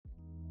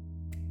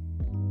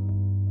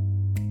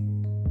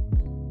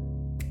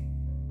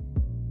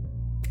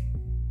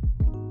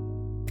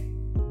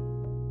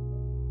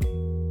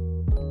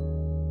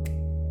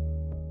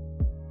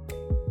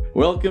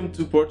Welcome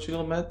to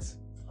Portugal, Matt.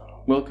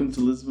 Welcome to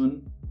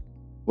Lisbon.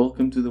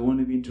 Welcome to the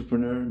wannabe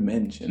entrepreneur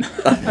mansion.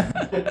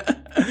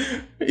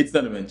 It's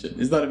not a mansion.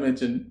 It's not a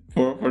mansion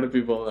for the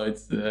people.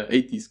 It's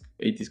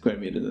 80 square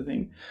meters, I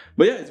think.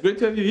 But yeah, it's great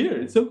to have you here.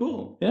 It's so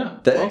cool. Yeah.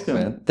 Thanks, welcome.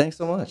 man. Thanks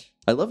so much.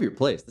 I love your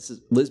place.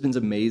 Lisbon's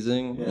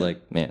amazing. Yeah.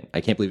 Like, man,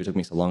 I can't believe it took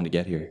me so long to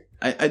get here.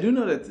 I do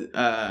know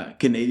that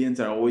Canadians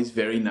are always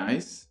very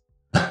nice.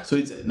 So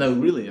it's no,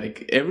 really,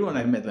 like everyone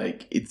I met,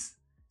 like it's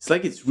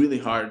like it's really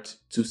hard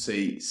to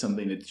say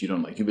something that you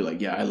don't like. You'll be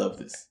like, yeah, I love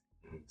this.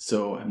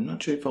 So I'm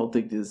not sure if I'll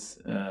take this.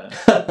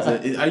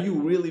 Are you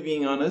really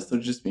being honest or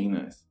just being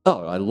nice?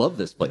 Oh, I love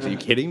this place. Are you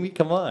kidding me?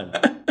 Come on.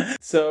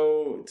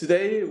 So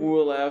today we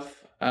will have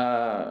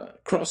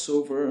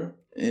crossover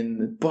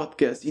in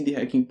podcast, indie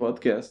hacking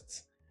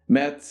podcasts.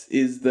 Matt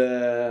is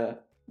the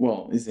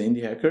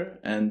indie hacker,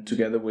 and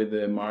together with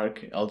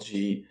Mark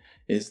LG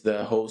is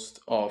the host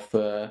of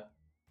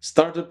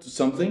Startup to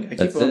Something. I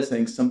keep on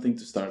saying something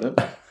to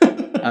startup.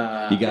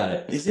 You got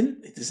it.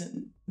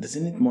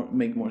 Doesn't it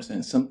make more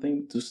sense?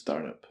 Something to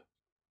startup.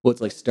 Well,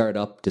 it's like start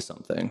up to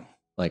something.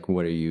 Like,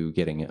 what are you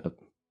getting up?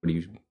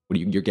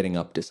 You're getting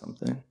up to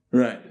something.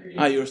 Right.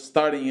 You're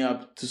starting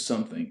up to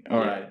something. All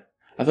right.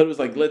 I thought it was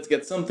like, let's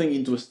get something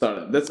into a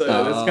startup. That's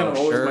kind of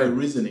always my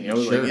reasoning. I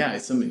was like, yeah,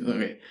 it's something.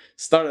 Okay,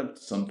 startup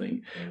to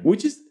something,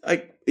 which is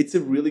like, it's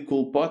a really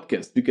cool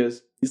podcast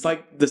because it's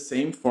like the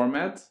same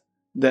format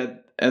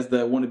that as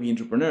the wannabe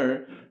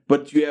entrepreneur,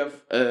 but you have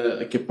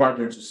like a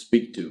partner to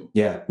speak to.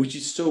 Yeah. Which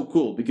is so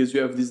cool because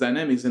you have these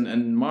dynamics.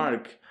 And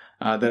Mark,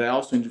 that I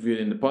also interviewed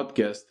in the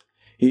podcast,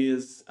 he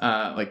is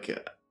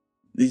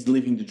he's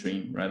living the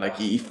dream, right? Like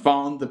he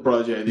found the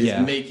project, he's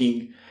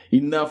making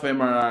enough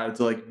MRR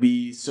to like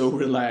be so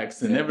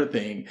relaxed and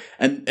everything.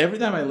 And every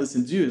time I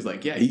listen to you, it's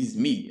like, yeah, he's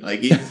me.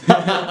 Like he's,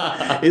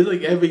 he's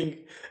like having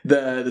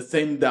the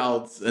same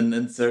doubts and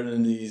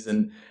uncertainties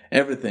and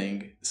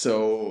everything.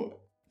 So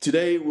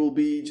today we'll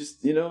be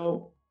just,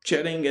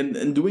 chatting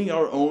and doing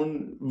our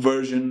own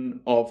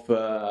version of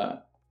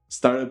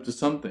startup to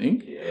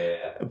something.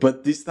 Yeah.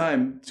 But this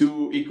time,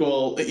 two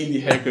equal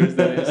indie hackers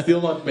that have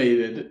still not made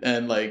it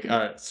and like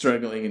are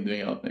struggling and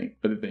doing other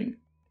thing.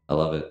 I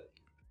love it.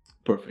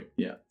 Perfect.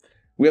 Yeah.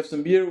 We have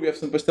some beer. We have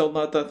some pastel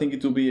nata. I think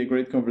it will be a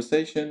great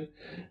conversation.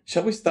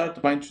 Shall we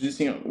start by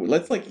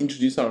let's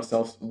introduce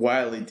ourselves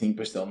while eating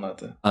pastel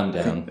nata. I'm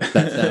down.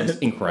 That sounds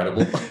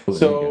incredible.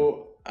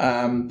 So,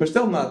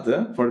 pastel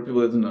nata, for the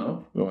people that don't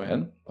know, go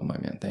ahead. Oh my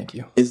man, thank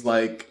you. Is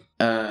like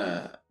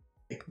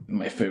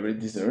my favorite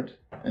dessert,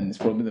 and it's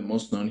probably the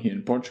most known here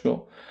in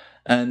Portugal.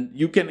 And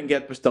you can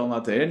get pastel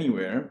nata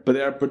anywhere, but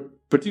there are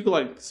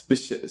particular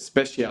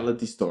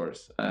specialty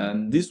stores.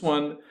 And this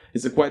one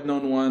is a quite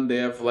known one. They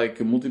have like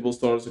multiple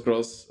stores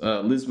across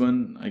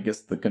Lisbon, I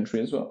guess the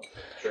country as well.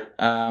 Sure.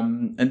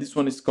 And this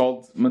one is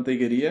called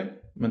Manteigueria.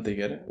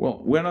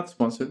 Well, we're not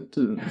sponsored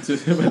to say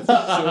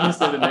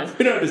the name.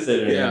 We don't have to say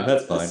the name. Yeah,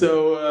 that's fine.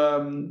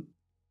 So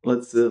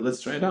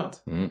let's try it out.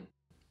 Mm.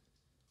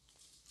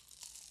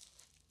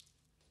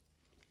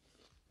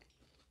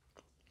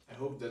 I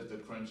hope that the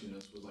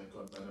crunchiness was like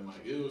caught by the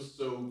mic. It was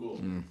so cool.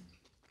 Mm.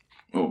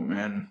 Oh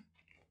man,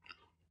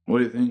 what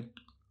do you think?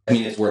 I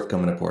mean, it's worth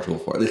coming to Portugal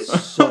for. It's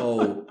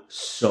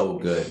so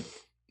good.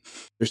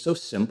 They're so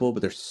simple,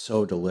 but they're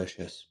so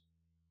delicious.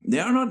 They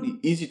are not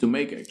easy to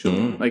make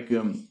actually. I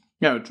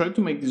tried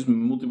to make this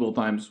multiple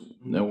times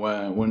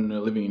when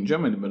living in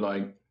Germany, but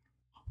like,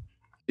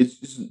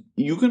 it's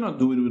you cannot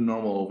do it with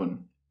normal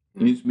oven.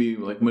 It needs to be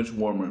like much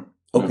warmer.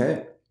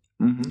 Okay.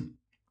 Mm-hmm.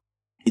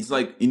 It's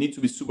like it needs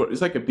to be super.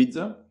 It's like a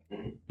pizza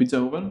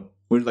oven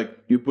where like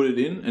you put it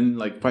in and in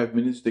like 5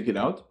 minutes you take it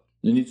out.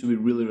 It needs to be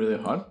really really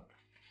hot.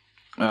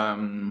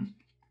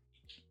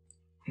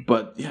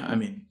 But yeah, I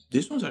mean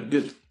these ones are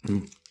good.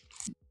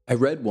 I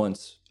read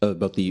once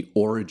about the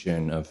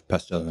origin of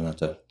pastel de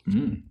nata.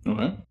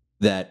 Okay.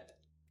 That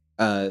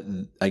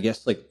I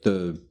guess like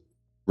the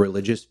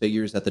religious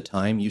figures at the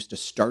time used to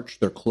starch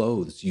their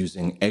clothes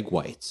using egg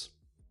whites.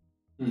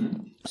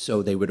 Mm-hmm.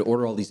 So they would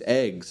order all these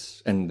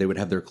eggs and they would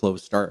have their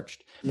clothes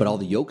starched, but all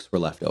the yolks were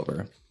left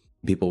over.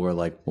 People were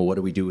like, well, what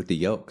do we do with the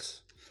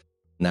yolks?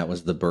 And that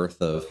was the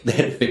birth of, they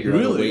had to figure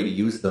out a way to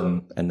use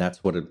them, and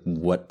that's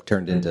what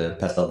turned into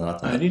pastel de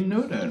nata. I didn't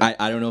know that.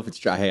 I don't know if it's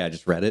true. Hey, I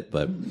just read it,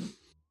 but...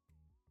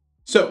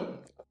 So,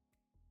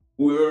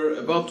 we're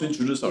about to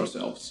introduce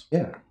ourselves.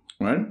 Yeah.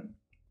 Right?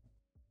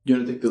 You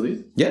want to take the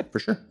lead? Yeah, for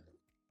sure.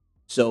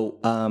 So,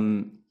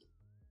 I'm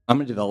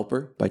a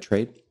developer by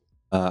trade.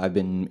 I've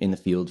been in the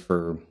field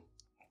for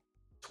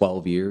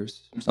 12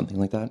 years or something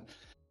like that.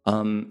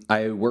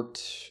 I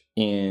worked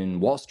in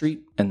Wall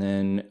Street, and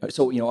then,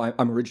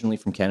 I'm originally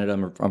from Canada.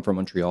 I'm from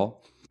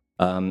Montreal.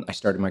 I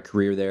started my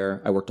career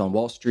there. I worked on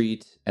Wall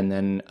Street, and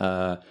then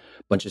a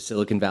bunch of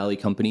Silicon Valley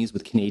companies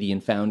with Canadian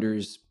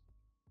founders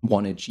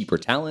wanted cheaper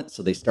talent,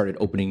 so they started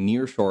opening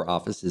nearshore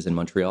offices in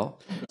Montreal.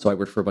 So I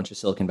worked for a bunch of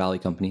Silicon Valley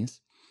companies.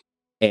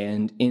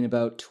 And in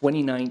about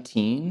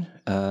 2019,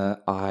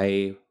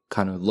 I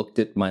kind of looked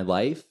at my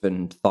life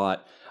and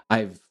thought,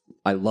 I've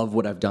I love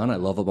what I've done. I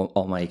love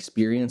all my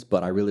experience,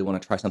 but I really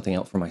want to try something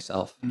out for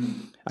myself.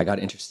 I got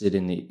interested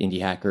in the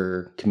indie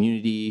hacker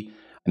community.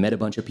 I met a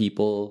bunch of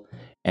people,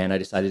 and I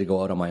decided to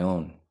go out on my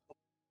own.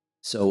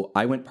 So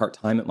I went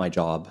part-time at my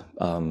job,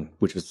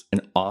 which was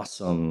an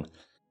awesome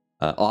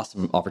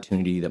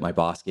opportunity that my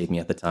boss gave me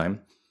at the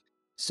time.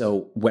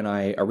 So when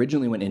I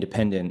originally went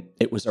independent,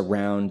 it was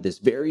around this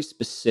very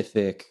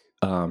specific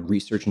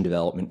research and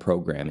development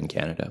program in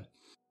Canada.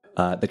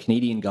 The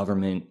Canadian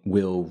government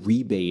will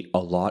rebate a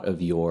lot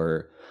of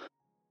your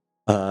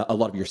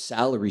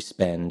salary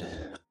spend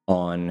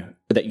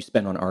that you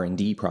spend on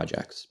R&D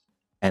projects.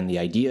 And the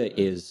idea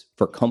is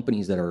for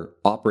companies that are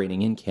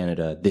operating in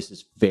Canada, this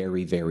is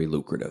very, very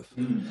lucrative.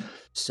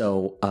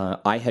 So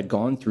I had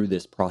gone through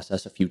this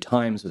process a few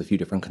times with a few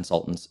different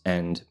consultants,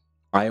 and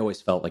I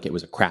always felt like it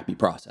was a crappy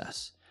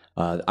process.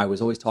 I was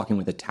always talking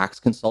with a tax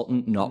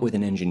consultant, not with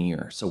an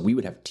engineer. So we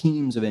would have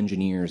teams of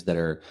engineers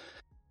that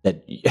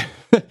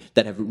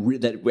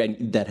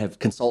have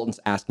consultants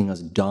asking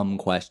us dumb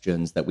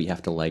questions that we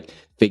have to like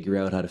figure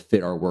out how to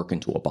fit our work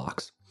into a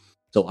box.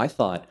 So I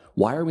thought,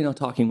 why are we not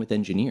talking with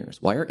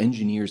engineers? Why are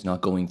engineers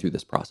not going through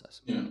this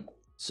process? Yeah.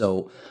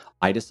 So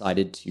I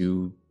decided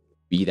to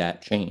be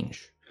that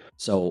change.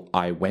 So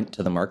I went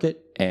to the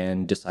market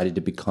and decided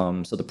to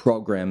become, so the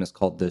program is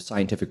called the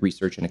Scientific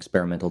Research and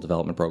Experimental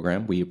Development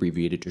Program. We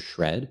abbreviated to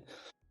SHRED.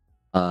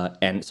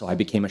 And so I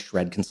became a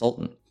SHRED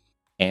consultant.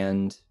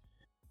 And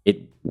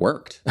it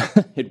worked.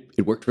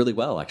 It worked really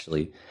well,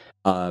 actually.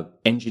 I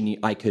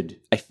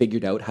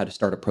figured out how to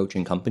start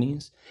approaching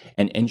companies,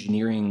 and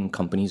engineering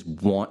companies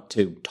want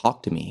to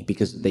talk to me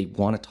because they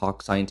want to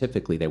talk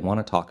scientifically. They want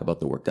to talk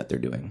about the work that they're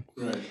doing.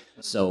 Right.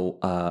 So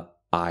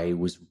I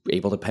was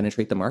able to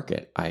penetrate the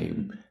market.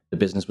 The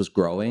business was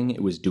growing.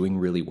 It was doing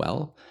really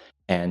well.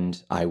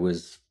 And I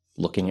was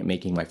looking at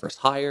making my first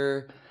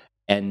hire.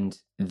 And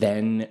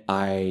then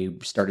I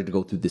started to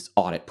go through this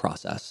audit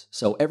process.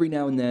 So every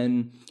now and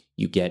then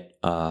you get,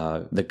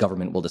 the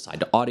government will decide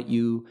to audit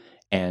you,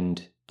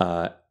 and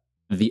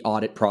the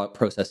audit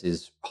process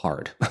is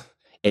hard.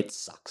 It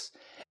sucks.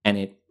 And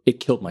it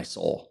killed my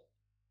soul.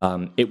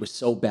 It was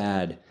so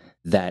bad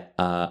that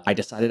I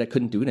decided I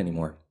couldn't do it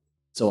anymore.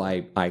 So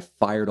I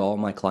fired all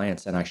my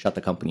clients and I shut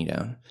the company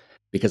down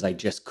because I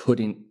just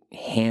couldn't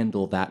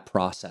handle that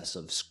process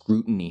of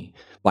scrutiny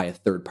by a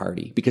third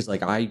party. Because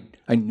like I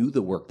knew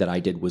the work that I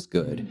did was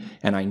good,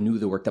 and I knew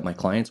the work that my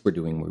clients were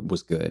doing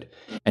was good.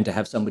 And to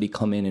have somebody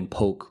come in and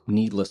poke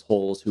needless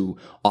holes who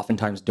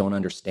oftentimes don't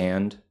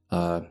understand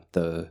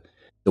the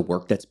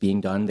work that's being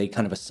done, they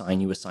kind of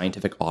assign you a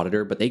scientific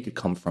auditor, but they could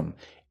come from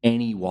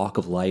any walk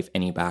of life,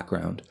 any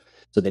background.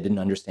 So they didn't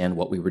understand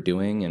what we were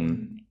doing,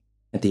 and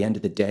at the end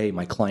of the day,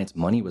 my client's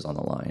money was on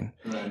the line.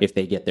 Right. If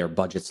they get their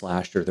budget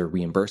slashed or their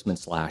reimbursement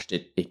slashed,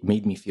 it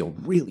made me feel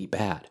really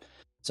bad.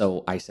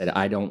 So I said,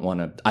 I don't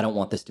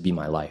want this to be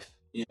my life.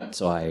 Yeah.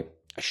 So I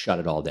shut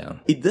it all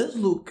down. It does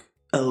look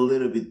a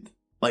little bit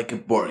like a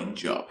boring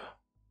job.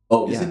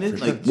 Oh, isn't it?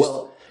 Like,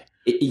 sure.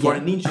 For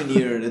an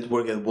engineer that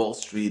work at Wall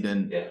Street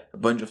and a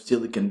bunch of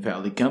Silicon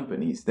Valley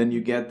companies, then you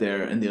get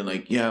there and they're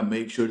like, yeah,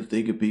 make sure to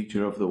take a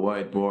picture of the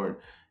whiteboard.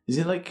 Is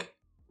it like,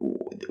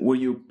 were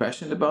you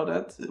passionate about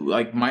that?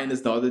 Like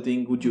minus the other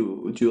thing, would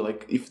you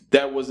like, if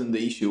that wasn't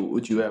the issue,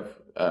 would you have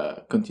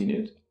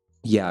continued?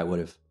 Yeah, I would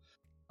have.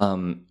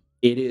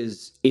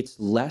 It's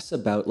less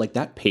about like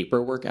that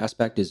paperwork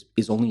aspect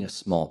is only a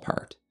small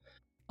part.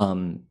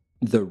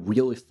 The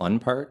really fun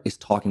part is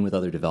talking with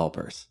other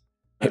developers.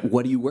 Hey,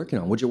 what are you working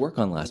on? What'd you work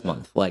on last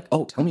month? Like,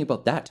 oh, tell me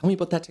about that. Tell me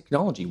about that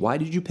technology. Why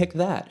did you pick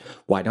that?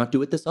 Why not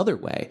do it this other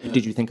way? Yeah.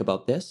 Did you think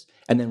about this?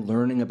 And then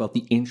learning about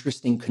the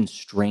interesting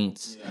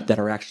constraints that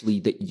are actually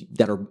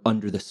that are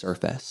under the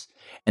surface.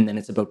 And then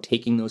it's about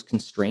taking those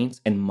constraints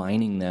and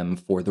mining them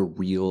for the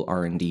real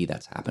R&D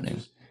that's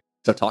happening.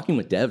 So talking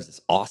with devs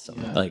is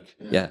awesome.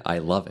 Yeah, I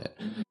love it.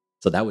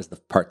 So that was the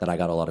part that I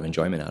got a lot of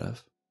enjoyment out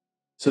of.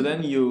 So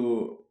then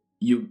you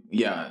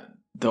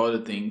the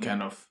other thing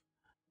kind of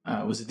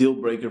was a deal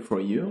breaker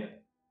for you.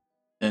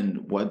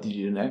 And what did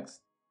you do next?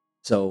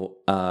 So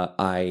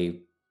I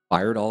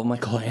fired all of my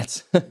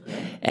clients.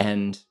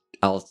 And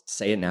I'll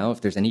say it now, if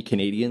there's any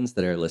Canadians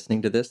that are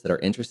listening to this that are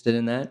interested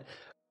in that,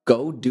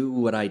 go do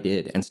what I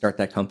did and start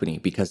that company,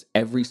 because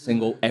every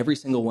single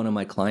one of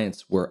my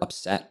clients were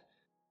upset.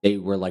 They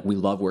were like, we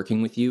love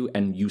working with you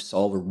and you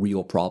solve a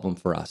real problem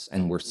for us,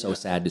 and we're so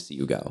sad to see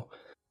you go.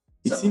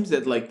 It seems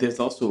that like there's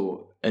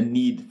also a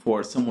need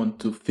for someone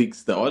to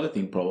fix the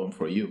auditing problem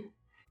for you.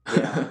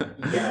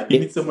 Yeah. You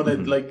need someone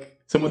that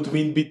someone to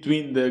in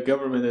between the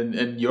government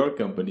and your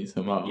company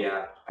somehow.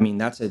 Yeah. I mean,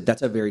 that's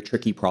a very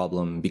tricky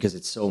problem because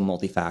it's so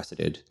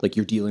multifaceted. Like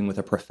you're dealing with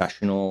a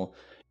professional,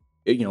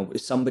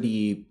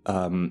 somebody,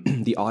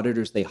 the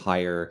auditors they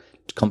hire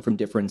come from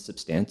different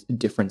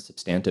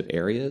substantive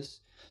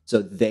areas.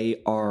 So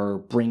they are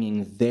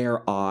bringing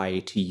their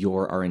eye to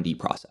your R&D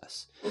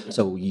process. Okay.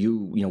 So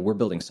we're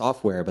building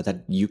software, but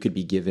that you could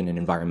be given an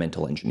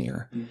environmental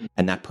engineer,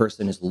 and that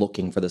person is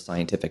looking for the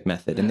scientific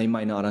method, and they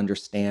might not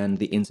understand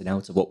the ins and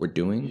outs of what we're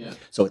doing. Yeah.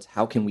 So it's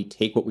how can we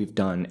take what we've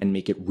done and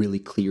make it really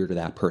clear to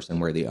that person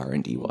where the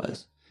R&D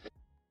was.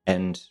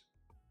 And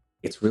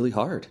it's really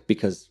hard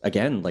because,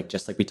 again, like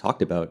just like we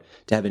talked about,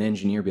 to have an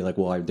engineer be like,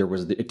 well,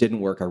 it didn't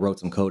work, I wrote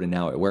some code and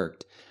now it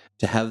worked.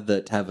 To have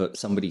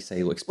somebody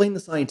say, well, explain the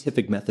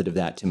scientific method of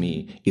that to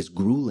me is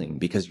grueling,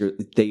 because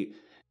they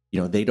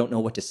don't know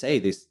what to say.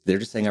 They're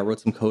just saying, I wrote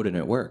some code and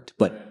it worked.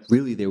 But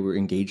really, they were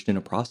engaged in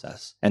a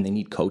process, and they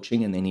need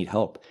coaching and they need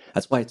help.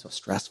 That's why it's so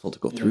stressful to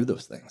go through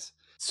those things.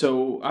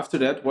 So after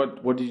that,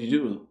 what did you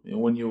do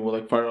when you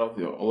like fired off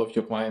all of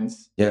your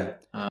clients? Yeah.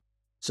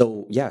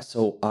 So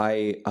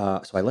I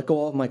let go of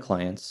all of my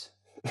clients,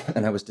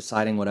 and I was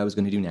deciding what I was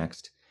going to do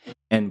next.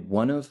 And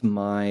one of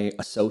my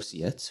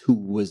associates, who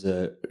was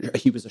a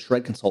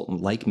shred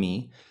consultant like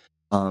me,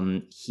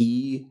 I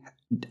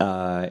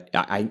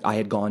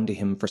had gone to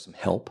him for some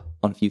help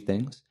on a few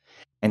things,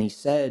 and he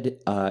said,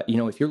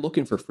 if you're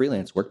looking for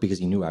freelance work, because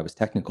he knew I was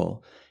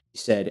technical, he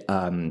said,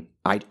 I'm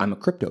a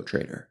crypto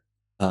trader,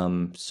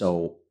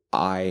 so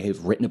I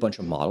have written a bunch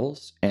of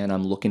models, and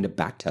I'm looking to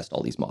backtest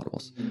all these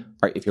models. Mm-hmm.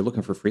 All right, if you're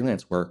looking for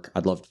freelance work,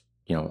 I'd love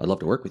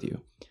to work with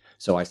you.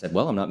 So I said,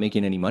 well, I'm not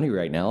making any money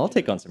right now. I'll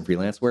take on some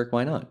freelance work.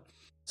 Why not?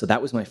 So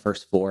that was my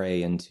first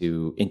foray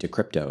into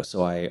crypto.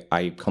 So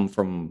I come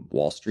from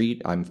Wall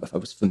Street. I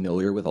was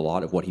familiar with a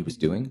lot of what he was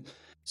doing.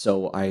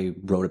 So I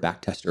wrote a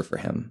backtester for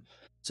him.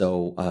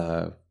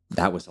 So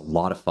that was a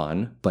lot of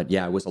fun. But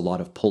yeah, it was a lot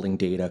of pulling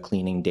data,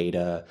 cleaning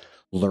data,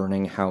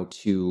 learning how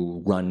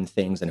to run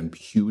things in a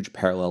huge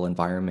parallel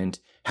environment,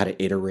 how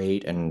to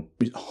iterate and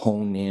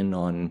hone in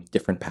on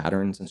different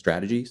patterns and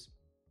strategies.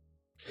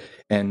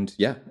 And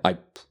yeah,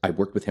 I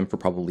worked with him for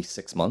probably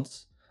 6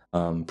 months,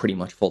 pretty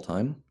much full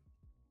time.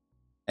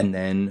 And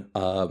then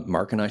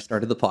Mark and I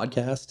started the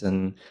podcast,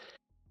 and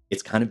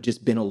it's kind of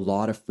just been a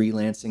lot of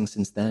freelancing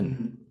since then.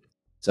 Mm-hmm.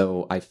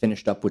 So I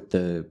finished up with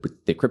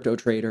the crypto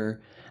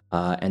trader,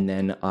 and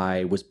then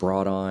I was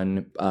brought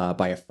on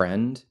by a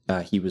friend.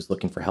 He was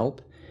looking for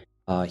help.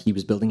 He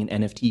was building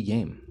an NFT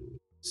game.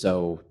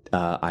 So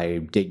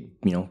I did,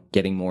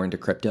 getting more into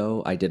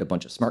crypto. I did a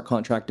bunch of smart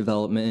contract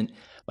development,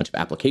 a bunch of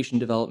application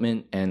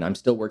development, and I'm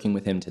still working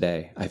with him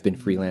today. I've been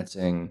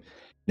freelancing,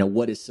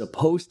 what is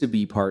supposed to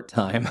be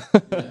part-time,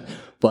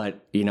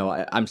 but,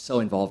 I'm so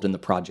involved in the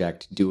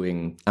project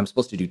I'm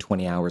supposed to do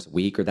 20 hours a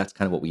week, or that's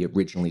kind of what we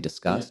originally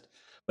discussed,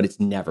 but it's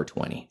never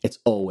 20. It's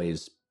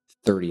always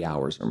 30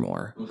 hours or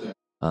more.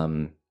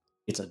 Okay.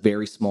 It's a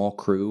very small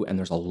crew, and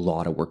there's a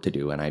lot of work to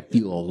do, and I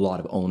feel a lot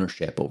of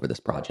ownership over this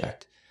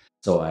project.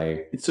 So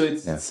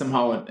it's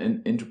somehow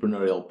an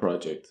entrepreneurial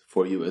project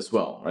for you as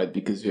well, right?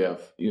 Because you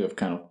have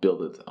kind of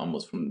built it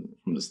almost from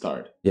the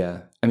start.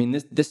 Yeah, I mean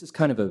this is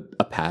kind of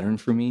a pattern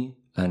for me,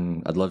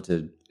 and I'd love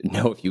to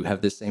know if you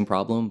have this same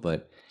problem,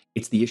 but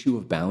it's the issue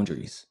of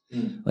boundaries.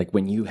 Like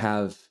when you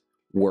have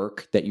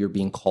work that you're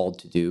being called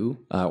to do,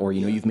 or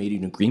you've made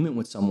an agreement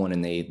with someone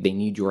and they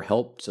need your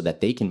help so that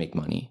they can make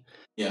money.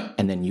 Yeah,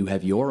 and then you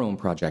have your own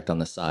project on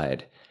the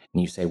side.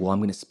 And you say, well, I'm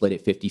going to split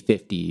it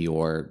 50-50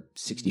 or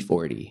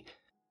 60-40.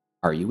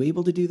 Are you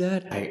able to do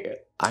that?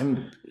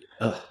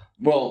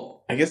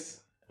 Well, I guess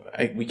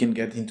we can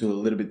get into a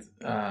little bit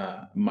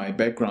my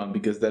background,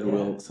 because that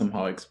will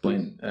somehow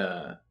explain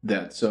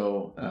that.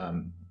 So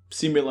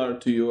similar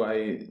to you,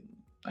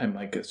 I'm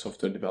like a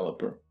software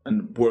developer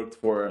and worked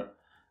for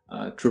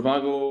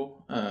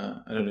Trivago.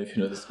 I don't know if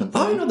you know this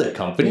company. Oh, I know that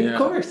company, of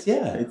course,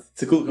 yeah.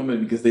 It's a cool company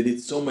because they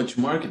did so much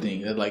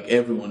marketing that like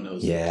everyone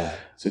knows. Yeah.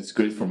 So it's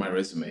great for my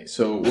resume.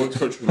 So worked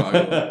for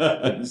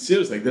Trivago.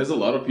 Seriously, like there's a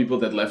lot of people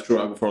that left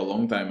Trivago for a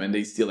long time and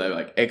they still have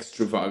like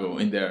ex-Trivago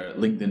in their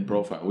LinkedIn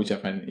profile, which I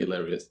find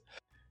hilarious.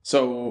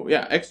 So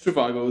yeah,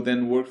 ex-Trivago,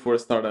 then worked for a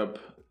startup.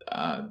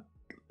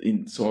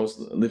 So I was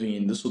living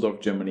in Düsseldorf,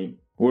 Germany.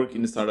 Work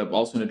in the startup,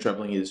 also in the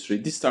traveling industry.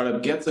 This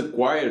startup gets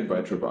acquired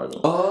by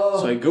Trivago.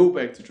 Oh. So I go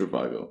back to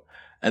Trivago.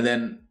 And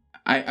then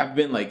I've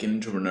been like an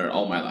entrepreneur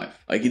all my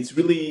life. Like it's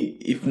really,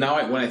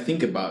 when I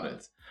think about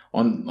it,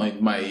 on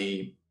like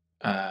my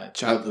not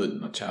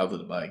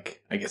childhood,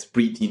 like I guess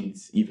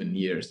preteens, even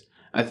years,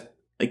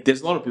 like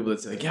there's a lot of people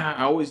that say like, yeah,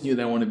 I always knew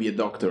that I want to be a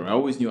doctor. I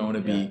always knew I want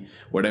to be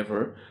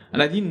whatever.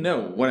 And I didn't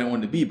know what I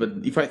wanted to be. But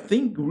if I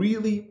think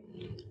really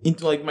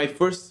into like my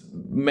first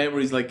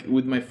memories, like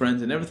with my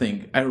friends and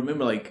everything, I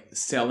remember like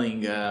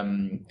selling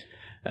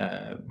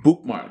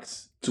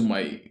bookmarks to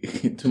my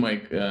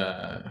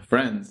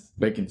friends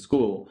back in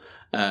school,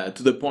 to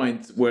the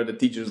point where the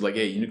teacher's like,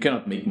 hey, you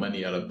cannot make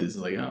money out of this.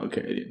 Like, oh,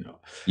 okay, I didn't know.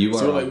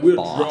 We're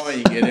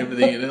drawing and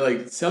everything, and then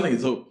like selling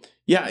it. So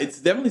yeah, it's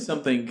definitely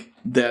something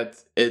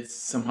that it's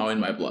somehow in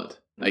my blood.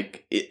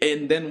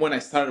 And then when I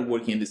started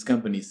working in these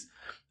companies,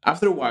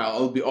 after a while,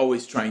 I'll be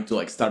always trying to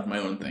like start my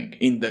own thing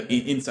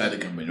inside the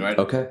company, right?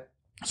 Okay.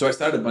 So I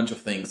started a bunch of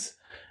things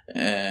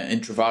in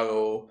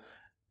Trivago,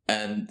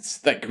 and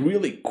it's like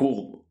really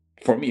cool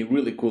for me,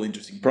 really cool,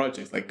 interesting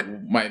projects. Like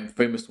my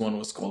famous one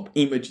was called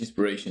Image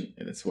Inspiration,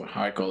 and that's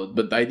how I call it.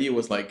 But the idea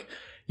was like,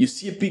 you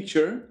see a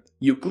picture,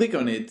 you click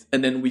on it,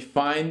 and then we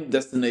find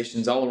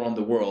destinations all around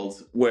the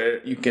world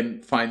where you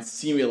can find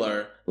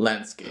similar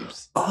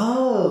landscapes.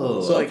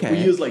 Oh, so like we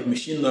use like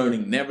machine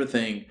learning and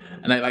everything,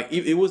 and I like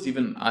it was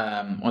even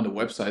on the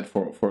website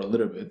for a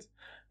little bit.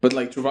 But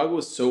like Trivago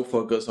was so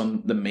focused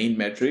on the main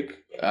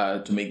metric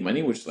to make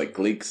money, which is like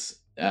clicks,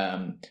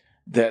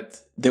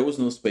 that there was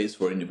no space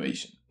for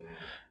innovation.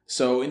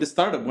 So in the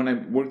startup, when I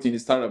worked in the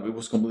startup, it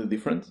was completely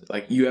different.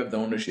 Like you have the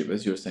ownership,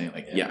 as you're saying.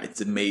 Like, yeah,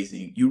 it's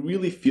amazing. You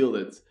really feel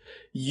that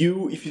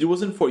if it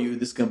wasn't for you,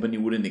 this company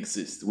wouldn't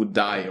exist, would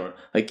die, or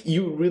like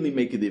you really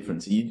make a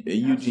difference, a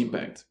huge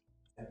impact.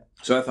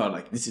 So I thought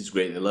like, this is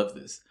great. I love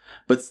this.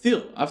 But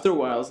still, after a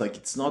while, it's like,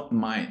 it's not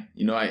mine.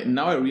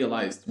 Now I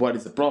realized what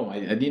is the problem.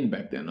 I didn't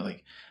back then.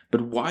 Like,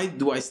 but why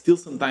do I still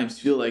sometimes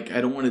feel like I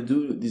don't want to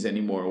do this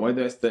anymore? Why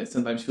do I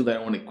sometimes feel that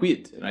I want to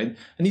quit, right?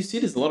 And you see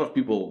there's a lot of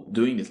people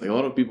doing this. Like a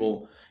lot of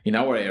people in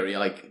our area,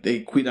 like they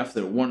quit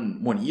after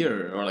one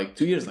year or like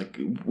 2 years. Like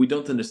we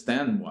don't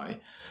understand why.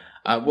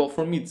 Well,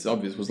 for me, it's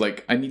obvious. It was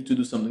like, I need to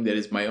do something that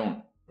is my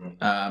own.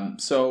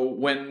 So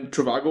when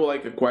Trivago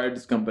like acquired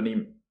this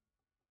company,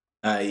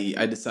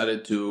 I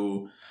decided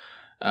to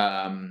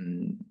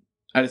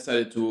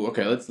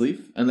okay, let's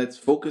leave and let's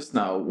focus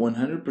now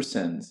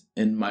 100%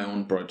 in my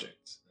own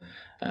projects.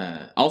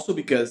 Also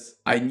because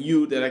I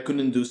knew that I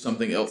couldn't do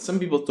something else. Some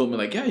people told me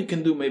like, yeah, you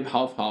can do maybe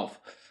half.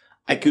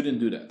 I couldn't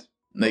do that.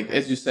 Like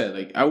as you said,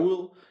 like I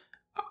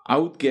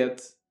would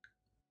get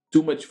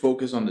too much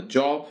focus on the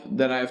job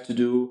that I have to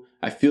do.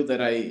 I feel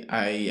that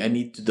I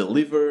need to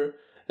deliver.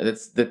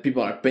 That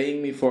people are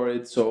paying me for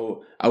it,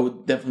 so I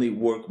would definitely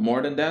work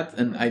more than that,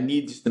 and I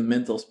need just the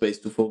mental space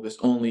to focus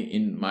only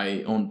in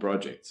my own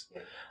projects.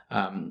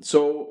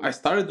 So I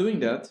started doing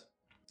that.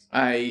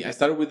 I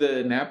started with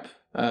an app.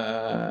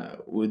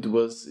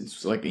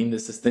 It's like in the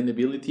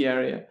sustainability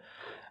area.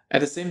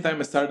 At the same time,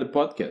 I started a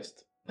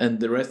podcast, and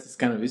the rest is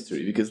kind of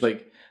history, because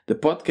like the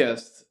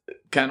podcast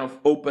kind of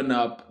opened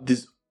up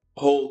this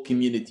whole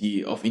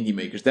community of indie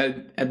makers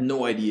that had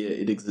no idea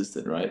it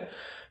existed, right?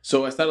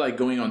 So I started like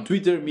going on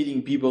Twitter,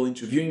 meeting people,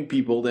 interviewing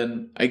people.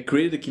 Then I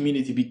created a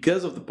community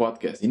because of the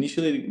podcast.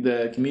 Initially,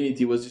 the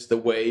community was just a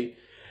way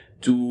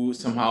to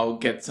somehow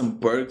get some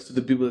perks to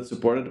the people that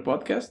supported the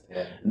podcast.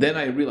 Yeah. Then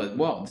I realized,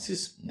 wow, this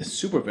is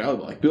super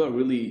valuable. Like people are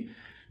really,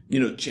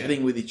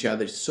 chatting with each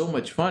other. It's so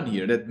much fun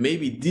here that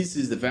maybe this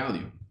is the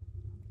value.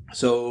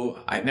 So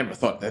I never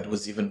thought that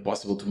was even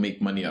possible to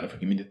make money out of a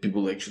community.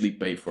 People actually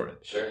pay for it.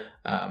 Sure.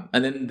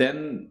 And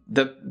then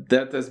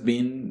that has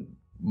been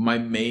my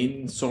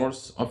main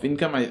source of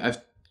income.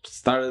 I've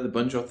started a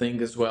bunch of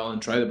things as well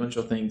and tried a bunch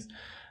of things,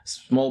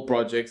 small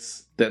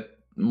projects that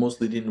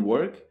mostly didn't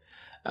work.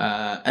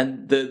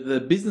 And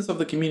the business of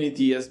the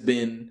community has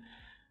been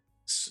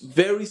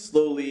very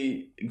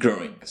slowly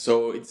growing.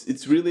 So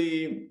it's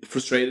really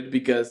frustrated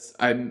because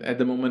I'm at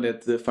the moment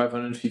at the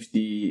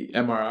 550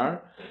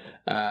 MRR,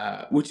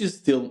 which is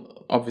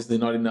still obviously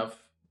not enough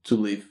to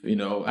live.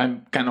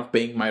 I'm kind of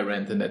paying my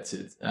rent and that's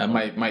it.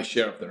 My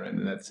share of the rent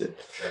and that's it.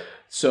 Sure.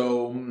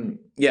 So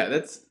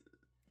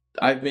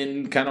I've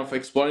been kind of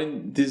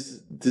exploring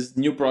this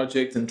new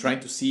project and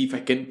trying to see if I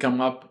can come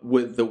up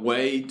with the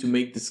way to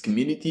make this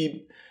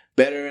community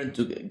better and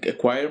to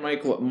acquire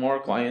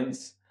more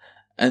clients.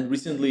 And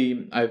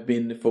recently I've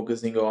been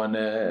focusing on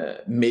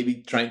maybe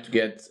trying to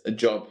get a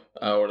job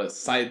or a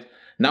side.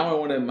 Now I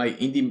want my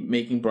indie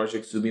making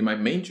projects to be my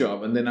main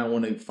job, and then I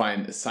want to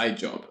find a side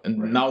job.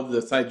 And right. Now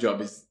the side job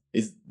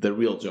is the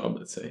real job,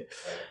 let's say.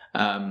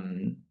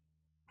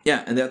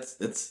 Yeah, and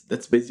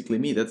that's basically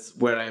me. That's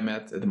where I'm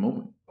at the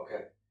moment.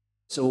 Okay.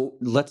 So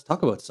let's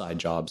talk about side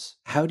jobs.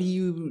 How do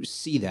you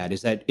see that?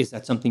 Is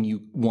that something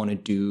you want to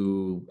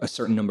do a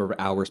certain number of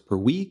hours per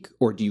week,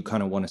 or do you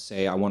kind of want to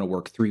say I want to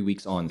work 3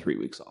 weeks on, 3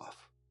 weeks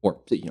off,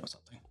 or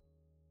something?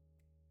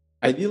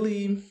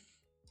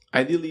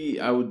 Ideally,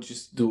 I would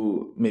just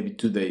do maybe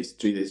 2 days,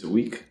 3 days a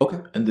week.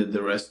 Okay. And then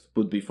the rest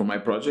would be for my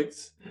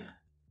projects.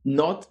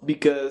 Not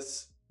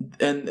because,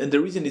 and the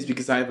reason is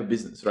because I have a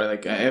business, right?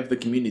 Like I have the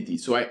community.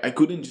 So I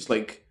couldn't just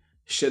like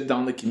shut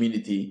down the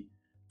community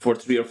for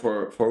 3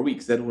 or 4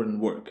 weeks. That wouldn't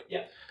work.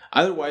 Yeah.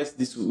 Otherwise,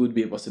 this would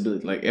be a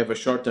possibility. Like have a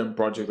short-term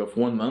project of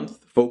 1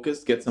 month,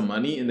 focus, get some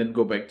money, and then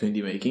go back to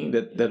indie making.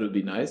 That would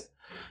be nice.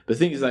 The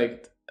thing is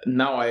like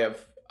now I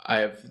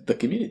have the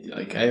community.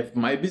 Like I have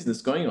my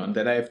business going on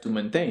that I have to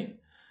maintain.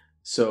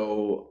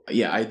 So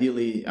yeah,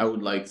 ideally I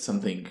would like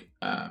something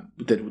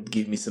that would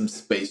give me some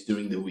space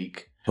during the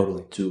week.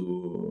 Totally.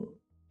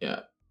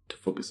 To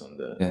focus on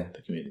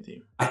the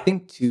community. I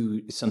think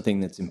too,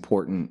 something that's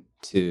important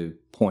to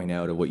point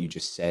out of what you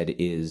just said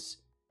is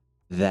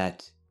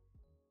that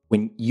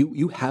when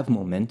you have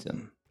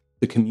momentum,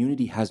 the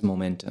community has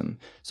momentum.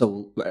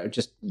 So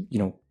just,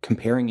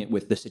 comparing it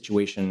with the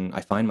situation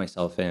I find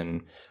myself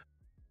in,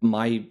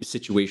 my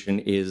situation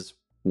is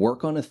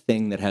work on a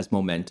thing that has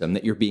momentum,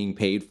 that you're being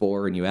paid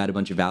for and you add a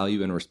bunch of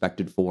value and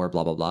respected for,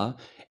 blah, blah, blah.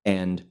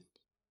 And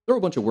throw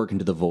a bunch of work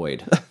into the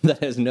void that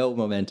has no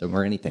momentum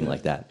or anything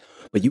like that.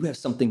 But you have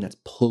something that's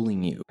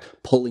pulling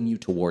you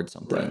towards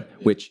something,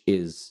 which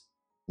is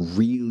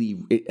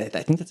really,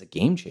 I think that's a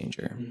game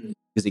changer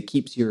because it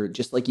keeps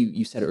just like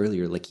you said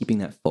earlier, like keeping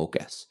that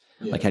focus.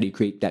 Like, how do you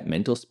create that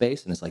mental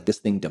space? And it's like, this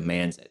thing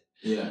demands it.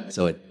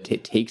 So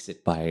it takes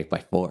it by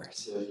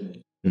force.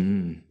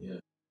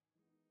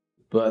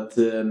 But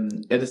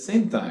at the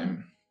same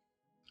time,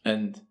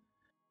 and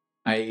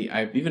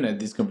I've even had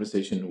this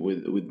conversation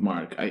with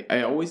Mark,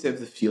 I always have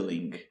the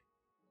feeling,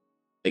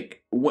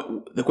 like,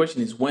 the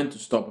question is when to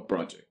stop a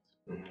project,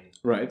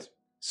 right?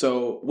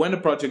 So when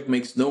a project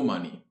makes no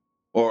money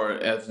or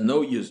has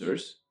no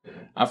users,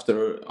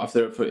 after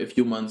a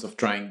few months of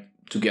trying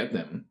to get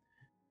them,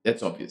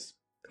 that's obvious.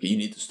 You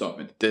need to stop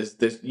it.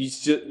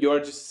 You are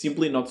just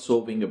simply not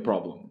solving a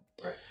problem.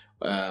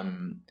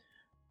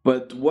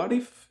 But what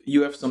if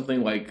you have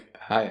something like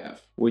I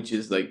have, which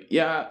is like,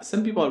 yeah,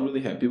 some people are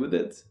really happy with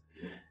it,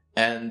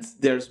 and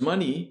there's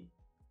money,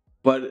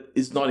 but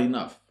it's not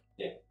enough.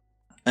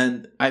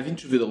 And I've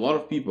interviewed a lot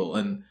of people,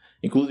 and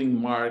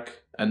including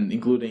Mark, and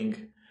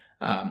including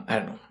I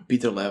don't know,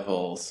 Peter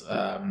Levels,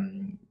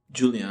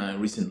 Julian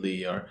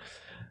recently, or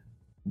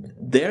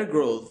their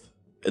growth.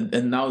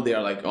 And now they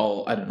are like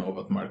all, I don't know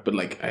about Mark, but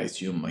like I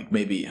assume like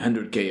maybe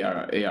 100K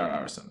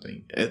ARR or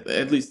something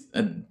at least,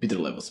 and Peter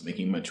Levels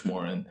making much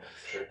more, and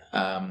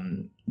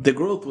the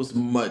growth was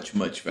much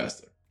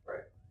faster.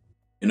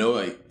 You know,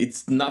 like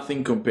it's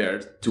nothing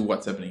compared to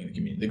what's happening in the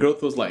community. The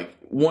growth was like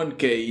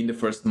 1K in the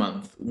first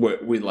month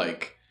with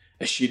like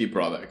a shitty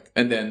product,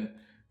 and then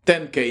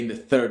 10K in the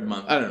third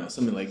month. I don't know,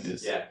 something like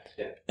this.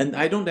 And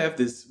I don't have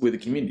this with the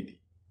community.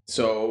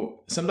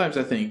 So sometimes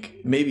I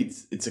think maybe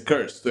it's a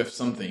curse to have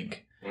something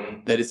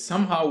that is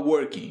somehow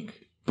working,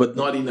 but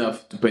not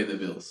enough to pay the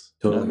bills.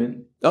 Totally. You know what I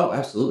mean? Oh,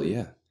 absolutely,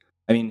 yeah.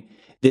 I mean,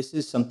 this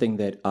is something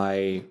that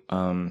I,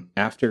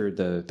 after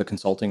the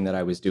consulting that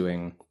I was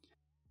doing,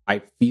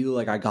 I feel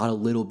like I got a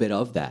little bit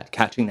of that,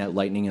 catching that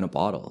lightning in a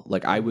bottle.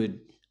 Like, I would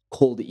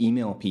cold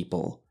email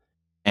people,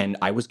 and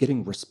I was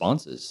getting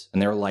responses,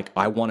 and they were like,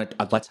 "I want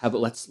to.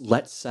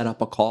 Let's set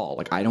up a call."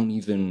 Like, I don't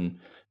even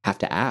have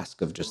to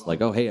ask, of just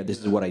like, "Oh, hey, this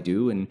is what I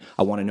do, and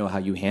I want to know how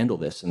you handle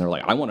this." And they're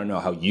like, "I want to know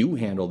how you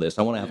handle this.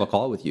 I want to have a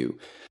call with you."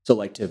 So,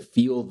 like, to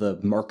feel the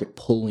market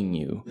pulling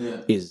you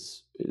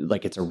is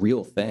like, it's a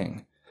real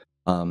thing.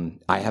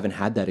 I haven't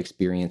had that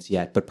experience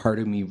yet, but part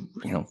of me,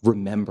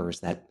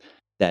 remembers that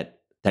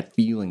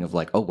feeling of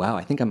like, oh wow,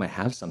 I think I might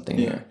have something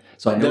here.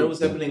 So that was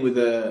happening with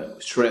the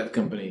shred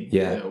company.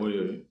 Yeah.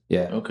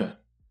 Okay.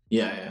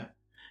 Yeah.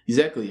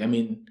 Exactly. I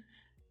mean,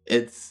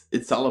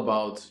 it's all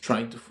about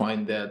trying to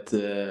find that.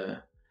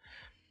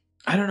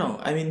 I don't know.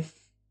 I mean,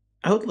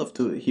 I would love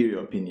to hear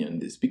your opinion on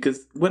this,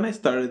 because when I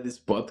started this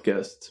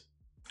podcast,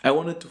 I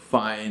wanted to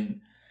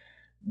find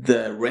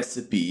the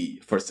recipe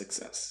for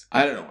success.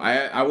 I don't know.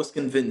 I was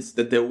convinced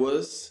that there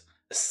was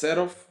a set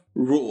of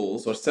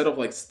rules or set of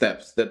like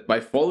steps that by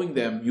following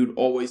them you'd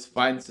always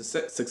find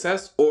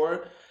success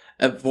or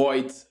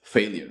avoid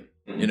failure.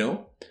 You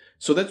know.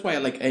 So that's why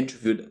I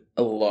interviewed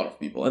a lot of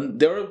people, and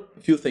there are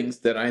a few things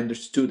that I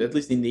understood, at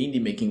least in the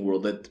indie making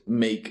world, that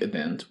make a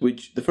dent.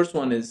 Which the first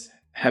one is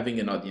having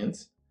an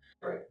audience.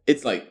 Right.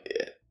 It's like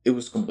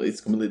it's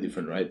completely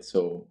different, right?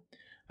 So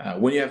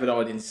when you have an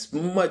audience,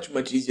 it's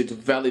much easier to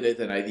validate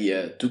an idea,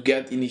 to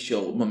get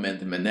initial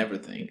momentum and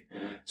everything.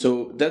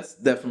 So that's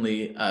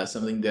definitely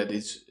something that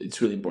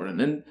it's really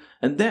important.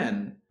 And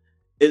then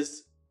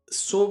is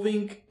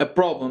solving a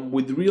problem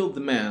with real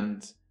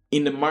demand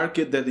in a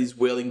market that is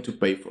willing to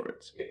pay for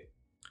it.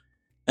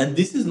 And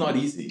this is not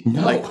easy.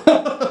 No.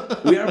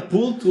 We are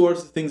pulled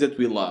towards the things that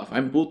we love.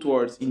 I'm pulled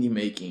towards indie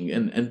making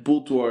and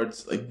pulled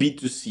towards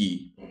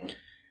B2C,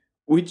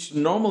 which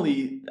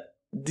normally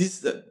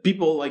these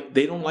people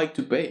they don't like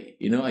to pay.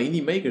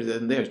 Indie makers,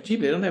 and they're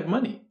cheap. They don't have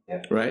money,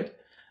 right?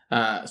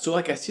 So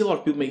I see a lot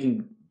of people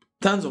making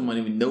tons of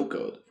money with no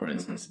code, for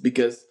instance,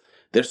 because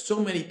there's so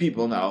many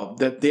people now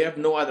that they have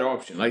no other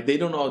option. They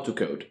don't know how to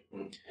code.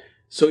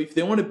 So if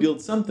they want to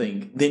build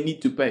something, they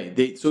need to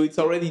pay. So it's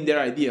already in their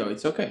idea.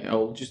 It's okay.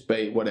 I'll just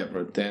pay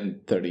whatever,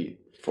 10, 30,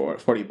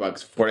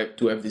 $40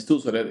 to have this tool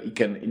so that it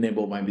can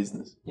enable my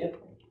business.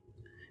 Yep.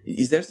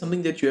 Is there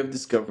something that you have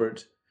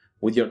discovered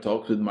with your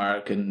talks with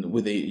Mark and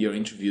with your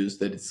interviews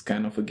that it's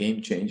kind of a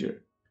game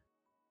changer?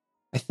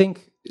 I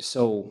think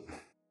so.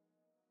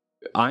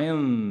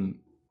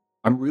 I'm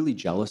really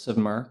jealous of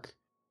Mark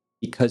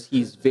because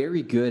he's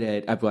very good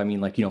at,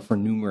 for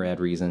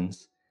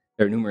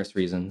numerous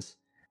reasons.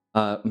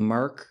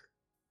 Mark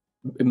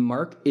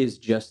is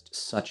just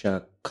such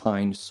a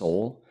kind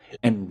soul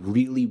and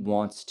really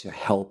wants to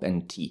help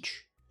and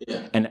teach.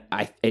 Yeah. And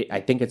I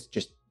think it's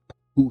just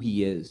who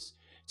he is.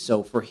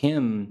 So for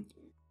him,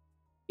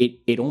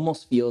 it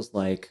almost feels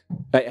like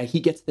he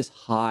gets this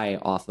high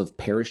off of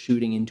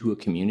parachuting into a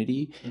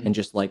community and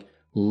just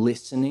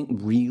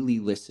really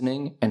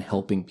listening and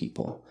helping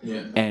people.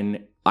 Yeah.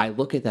 And I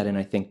look at that and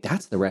I think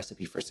that's the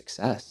recipe for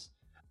success.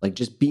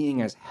 Just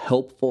being as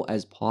helpful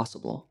as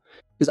possible.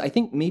 Because I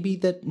think maybe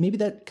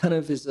that kind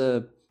of is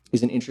an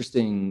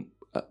interesting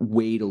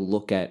way to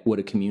look at what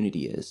a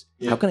community is.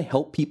 How can I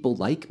help people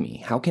like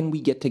me? How can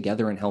we get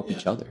together and help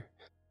each other?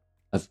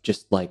 Of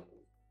just like,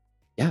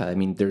 I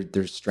mean,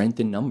 there's strength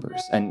in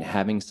numbers, and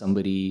having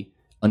somebody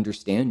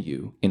understand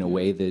you in a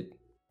way that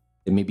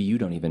maybe you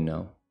don't even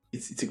know.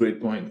 It's a great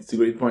point. It's a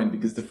great point,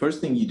 because the first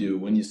thing you do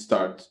when you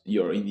start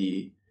your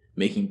indie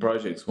making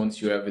projects,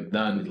 once you have it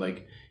done, is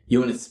like you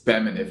want to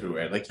spam it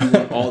everywhere. Like you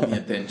want all the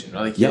attention.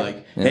 Right? Like you're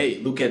like, hey,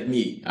 look at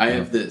me. I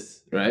have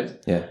this,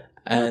 right? Yeah.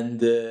 And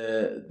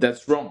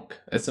that's wrong.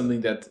 That's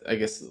something that I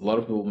guess a lot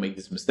of people make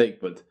this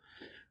mistake. But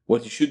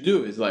what you should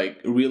do is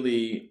like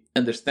really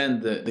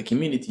understand the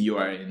community you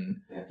are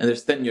in,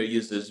 understand your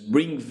users,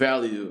 bring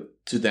value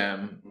to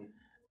them,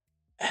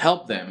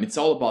 help them. It's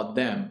all about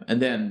them.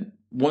 And then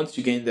once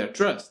you gain their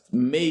trust,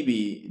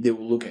 maybe they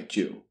will look at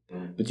you.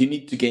 But you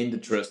need to gain the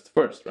trust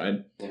first,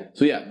 right?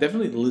 So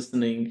definitely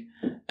listening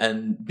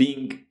and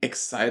being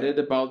excited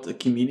about a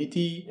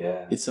community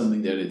is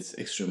something that is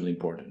extremely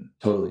important.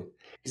 Totally.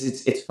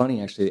 It's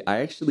funny, actually. I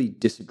actually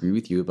disagree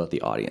with you about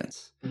the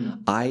audience.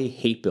 I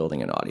hate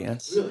building an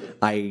audience.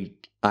 Really?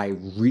 I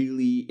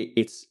really,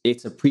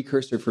 it's a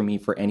precursor for me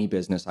for any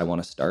business I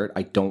want to start.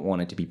 I don't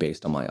want it to be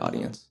based on my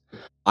audience.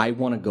 I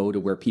want to go to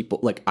where people,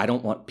 like, I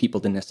don't want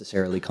people to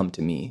necessarily come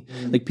to me.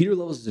 Like, Peter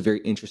Levels is a very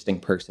interesting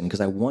person, because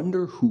I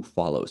wonder who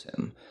follows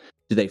him.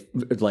 Do they,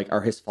 like,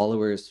 are his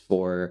followers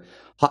for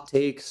hot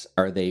takes?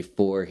 Are they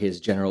for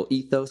his general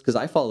ethos? Because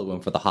I follow him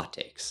for the hot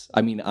takes.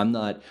 I mean,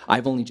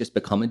 I've only just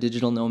become a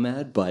digital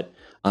nomad, but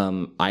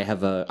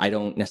I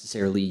don't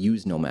necessarily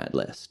use Nomad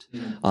List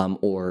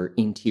or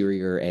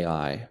interior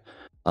AI.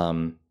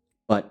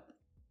 But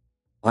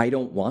I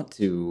don't want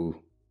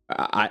to,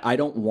 I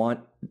don't want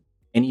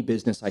any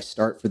business I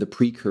start for the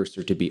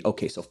precursor to be,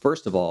 okay, so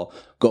first of all,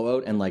 go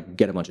out and like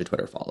get a bunch of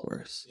Twitter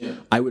followers.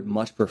 I would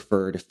much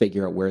prefer to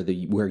figure out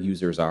where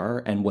users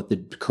are and what the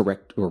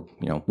correct, or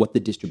what the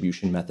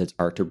distribution methods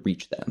are to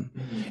reach them.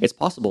 It's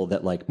possible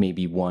that like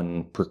maybe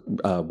one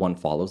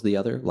follows the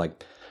other.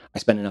 Like I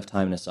spend enough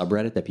time in a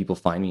subreddit that people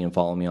find me and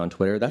follow me on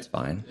Twitter. That's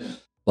fine.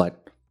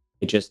 But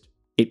it just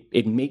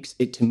makes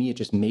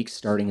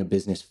starting a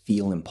business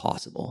feel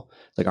impossible.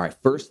 It's like, all right,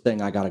 first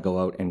thing, I got to go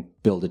out and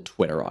build a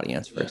Twitter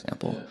audience, for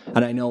example.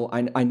 And I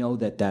know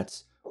that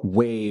that's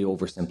way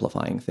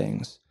oversimplifying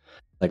things.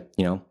 Like,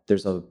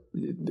 there's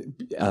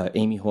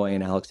Amy Hoy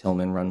and Alex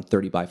Hillman run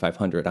 30 by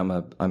 500.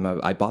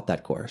 I bought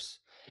that course,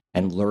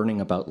 and learning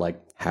about like,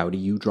 how do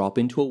you drop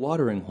into a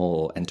watering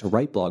hole and to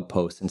write blog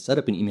posts and set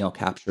up an email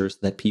capture so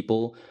that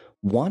people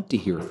want to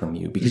hear from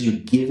you, because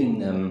you're giving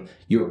them,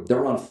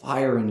 they're on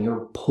fire and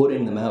you're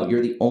putting them out.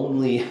 You're the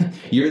only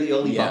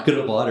bucket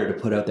of water to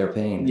put out their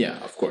pain. Yeah,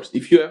 of course.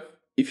 If you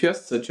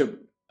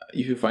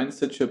find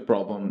such a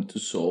problem to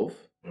solve,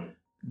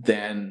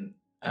 then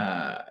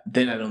I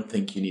don't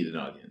think you need an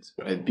audience,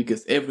 right?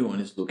 Because everyone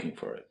is looking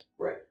for it.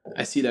 Right.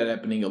 I see that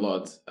happening a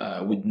lot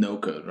with no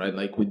code, right?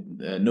 Like with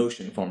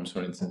Notion forms,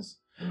 for instance,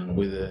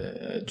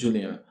 with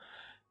Julian.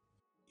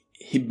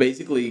 He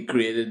basically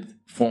created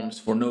forms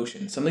for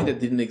Notion, something that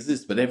didn't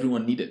exist, but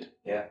everyone needed.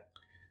 Yeah.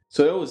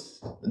 So it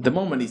was the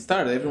moment he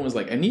started, everyone was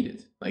like, I need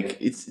it. Like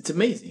it's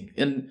amazing.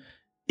 And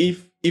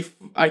if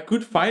I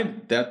could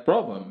find that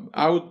problem,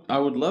 I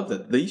would love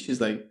that. The issue is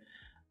like,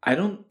 I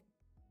don't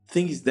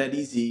think it's that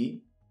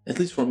easy, at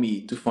least for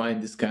me, to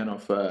find this kind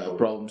of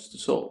problems to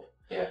solve.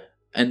 Yeah.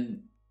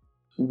 And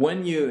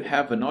when you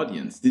have an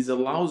audience, this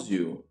allows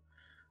you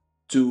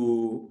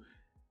to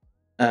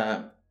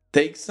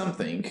take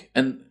something,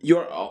 and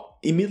you're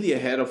immediately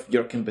ahead of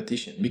your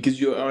competition, because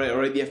you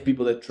already have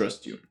people that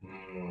trust you.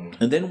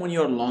 And then when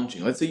you're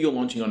launching, let's say you're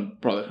launching on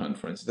Product Hunt,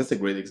 for instance, that's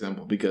a great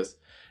example, because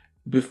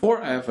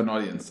before I have an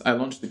audience, I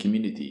launched the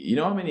community. You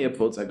know how many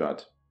upvotes I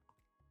got?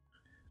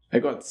 I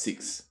got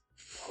 6.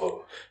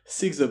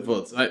 6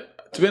 upvotes.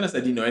 To be honest, I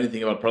didn't know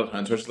anything about Product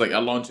Hunt. So it's like I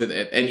launched it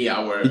at any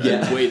hour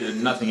and waited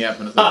and nothing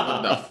happened. I was like,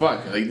 what the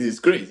fuck? Like, this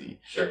is crazy.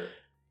 Sure.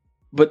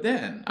 But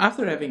then,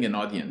 after having an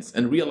audience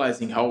and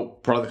realizing how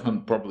Product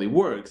Hunt properly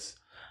works,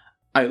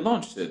 I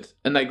launched it,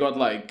 and I got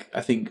like, I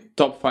think,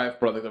 top 5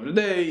 product of the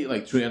day,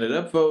 like 300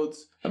 upvotes,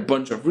 a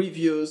bunch of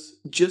reviews,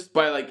 just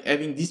by like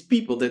having these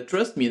people that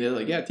trust me, and they're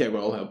like, yeah, Thiago,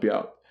 I'll help you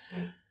out.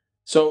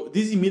 So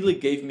this immediately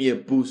gave me a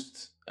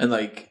boost and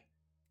like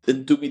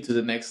it took me to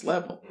the next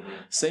level.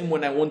 Same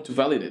when I want to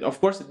validate.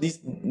 Of course, this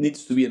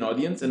needs to be an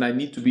audience, and I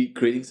need to be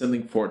creating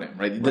something for them,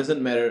 right? It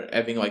doesn't matter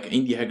having like an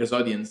indie hackers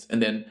audience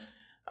and then,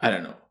 I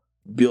don't know,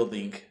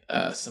 building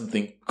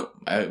something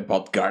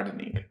about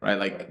gardening, right?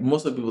 Like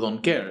most of the people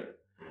don't care,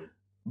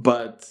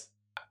 but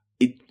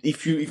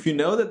if you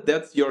know that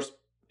that's your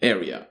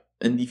area,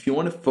 and if you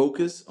want to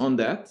focus on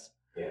that,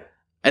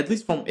 at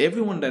least from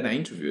everyone that I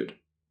interviewed,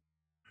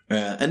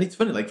 and it's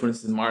funny, like for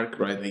instance, Mark,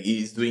 right? Like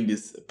he's doing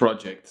this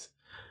project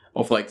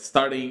of like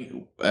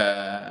starting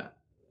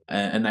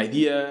an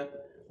idea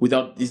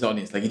without his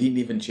audience. Like he didn't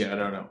even share. I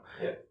don't know.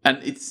 Yeah.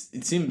 And it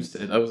seems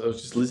I was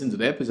just listening to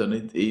the episode.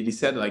 And he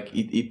said like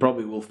it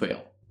probably will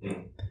fail.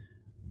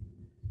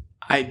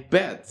 I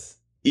bet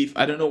if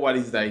I don't know what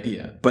is the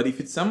idea, but if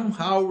it's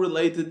somehow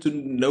related to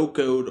no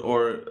code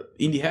or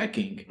indie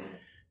hacking,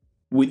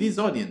 with this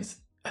audience,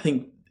 I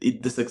think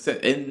the success,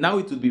 and now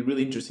it would be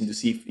really interesting to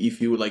see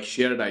if you like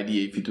share the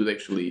idea, if it would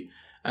actually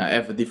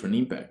have a different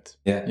impact.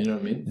 Yeah, you know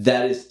what I mean.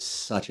 That is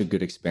such a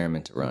good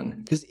experiment to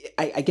run, because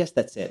I guess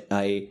that's it.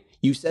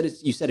 You said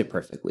it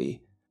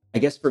perfectly. I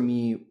guess for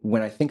me,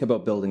 when I think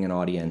about building an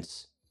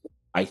audience,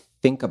 I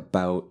think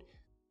about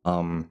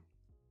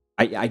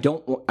I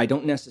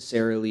don't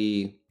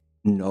necessarily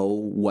know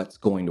what's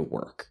going to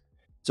work.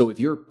 So if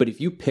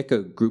you pick a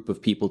group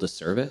of people to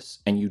service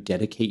and you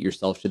dedicate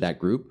yourself to that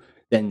group,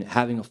 then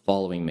having a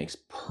following makes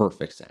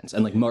perfect sense.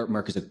 And like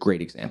Mark is a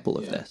great example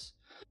of this.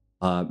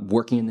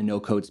 Working in the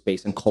no-code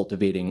space and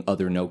cultivating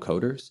other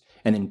no-coders,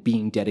 and then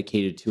being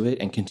dedicated to it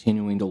and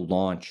continuing to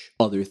launch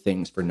other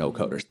things for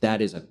no-coders.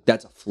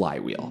 That's a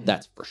flywheel.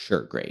 That's for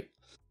sure great.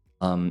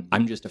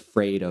 I'm just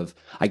afraid of,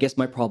 I guess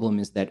my problem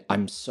is that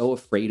I'm so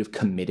afraid of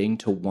committing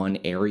to one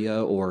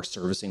area or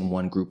servicing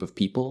one group of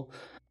people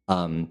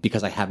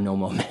because I have no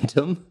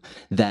momentum,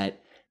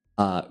 that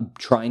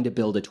trying to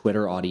build a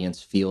Twitter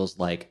audience feels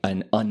like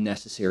an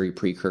unnecessary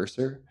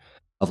precursor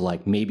of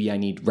like, maybe I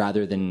need,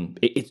 rather than,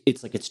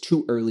 it's like it's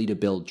too early to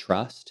build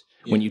trust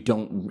when you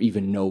don't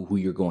even know who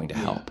you're going to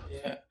help.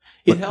 Yeah.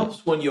 It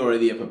helps when you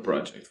already have a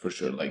project, for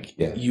sure. Like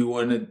you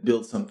want to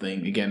build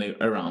something again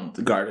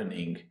around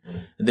gardening,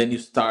 and then you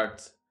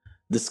start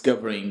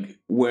discovering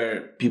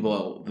where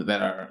people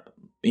that are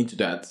into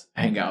that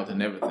hang out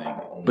and everything.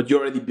 But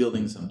you're already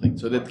building something,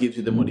 so that gives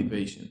you the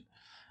motivation.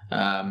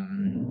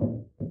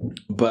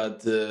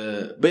 But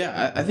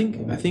yeah, I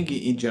think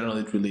in general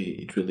it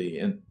really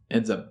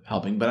ends up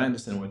helping. But I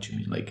understand what you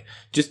mean, like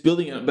just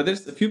building. But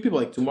there's a few people,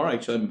 like tomorrow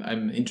actually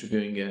I'm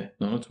interviewing.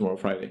 No, not tomorrow,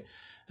 Friday.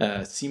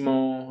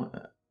 Simon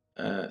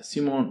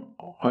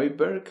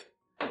Heuberg,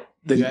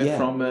 the guy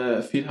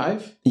from Feed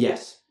Hive.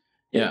 Yes.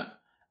 Yeah.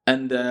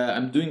 And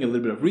I'm doing a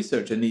little bit of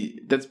research, and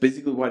that's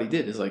basically what he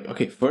did. Is like,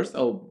 okay, first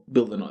I'll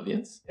build an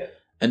audience,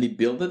 and he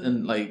built it,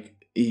 and like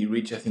he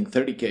reached I think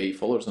 30,000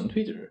 followers on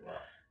Twitter,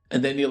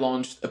 and then he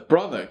launched a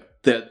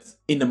product that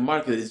in the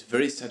market is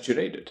very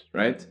saturated,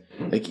 right?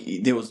 Like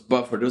there was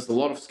buffer, there was a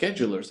lot of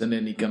schedulers, and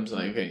then he comes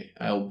like, okay,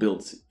 I'll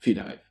build Feed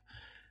Hive.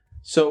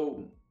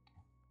 So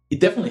it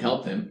definitely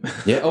helped him.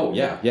 Yeah. Oh,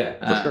 yeah,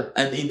 for sure.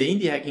 And in the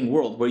indie hacking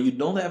world, where you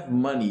don't have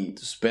money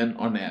to spend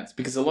on ads,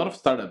 because a lot of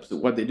startups,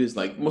 what they do is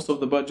like most of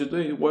the budget.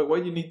 Why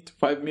do you need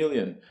 5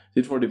 million?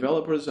 Is it for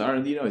developers,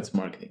 R&D? No, it's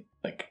marketing.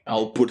 Like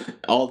I'll put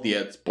all the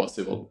ads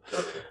possible.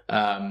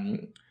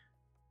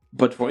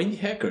 But for indie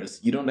hackers,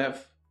 you don't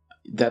have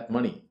that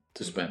money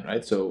to spend,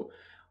 right? So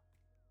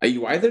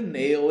you either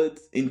nail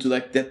it into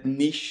like that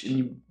niche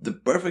and the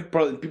perfect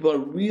product, people are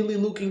really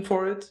looking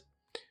for it.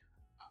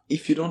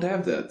 If you don't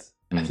have that,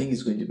 I think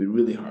it's going to be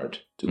really hard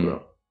to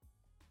grow.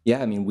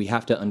 Yeah, I mean, we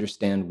have to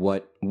understand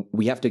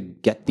we have to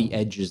get the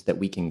edges that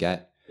we can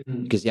get.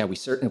 Because we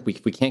certainly,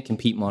 if we can't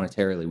compete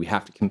monetarily, we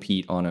have to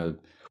compete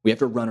we have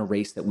to run a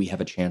race that we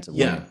have a chance of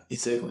winning. Yeah,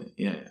 exactly.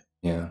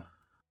 Yeah.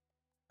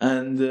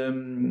 And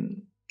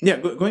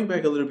going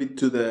back a little bit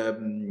to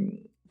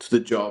the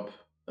job,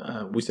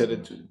 we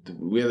said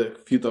we had a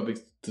few topics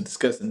to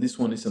discuss, and this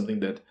one is something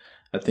that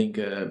I think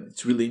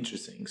it's really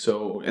interesting.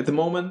 So at the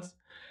moment,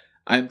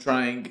 I'm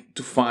trying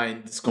to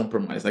find this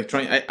compromise. Like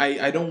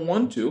I don't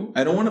want to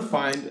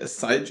find a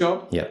side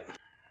job. Yeah.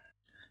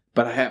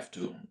 But I have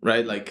to,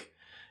 right? Like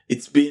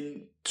it's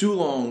been too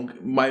long.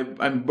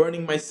 I'm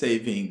burning my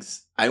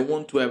savings. I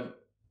want to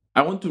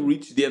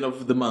reach the end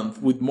of the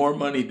month with more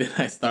money than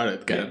I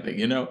started, kind of thing,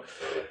 you know?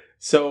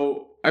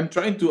 So I'm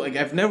trying to, like,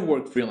 I've never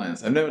worked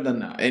freelance. I've never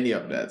done any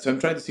of that. So I'm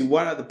trying to see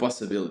what are the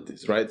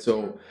possibilities, right?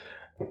 So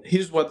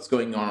here's what's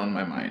going on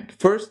my mind.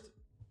 First,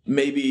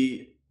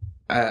 maybe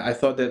I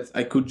thought that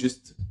I could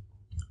just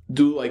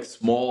do like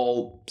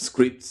small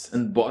scripts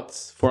and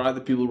bots for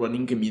other people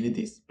running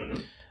communities.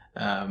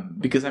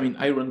 Because I mean,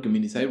 I run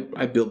communities,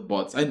 I build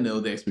bots, I know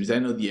the expertise, I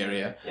know the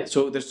area. Yeah.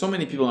 So there's so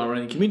many people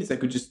running communities, I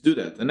could just do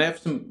that. And I have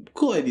some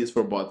cool ideas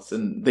for bots,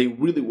 and they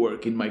really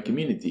work in my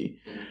community.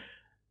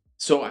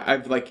 So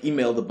I've like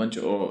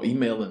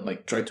emailed and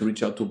like tried to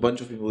reach out to a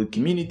bunch of people in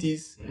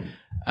communities,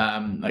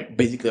 like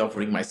basically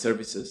offering my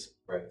services.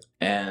 Right.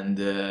 And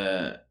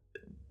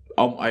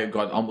I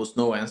got almost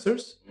no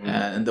answers,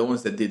 and the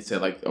ones that did say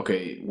like,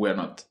 okay, we're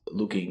not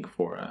looking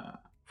for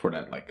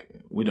that. Like,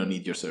 we don't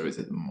need your service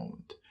at the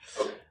moment.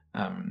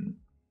 Okay.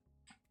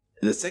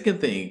 The second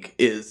thing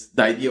is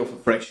the idea of a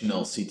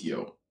fractional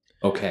CTO.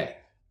 Okay.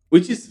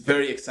 Which is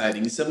very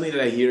exciting. It's something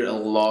that I hear a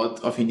lot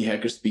of indie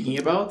hackers speaking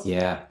about.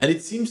 Yeah. And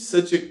it seems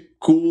such a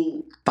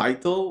cool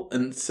title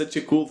and such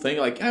a cool thing.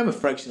 Like, I'm a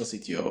fractional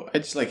CTO. I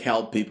just like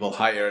help people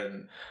hire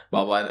and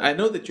blah, blah. And I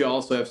know that you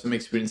also have some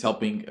experience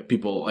helping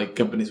people, like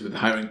companies with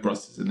hiring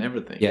process and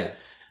everything. Yeah.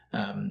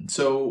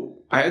 So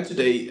I had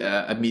today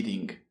a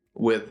meeting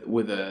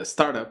with a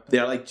startup. They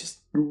are like just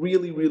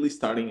really, really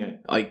starting.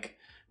 Like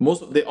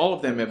all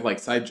of them have like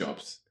side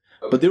jobs,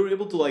 but they were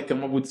able to like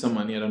come up with some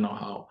money. I don't know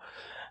how.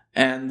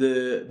 And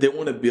they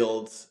want to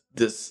build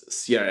this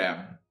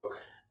CRM.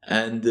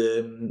 And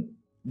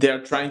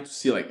they're trying to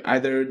see like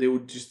either they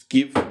would just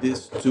give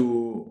this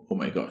to, oh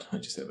my god, I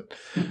just said it.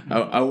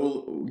 I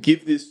will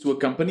give this to a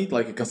company,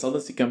 like a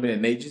consultancy company,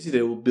 an agency,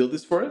 they will build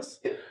this for us.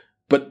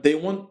 But they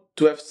want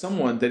to have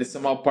someone that is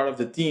somehow part of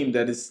the team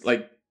that is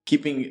like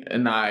keeping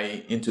an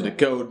eye into the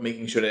code,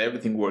 making sure that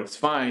everything works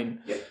fine.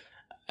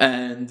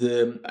 And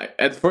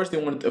at first they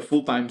wanted a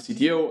full-time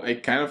CTO. I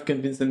kind of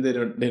convinced them they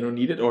don't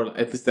need it, or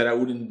at least that I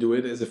wouldn't do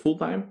it as a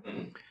full-time.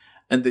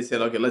 And they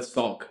said, okay, let's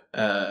talk.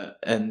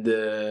 And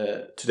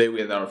today we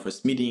had our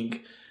first meeting.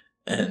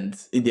 And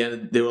in the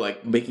end, they were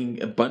like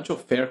making a bunch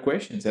of fair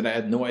questions that I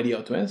had no idea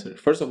how to answer.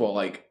 First of all,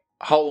 like,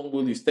 how long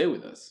will you stay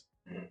with us?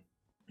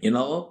 You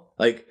know,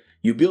 like,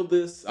 you build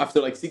this, after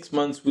like 6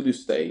 months, will you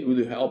stay? Will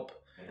you help?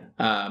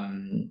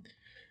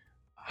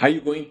 Are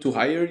you going to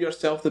hire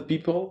yourself the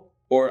people?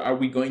 Or are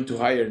we going to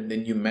hire and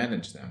then you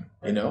manage them?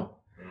 You know?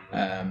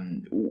 How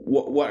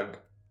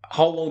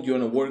long do you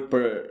want to work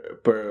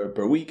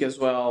per week as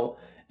well?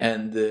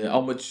 And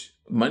how much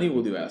money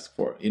will you ask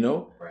for? You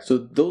know? Right. So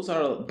those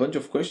are a bunch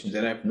of questions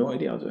that I have no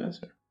idea how to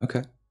answer.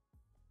 Okay.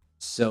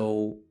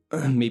 So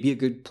maybe a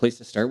good place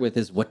to start with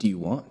is, what do you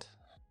want?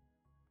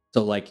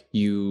 So like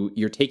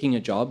you're taking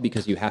a job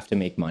because you have to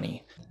make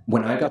money.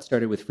 When I got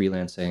started with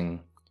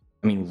freelancing,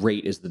 I mean,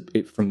 rate is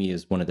for me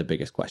is one of the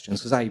biggest questions,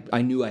 because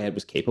I knew I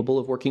was capable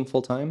of working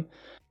full time.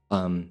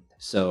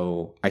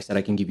 So I said,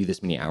 I can give you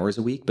this many hours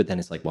a week, but then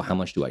it's like, well, how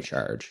much do I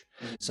charge?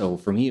 So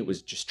for me, it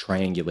was just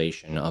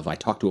triangulation of, I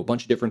talked to a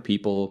bunch of different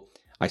people.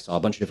 I saw a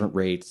bunch of different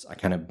rates. I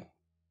kind of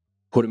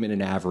put them in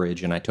an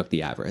average and I took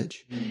the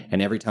average.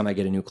 And every time I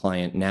get a new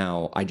client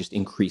now, I just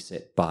increase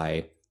it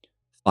by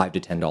 $5 to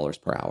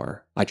 $10 per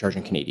hour. I charge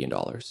in Canadian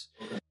dollars.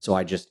 So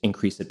I just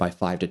increase it by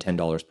 $5 to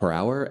 $10 per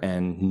hour,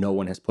 and no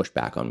one has pushed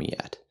back on me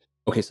yet.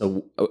 Okay,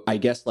 so I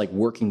guess like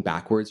working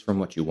backwards from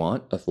what you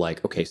want, of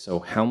like, okay, so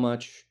how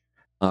much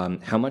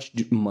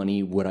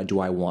money do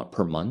I want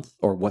per month?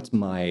 Or what's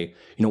my,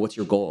 what's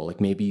your goal? Like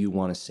maybe you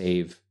want to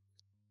save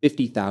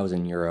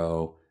 50,000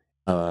 euro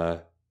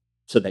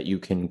so that you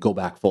can go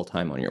back full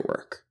time on your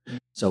work.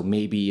 So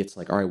maybe it's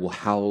like, all right,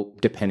 well,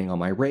 depending on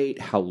my rate,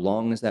 how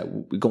long is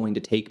that going to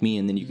take me?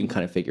 And then you can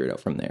kind of figure it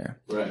out from there.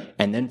 Right.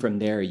 And then from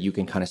there, you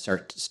can kind of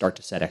start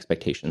to set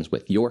expectations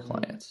with your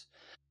clients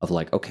of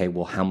like, okay,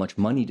 well, how much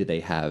money do they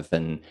have?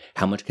 And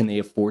how much can they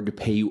afford to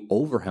pay you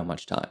over how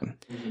much time?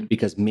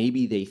 Because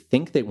maybe they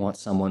think they want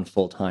someone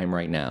full time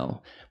right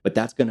now, but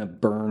that's going to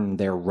burn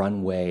their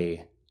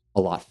runway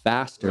a lot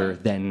faster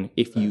than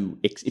if you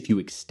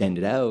extend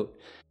it out.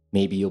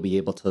 Maybe you'll be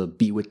able to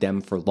be with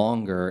them for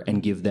longer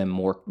and give them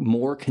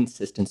more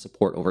consistent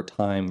support over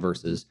time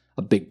versus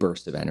a big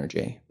burst of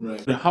energy.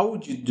 Right. But how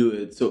would you do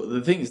it? So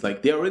the thing is,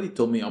 like, they already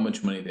told me how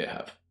much money they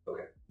have.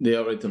 Okay. They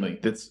already told me,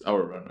 like, that's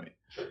our runway.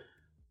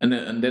 And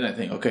then I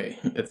think, okay,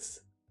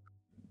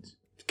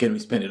 can we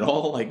spend it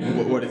all? Like,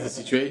 what is the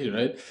situation,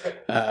 right?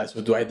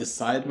 So do I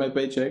decide my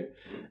paycheck?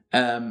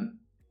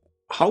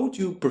 How would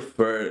you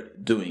prefer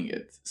doing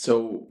it?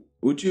 So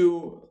would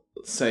you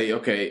say,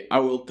 okay,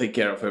 I will take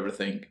care of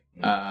everything.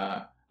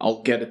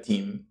 I'll get a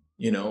team,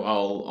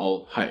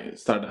 I'll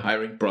start a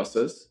hiring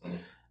process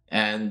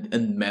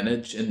and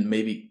manage, and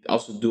maybe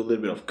also do a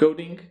little bit of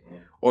coding?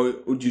 Or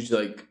would you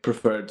like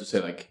prefer to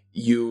say, like,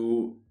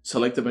 you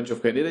select a bunch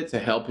of candidates, I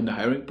help in the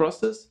hiring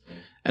process,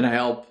 and I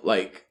help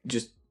like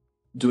just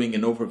doing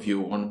an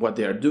overview on what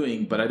they are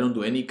doing, but I don't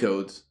do any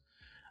code.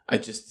 I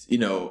just,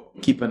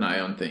 keep an eye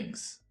on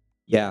things.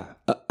 Yeah.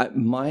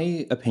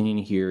 My opinion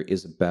here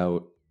is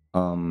about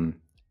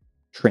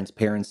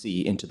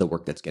transparency into the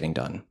work that's getting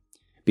done.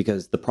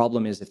 Because the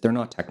problem is, if they're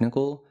not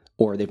technical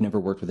or they've never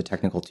worked with a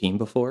technical team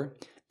before,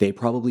 they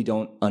probably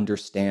don't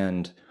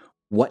understand,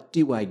 what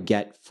do I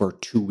get for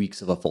 2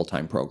 weeks of a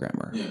full-time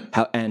programmer? Yeah.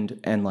 How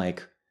and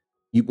like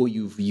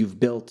you've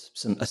built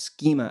a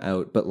schema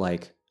out, but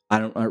like I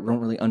don't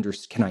really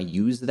understand. Can I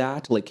use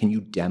that? Like, can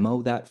you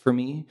demo that for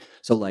me?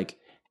 So like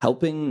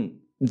helping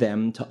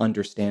them to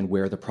understand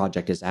where the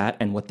project is at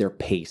and what their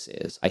pace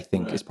is, I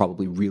think is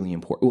probably really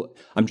important. Well,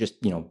 I'm just,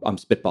 I'm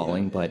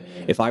spitballing, but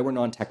if I were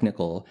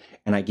non-technical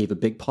and I gave a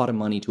big pot of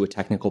money to a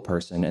technical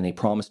person and they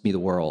promised me the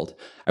world,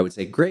 I would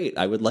say, great,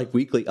 I would like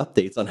weekly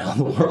updates on how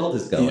the world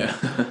is going.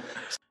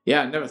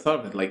 Yeah, I never thought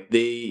of it. Like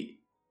they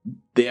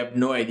have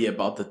no idea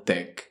about the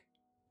tech,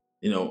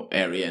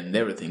 area and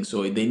everything.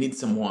 So they need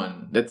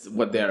someone, that's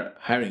what they're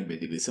hiring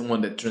basically, someone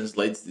that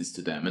translates this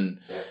to them and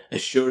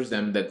assures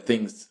them that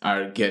things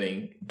are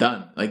getting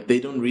done. Like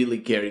they don't really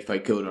care if I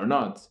code or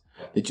not.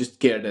 They just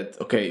care that,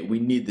 okay, we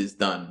need this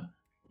done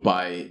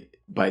by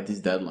this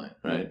deadline,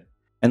 right?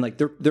 And like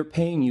they're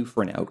paying you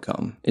for an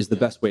outcome is the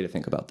best way to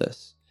think about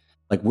this.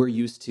 Like we're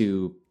used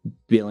to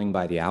billing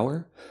by the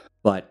hour,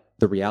 but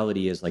the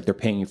reality is like they're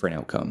paying you for an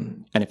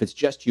outcome. And if it's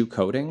just you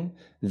coding,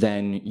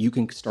 then you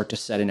can start to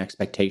set an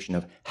expectation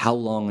of how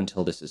long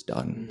until this is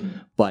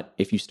done. But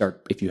if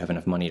you have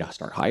enough money to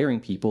start hiring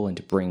people and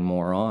to bring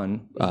more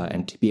on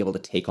and to be able to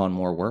take on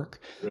more work,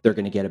 they're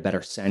going to get a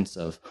better sense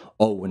of,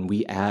 when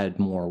we add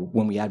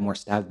more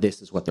staff,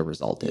 this is what the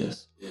result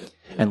is.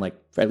 And like,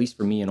 at least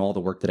for me and all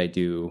the work that I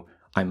do,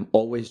 I'm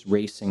always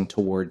racing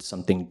towards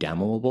something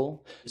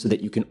demoable so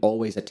that you can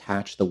always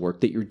attach the work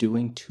that you're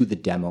doing to the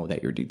demo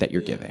that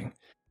you're giving.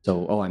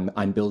 So,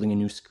 I'm building a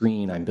new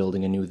screen, I'm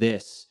building a new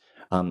this,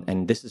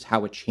 and this is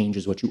how it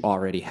changes what you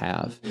already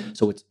have.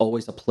 So it's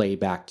always a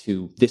playback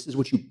to this is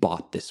what you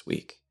bought this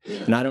week.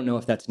 And I don't know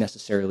if that's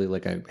necessarily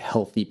like a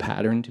healthy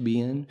pattern to be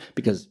in,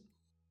 because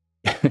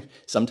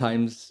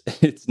sometimes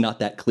it's not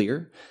that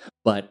clear,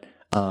 but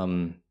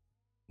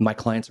my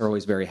clients are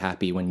always very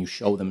happy when you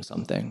show them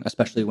something,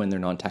 especially when they're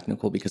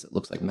non-technical, because it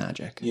looks like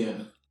magic. Yeah,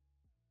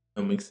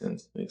 that makes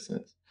sense.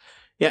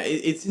 Yeah,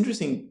 it's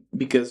interesting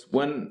because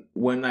when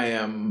I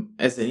am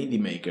as an indie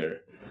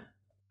maker,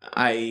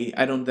 I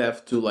don't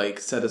have to like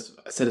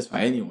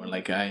satisfy anyone.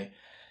 Like I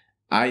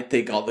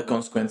take all the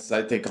consequences,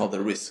 I take all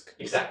the risk.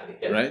 Exactly.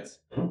 Yeah. Right?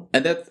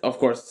 And that, of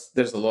course,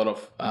 there's a lot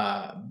of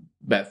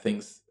bad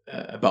things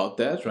about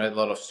that, right? A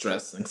lot of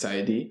stress,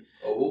 anxiety.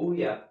 Oh,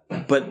 yeah.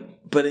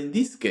 But in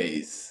this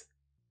case,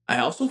 I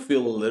also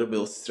feel a little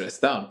bit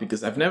stressed out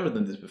because I've never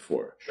done this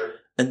before. Sure.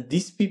 And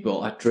these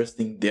people are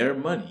trusting their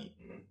money,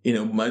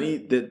 money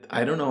that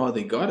I don't know how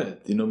they got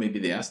it. Maybe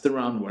they asked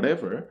around,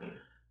 whatever,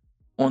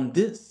 on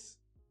this.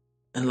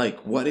 And like,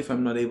 what if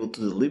I'm not able to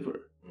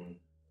deliver?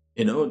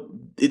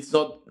 It's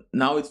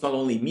not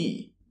only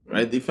me,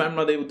 right? If I'm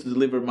not able to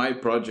deliver my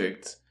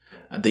project,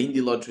 the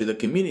indie lottery, the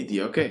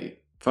community, okay,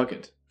 fuck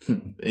it.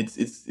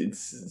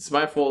 It's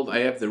my fault. I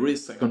have the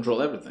risks. I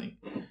control everything.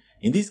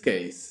 In this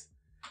case,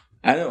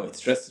 I don't know. It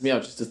stresses me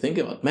out just to think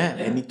about.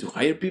 Man, I need to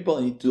hire people.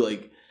 I need to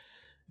like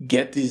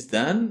get this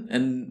done.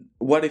 And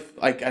what if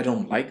like I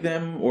don't like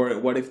them, or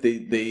what if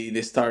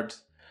they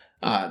start?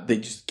 They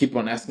just keep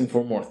on asking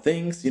for more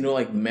things.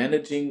 Like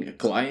managing a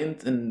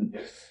client, and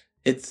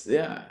it's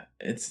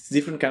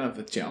different kind of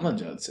a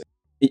challenge, I'd say.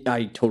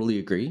 I totally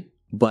agree,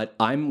 but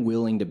I'm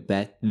willing to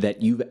bet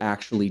that you've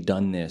actually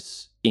done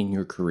this in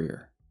your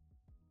career.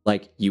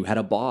 Like you had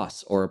a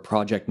boss or a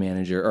project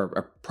manager or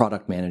a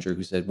product manager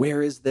who said,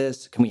 "Where is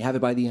this? Can we have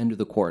it by the end of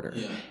the quarter?"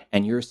 Yeah.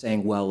 And you're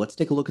saying, "Well, let's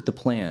take a look at the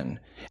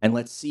plan and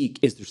let's see,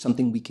 is there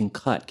something we can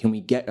cut? Can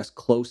we get us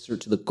closer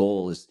to the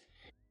goal?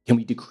 Can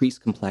we decrease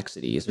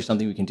complexity? Is there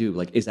something we can do?"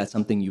 Like, is that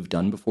something you've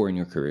done before in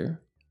your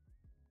career?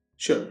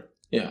 Sure.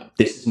 Yeah.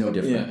 This is no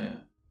different. Yeah.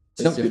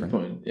 It's no That's a different. good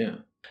point. Yeah.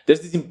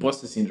 There's this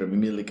imposter syndrome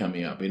immediately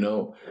coming up.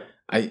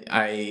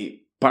 I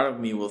part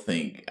of me will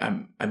think,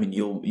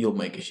 you'll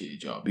make a shitty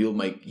job. You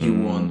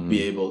won't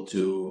be able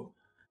to,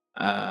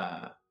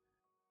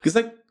 because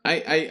like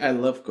I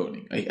love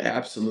coding. I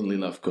absolutely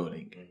love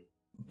coding,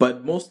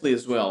 but mostly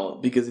as well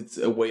because it's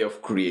a way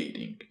of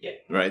creating. Yeah.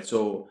 Right.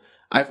 So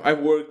I've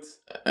worked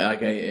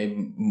like I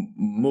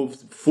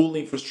moved full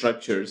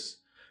infrastructures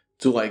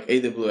to like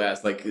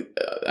AWS. Like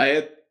I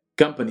had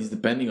companies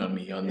depending on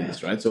me on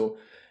this. Right. So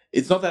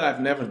it's not that I've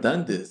never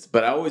done this,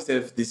 but I always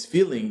have this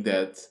feeling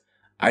that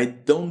I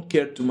don't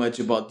care too much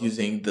about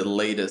using the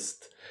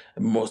latest,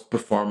 most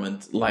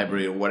performant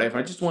library or whatever.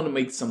 I just want to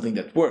make something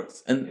that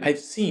works. And I've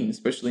seen,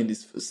 especially in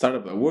this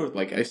startup I work,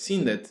 like I've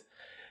seen that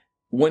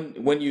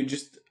when you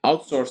just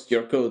outsource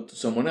your code to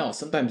someone else,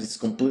 sometimes it's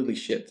completely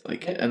shit.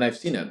 Like, and I've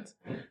seen it.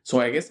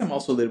 So I guess I'm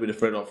also a little bit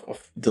afraid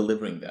of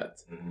delivering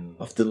that,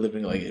 of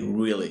delivering like a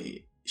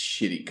really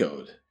shitty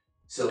code.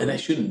 And I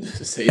shouldn't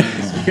say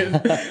this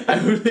because I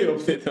really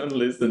hope they don't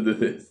listen to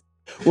this.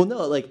 Well,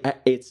 no, like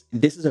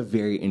this is a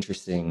very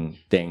interesting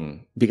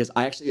thing because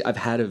I've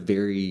had a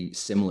very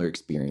similar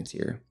experience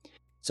here.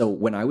 So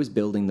when I was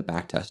building the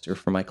backtester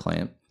for my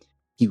client,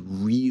 he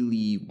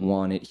really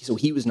wanted, so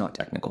he was not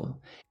technical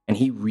and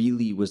he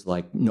really was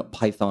like, no,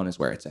 Python is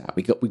where it's at.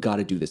 We got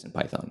to do this in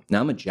Python.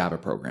 Now I'm a Java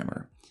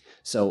programmer.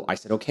 So I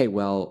said, okay,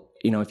 well,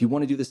 if you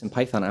want to do this in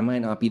Python, I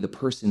might not be the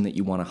person that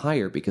you want to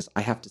hire because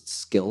I have to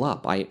skill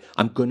up.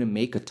 I'm going to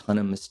make a ton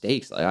of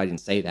mistakes. I didn't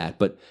say that,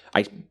 but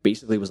I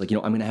basically was like, I'm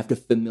going to have to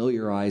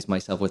familiarize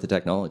myself with the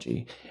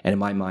technology. And in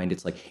my mind,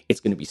 it's like, it's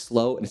going to be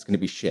slow and it's going to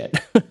be shit.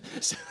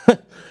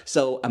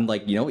 So I'm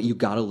like, you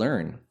got to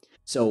learn.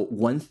 So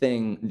one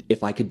thing,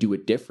 if I could do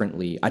it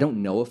differently, I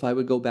don't know if I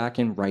would go back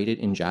and write it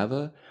in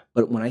Java,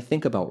 but when I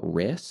think about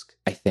risk,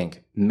 I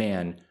think,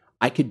 man,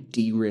 I could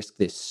de-risk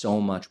this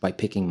so much by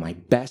picking my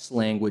best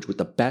language with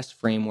the best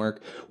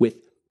framework, with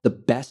the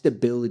best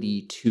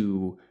ability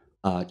to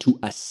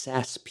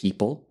assess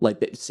people.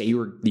 Like, say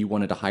you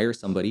wanted to hire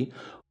somebody,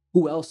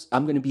 who else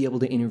I'm going to be able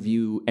to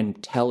interview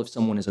and tell if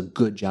someone is a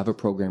good Java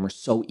programmer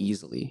so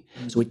easily.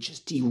 So it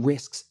just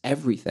de-risks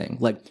everything.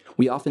 Like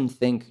we often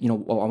think, I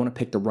want to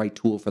pick the right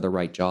tool for the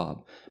right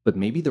job, but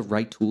maybe the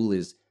right tool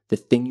is the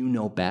thing you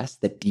know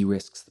best that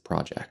de-risks the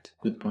project.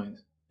 Good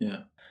point.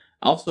 Yeah.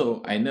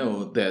 Also, I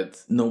know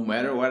that no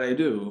matter what I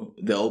do,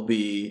 there'll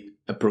be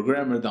a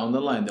programmer down the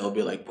line. They'll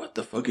be like, "What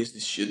the fuck is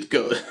this shit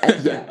code?"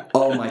 Yeah.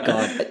 Oh my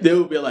god. They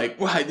will be like,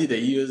 "Why did I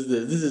use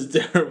this? This is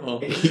terrible."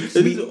 This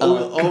is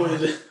always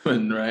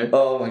happen, right?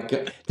 Oh my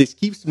god. This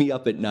keeps me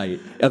up at night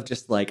of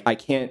just like I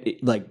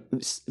can't like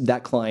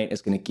that client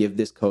is going to give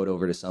this code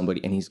over to somebody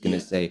and he's going to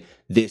say,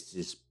 "This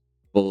is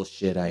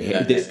bullshit. I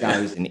hate this guy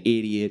is an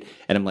idiot,"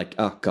 and I'm like,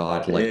 "Oh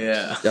god, like,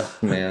 oh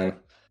man."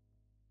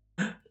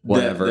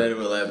 whatever. That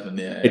will happen,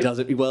 yeah. It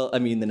doesn't. Well, I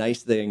mean, the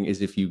nice thing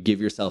is if you give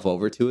yourself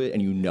over to it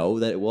and you know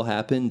that it will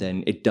happen,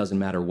 then it doesn't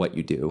matter what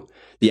you do.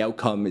 The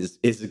outcome is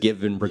a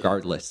given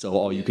regardless. So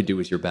all you could do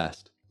is your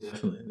best.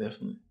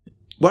 Definitely.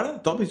 What other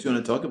topics you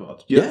want to talk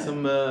about? You have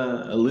some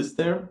a list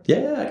there?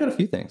 Yeah, I got a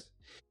few things.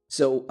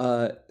 So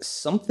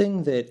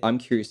something that I'm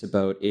curious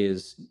about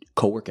is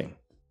co-working.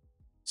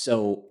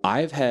 So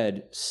I've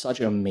had such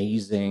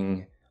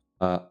amazing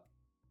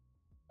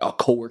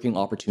co-working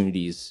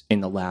opportunities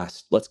in the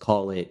last, let's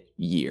call it,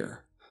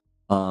 year.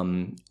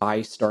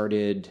 I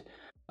started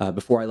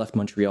before I left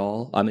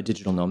Montreal. I'm a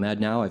digital nomad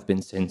now. I've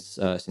been since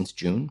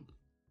June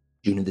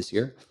of this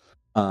year.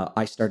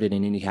 I started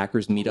an indie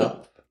hackers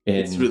meetup.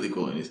 It's really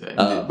cool when you say.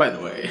 By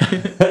the way,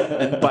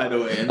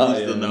 and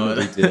digital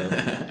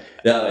nomad.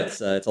 No,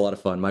 it's a lot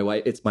of fun.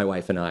 It's my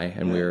wife and I,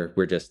 and we're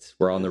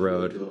on the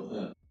road.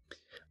 Really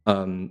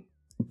cool,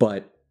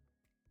 But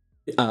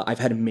I've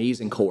had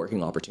amazing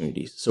co-working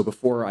opportunities. So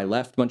before I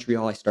left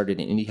Montreal, I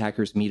started an indie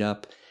hackers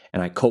meetup,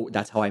 and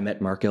that's how I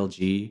met Mark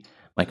LG,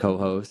 my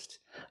co-host.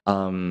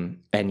 And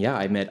yeah,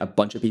 I met a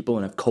bunch of people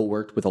and I've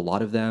co-worked with a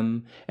lot of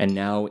them. And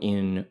now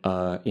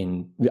I've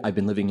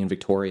been living in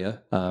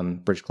Victoria,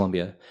 British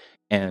Columbia,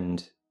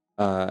 and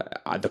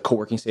the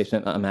co-working space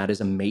I'm at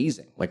is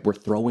amazing. Like, we're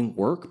throwing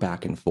work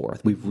back and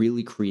forth. We've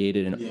really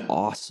created an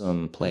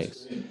awesome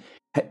place.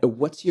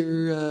 What's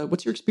your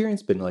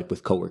experience been like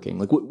with co-working?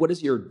 Like, what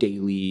is your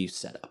daily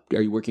setup?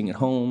 Are you working at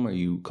home? Are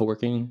you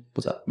co-working?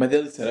 What's up? My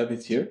daily setup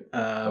is here,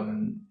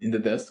 in the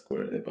desk,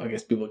 where I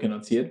guess people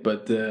cannot see it,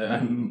 but I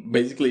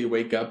basically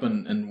wake up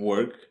and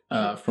work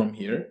from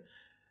here.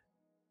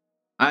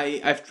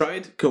 I've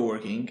tried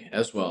co-working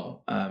as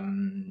well.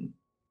 I'm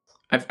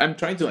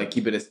trying to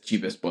keep it as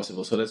cheap as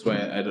possible, so that's why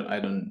I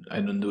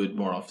don't do it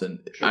more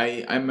often. Sure.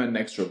 I'm an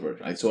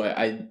extrovert, right? So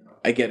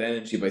I get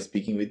energy by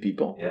speaking with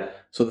people. Yeah.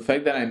 So the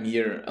fact that I'm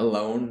here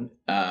alone,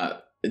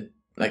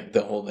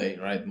 the whole day,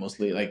 right?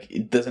 Mostly,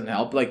 it doesn't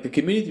help. The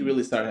community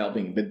really started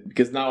helping, but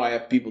because now I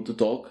have people to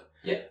talk.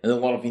 Yeah. And a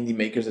lot of indie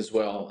makers as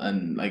well,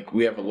 and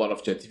we have a lot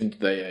of chat. Even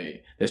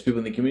today, there's people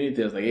in the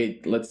community that's hey,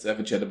 let's have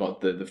a chat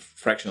about the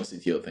fractional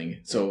CTO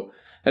thing. So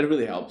that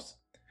really helps.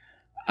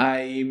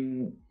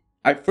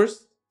 I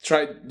first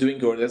tried doing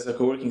there's a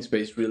co-working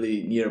space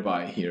really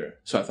nearby here,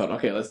 so I thought,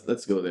 okay,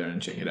 let's go there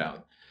and check it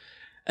out.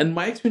 And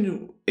my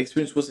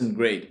experience wasn't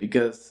great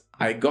because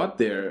I got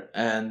there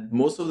and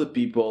most of the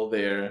people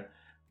there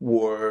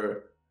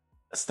were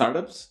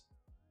startups.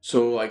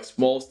 So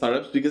small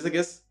startups, because I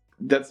guess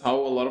that's how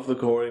a lot of the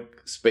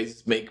co-work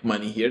spaces make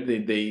money here.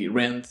 They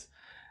rent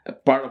a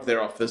part of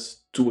their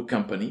office to a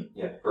company.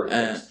 Yeah, for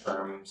fixed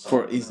term.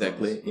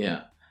 Exactly,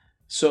 yeah.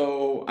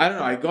 So I don't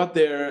know, I got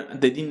there,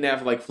 they didn't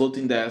have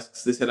floating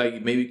desks. They said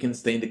maybe you can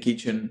stay in the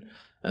kitchen.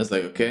 I was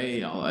like,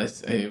 okay. I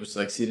was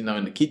sitting now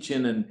in the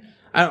kitchen, and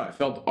I don't know, I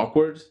felt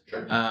awkward.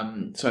 Sure.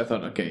 So I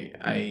thought, okay,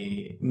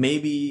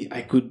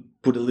 I could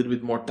put a little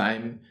bit more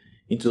time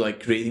into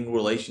creating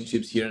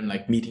relationships here and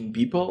meeting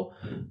people,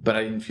 but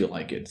I didn't feel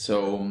like it.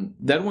 So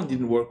that one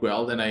didn't work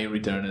well. Then I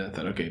returned and I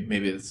thought, okay,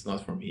 maybe it's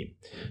not for me.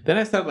 Then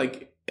I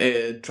started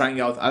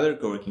trying out other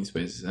co-working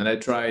spaces, and I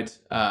tried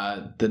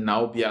the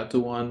Now Beato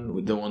one,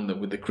 with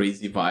the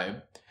crazy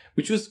vibe,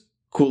 which was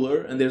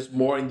cooler, and there's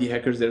more indie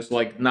hackers there.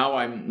 So now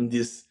I'm in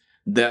this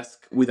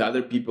desk with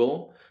other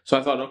people. So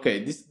I thought,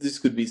 okay, this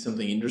could be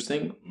something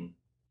interesting.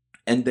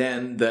 And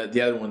then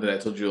the other one that I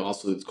told you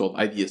also, it's called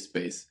Idea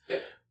Space. Yeah.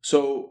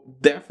 So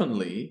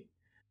definitely,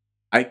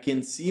 I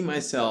can see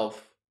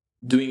myself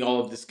doing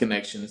all of these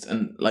connections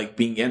and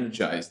being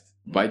energized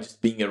by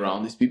just being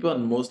around these people.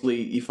 And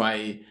mostly, if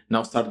I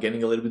now start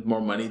getting a little bit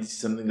more money, this is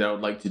something that I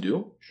would like to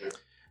do. Sure.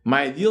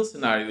 My ideal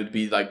scenario would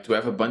be to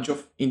have a bunch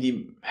of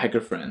indie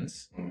hacker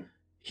friends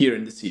here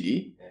in the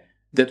city,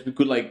 that we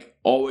could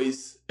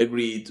always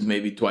agree to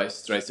maybe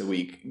thrice a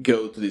week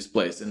go to this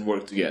place and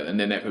work together, and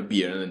then have a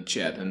beer and then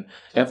chat and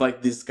have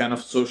this kind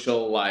of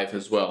social life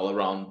as well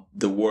around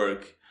the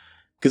work.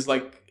 Because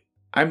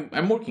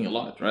I'm working a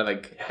lot,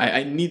 right?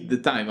 I need the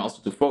time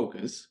also to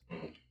focus,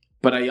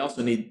 but I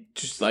also need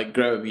to just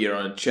grab a beer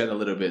and chat a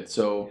little bit.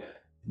 So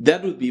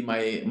that would be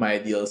my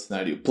ideal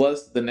scenario.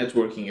 Plus the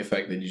networking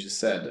effect that you just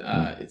said,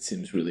 it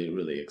seems really,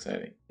 really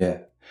exciting.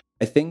 Yeah,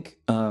 I think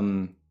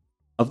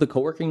of the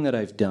co-working that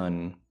I've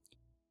done,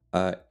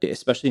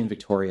 especially in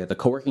Victoria, the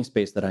co-working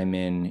space that I'm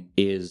in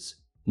is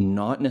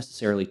not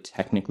necessarily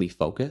technically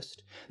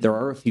focused. There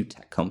are a few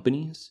tech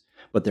companies,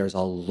 but there's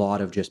a lot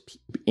of just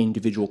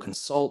individual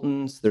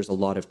consultants. There's a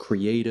lot of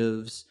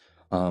creatives.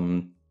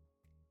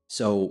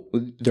 So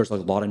there's a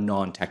lot of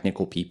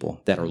non-technical people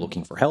that are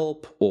looking for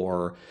help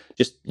or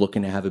just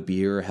looking to have a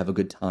beer, have a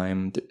good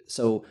time.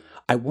 So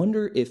I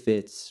wonder if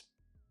it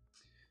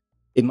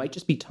might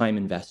just be time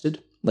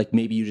invested.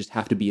 Maybe you just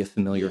have to be a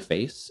familiar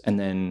face, and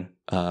then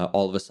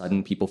all of a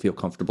sudden people feel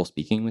comfortable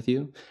speaking with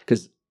you.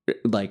 Because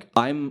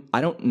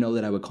I don't know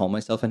that I would call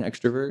myself an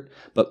extrovert,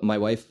 but my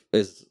wife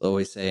is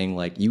always saying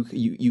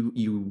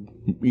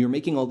you're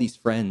making all these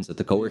friends at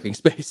the co-working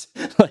space.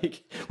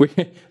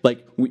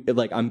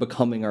 like I'm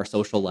becoming our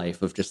social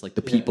life of just like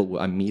the people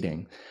I'm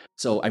meeting.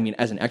 So I mean,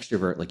 as an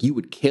extrovert, like you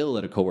would kill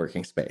at a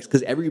co-working space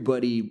because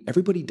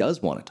everybody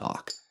does want to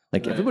talk.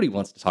 Like everybody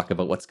wants to talk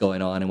about what's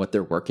going on and what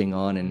they're working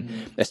on,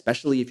 and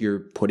especially if you're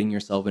putting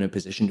yourself in a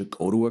position to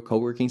go to a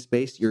co-working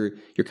space, you're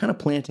kind of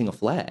planting a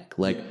flag.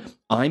 Like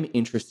I'm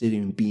interested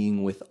in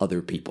being with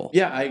other people.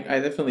 Yeah, I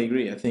definitely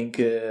agree. I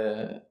think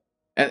as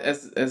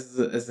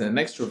an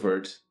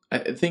extrovert,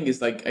 I think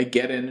it's like I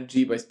get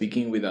energy by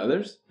speaking with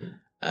others.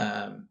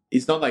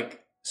 It's not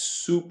like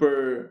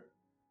super.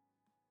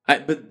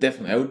 But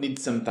definitely, I would need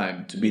some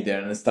time to be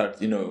there and start.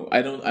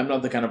 I'm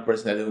not the kind of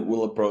person that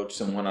will approach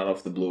someone out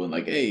of the blue and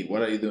like, hey,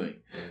 what are you doing?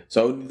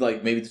 So I would need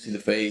like maybe to see the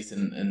face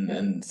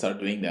and start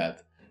doing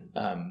that.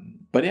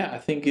 But yeah, I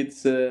think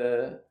it's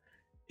an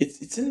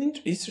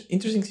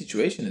interesting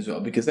situation as well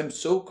because I'm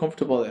so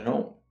comfortable at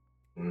home.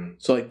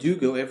 So like, do you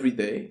go every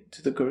day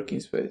to the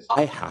co-working space?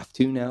 I have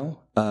to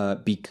now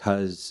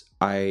because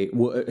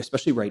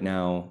especially right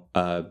now,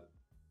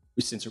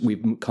 since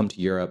we've come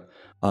to Europe,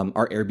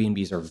 our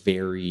Airbnbs are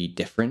very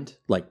different.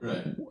 Like,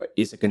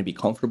 is it going to be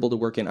comfortable to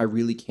work in? I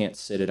really can't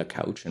sit at a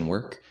couch and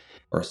work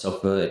or a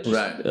sofa. It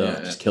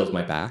just kills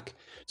my back.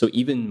 So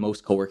even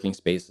most co-working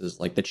spaces,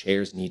 like the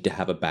chairs need to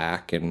have a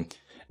back, and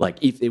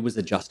like if it was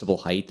adjustable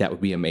height, that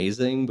would be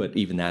amazing. But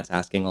even that's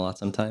asking a lot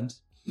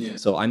sometimes. Yeah.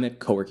 So I'm at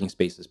co-working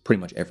spaces pretty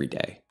much every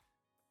day.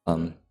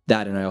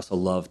 That, and I also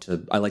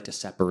I like to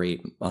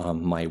separate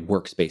my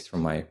workspace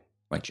from my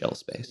chill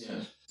space.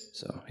 Yeah.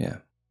 So yeah.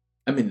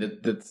 I mean,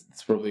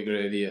 that's probably a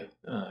great idea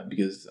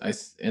because I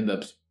end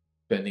up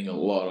spending a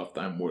lot of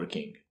time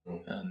working,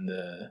 and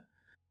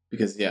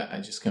because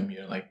I just come here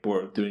and like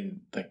work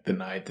during like the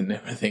night and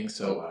everything.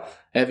 So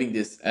having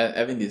this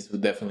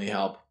would definitely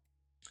help.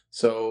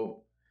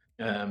 So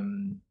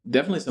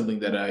definitely something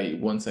that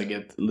once I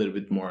get a little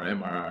bit more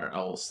MRR,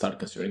 I'll start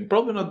considering.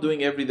 Probably not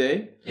doing every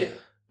day. Yeah.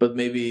 But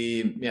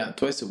maybe,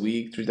 twice a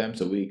week, 3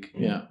 times a week.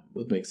 Yeah,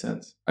 would make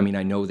sense. I mean,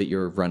 I know that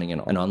you're running an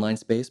online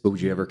space, but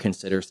would you ever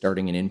consider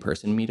starting an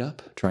in-person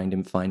meetup, trying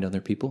to find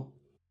other people?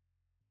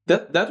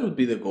 That would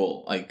be the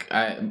goal. Like,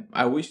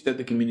 I wish that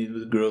the community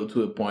would grow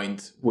to a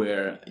point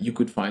where you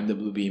could find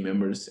WB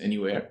members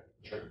anywhere.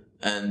 Sure.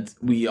 And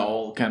we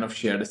all kind of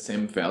share the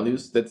same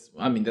values. That's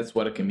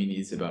what a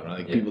community is about, right?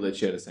 Like people that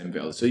share the same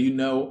values. So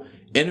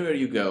anywhere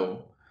you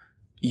go,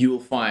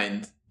 you'll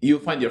find your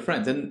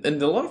friends, and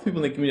a lot of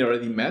people in the community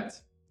already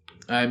met.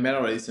 I met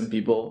already some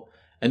people,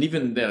 and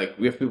even there, like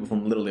we have people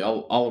from literally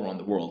all around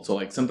the world. So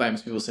like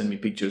sometimes people send me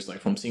pictures like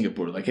from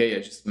Singapore, like, hey,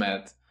 I just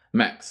met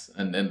Max,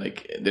 and then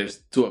like there's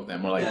 2 of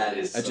them, or like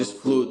I just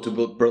flew to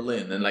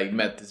Berlin and like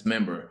met this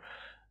member.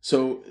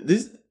 So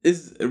this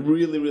is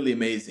really, really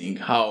amazing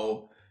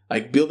how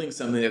like building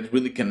something that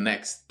really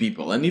connects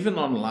people, and even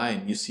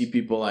online you see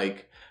people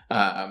like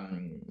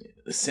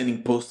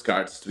sending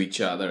postcards to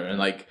each other and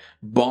like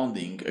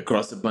bonding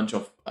across a bunch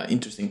of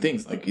interesting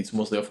things. Like it's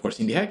mostly, of course,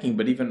 indie hacking,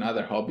 but even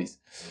other hobbies.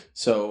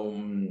 So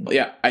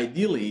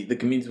ideally the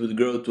community would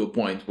grow to a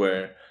point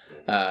where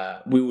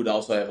we would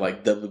also have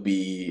like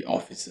WB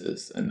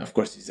offices, and of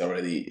course it's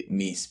already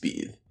me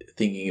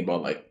thinking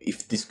about like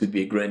if this could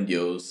be a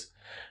grandiose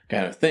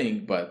kind of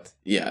thing, but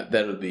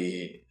that would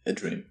be a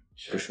dream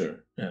for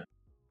sure.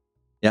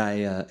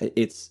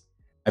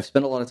 I've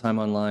spent a lot of time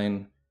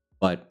online,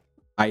 but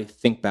I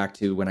think back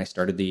to when I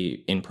started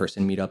the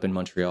in-person meetup in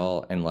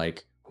Montreal, and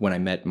like when I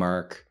met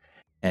Mark,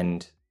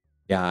 and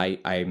it's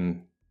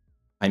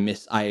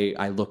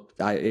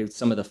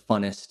some of the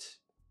funnest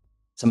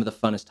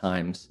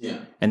times. Yeah.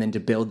 And then to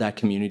build that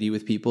community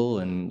with people,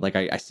 and like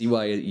I see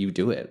why you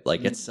do it.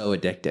 Like it's so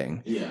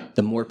addicting. Yeah.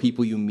 The more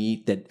people you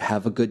meet that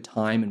have a good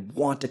time and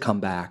want to come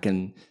back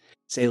and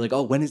say like,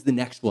 oh, when is the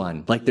next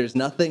one? Like there's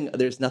nothing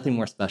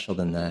more special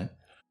than that.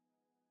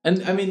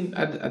 And I mean,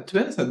 to be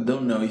honest, I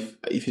don't know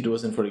if it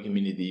wasn't for the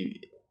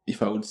community,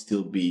 if I would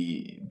still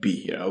be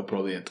here. I would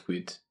probably have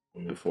quit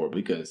before,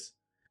 because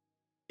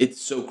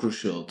it's so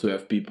crucial to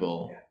have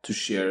people to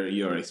share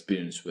your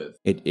experience with.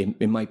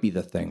 It might be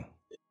the thing.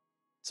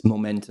 It's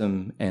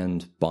momentum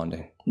and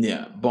bonding.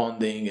 Yeah,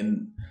 bonding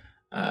and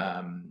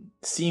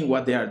seeing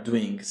what they are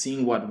doing,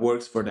 seeing what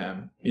works for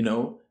them.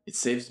 It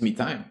saves me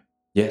time.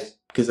 Yes,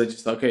 because I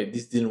just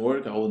this didn't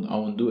work. I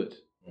won't do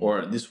it.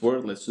 Or this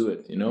worked, let's do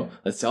it.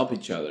 Let's help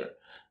each other.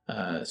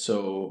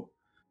 So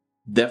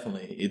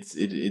definitely,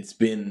 it's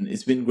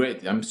been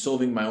great. I'm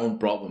solving my own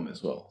problem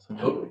as well.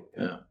 Totally.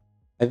 Yeah.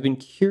 I've been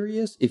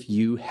curious if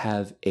you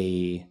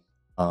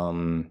have an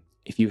opinion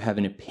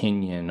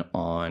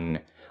on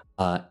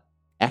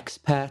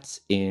expats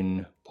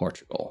in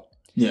Portugal.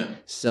 Yeah.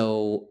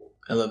 So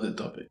I love that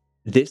topic.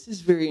 This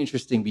is very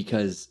interesting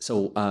because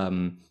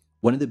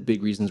one of the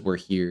big reasons we're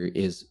here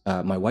is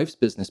my wife's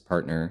business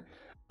partner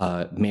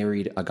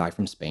married a guy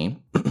from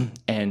Spain,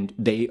 and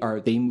they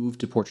moved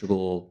to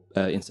Portugal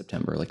in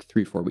September, like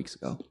 3-4 weeks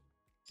ago,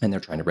 and they're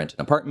trying to rent an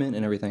apartment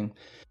and everything.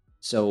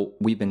 So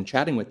we've been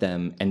chatting with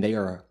them, and they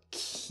are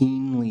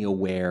keenly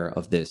aware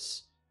of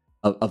this,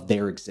 of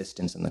their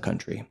existence in the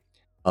country,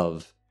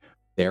 are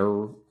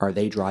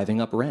they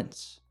driving up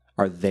rents?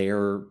 are they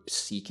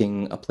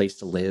seeking a place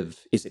to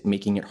live? Is it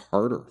making it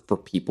harder for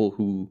people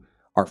who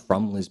are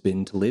from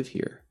Lisbon to live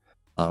here?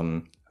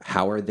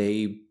 How are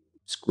they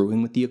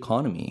screwing with the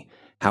economy?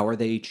 How are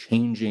they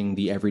changing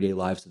the everyday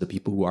lives of the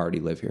people who already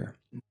live here?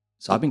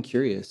 So I've been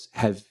curious.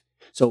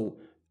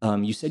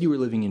 You said you were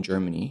living in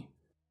Germany.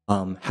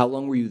 How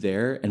long were you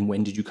there, and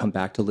when did you come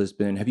back to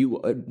Lisbon? Are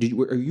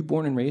you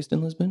born and raised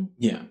in Lisbon?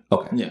 Yeah.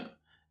 Okay. Yeah,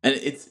 and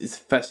it's a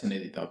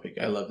fascinating topic.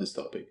 I love this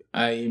topic.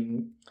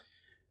 I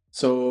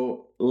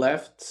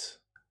left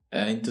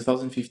in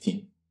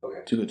 2015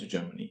 to go to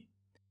Germany,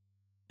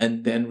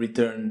 and then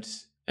returned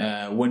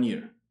 1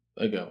 year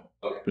ago,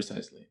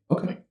 precisely.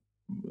 Okay.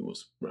 It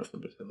was roughly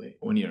precisely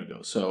 1 year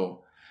ago.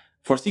 So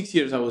for 6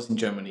 years I was in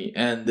Germany,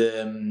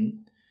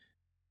 and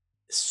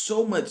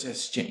so much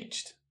has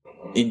changed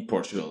in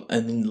Portugal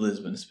and in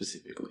Lisbon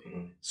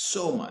specifically.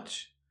 So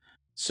much.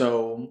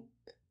 So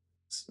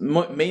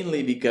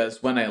mainly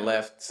because when I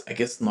left, I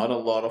guess not a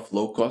lot of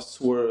low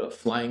costs were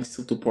flying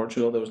still to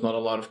Portugal. There was not a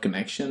lot of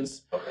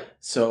connections.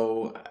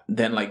 So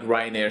then like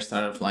Ryanair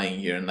started flying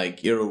here, and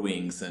like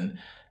Eurowings, and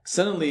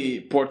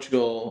suddenly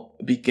Portugal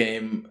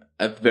became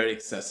a very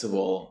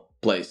accessible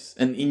place.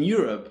 And in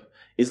Europe,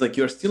 it's like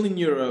you're still in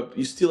Europe,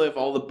 you still have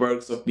all the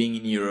perks of being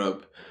in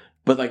Europe,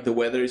 but like the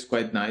weather is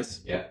quite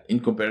nice in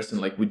comparison,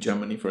 like with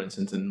Germany, for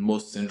instance, and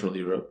most Central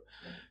Europe.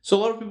 So a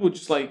lot of people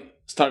just like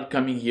start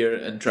coming here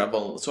and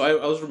travel. So I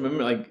was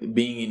remember like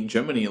being in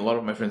Germany, a lot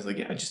of my friends like,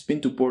 yeah, I just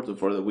been to Porto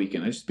for the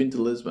weekend. I just been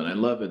to Lisbon. I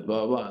love it,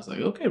 blah, blah, blah. It's like,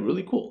 okay,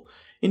 really cool.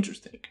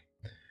 Interesting.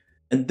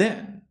 And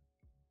then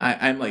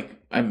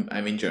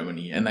I'm in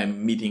Germany, and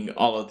I'm meeting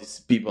all of these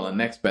people and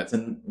expats,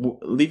 and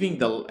living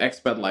the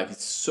expat life is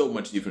so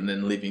much different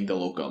than living the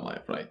local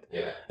life, right?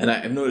 Yeah. And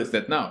I've noticed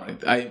that now,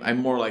 right? I'm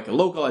more like a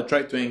local. I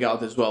try to hang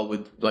out as well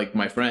with like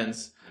my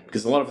friends,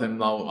 because a lot of them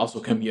now also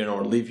come here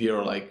or live here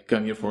or like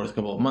come here for a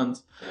couple of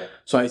months. Yeah.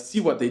 So I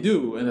see what they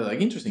do, and they're like,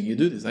 interesting, you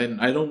do this.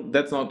 I don't.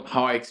 That's not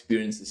how I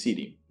experience the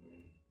city.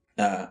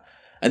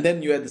 And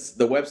then you had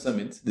the Web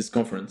Summit, this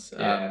conference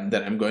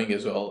that I'm going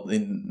as well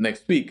in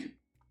next week,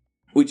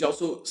 which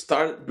also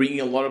started bringing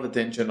a lot of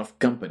attention of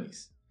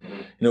companies. You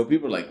know,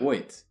 people are like,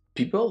 wait,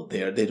 people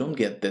there, they don't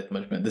get that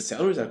much money. The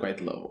salaries are quite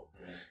low,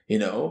 you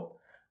know?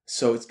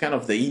 So it's kind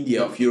of the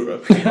India of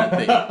Europe kind of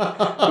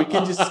thing. We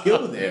can just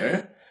go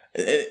there.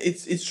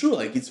 It's true.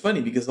 Like, it's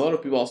funny because a lot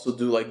of people also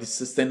do like this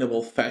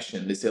sustainable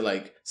fashion. They say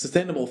like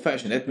sustainable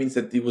fashion. That means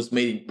that it was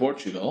made in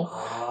Portugal,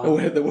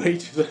 where the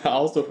wages are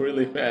also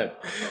really bad.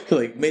 So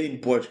like made in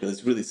Portugal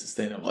is really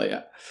sustainable.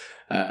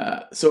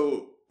 Yeah.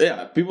 So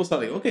people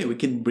start like, okay, we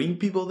can bring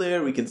people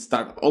there. We can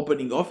start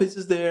opening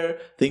offices there.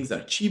 Things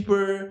are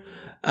cheaper.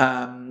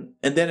 And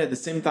then at the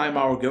same time,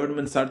 our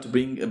government started to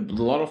bring a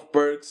lot of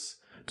perks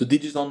to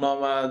digital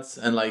nomads,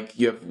 and like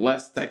you have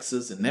less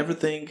taxes and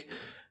everything.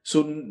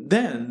 So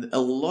then a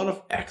lot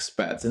of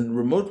expats and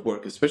remote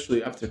work,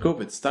 especially after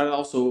COVID, started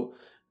also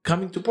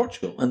coming to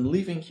Portugal and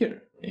living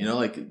here. You know,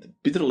 like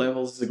Peter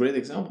Levels is a great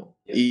example.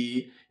 Yep.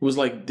 He was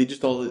like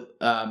digital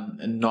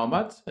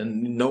nomad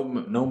and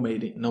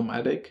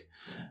nomadic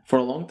for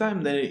a long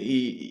time. Then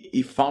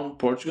he found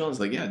Portugal and was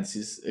like, yeah, this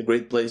is a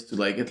great place to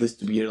like at least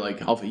to be here like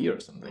half a year or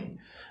something.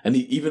 And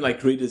he even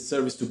like created a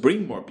service to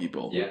bring more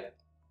people. Yeah.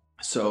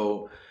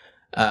 So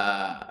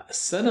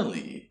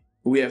suddenly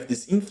we have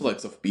this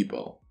influx of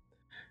people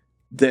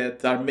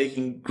that are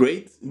making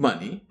great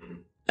money,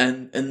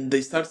 and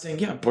they start saying,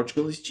 yeah,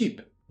 Portugal is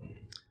cheap.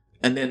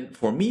 And then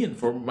for me and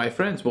for my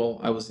friends, well,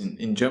 I was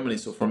in Germany,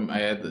 so I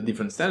had a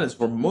different status.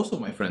 For most of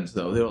my friends,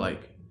 though, they were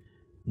like,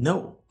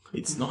 no,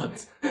 it's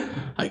not.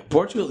 Like,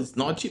 Portugal is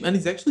not cheap, and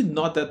it's actually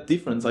not that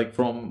different, like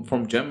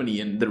from Germany,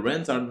 and the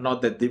rents are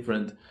not that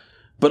different.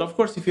 But of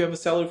course, if you have a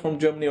salary from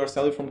Germany or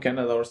salary from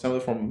Canada or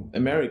salary from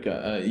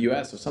America,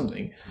 US or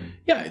something,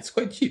 yeah, it's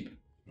quite cheap.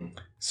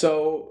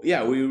 So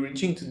yeah, we're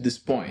reaching to this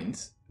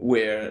point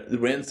where the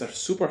rents are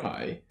super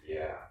high.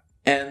 Yeah.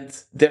 And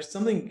there's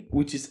something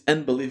which is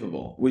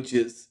unbelievable, which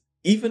is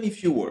even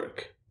if you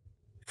work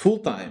full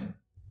time,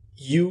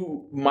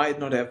 you might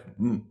not have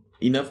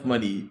enough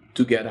money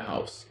to get a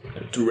house,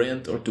 to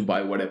rent, or to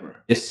buy whatever.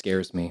 This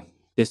scares me.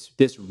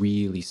 This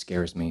really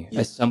scares me.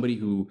 Yeah. As somebody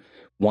who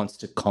wants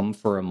to come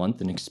for a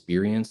month and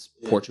experience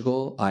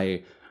Portugal,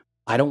 I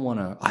don't want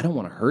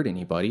to hurt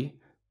anybody.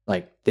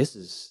 Like, this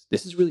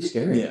is really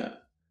scary. Yeah.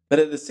 But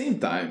at the same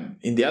time,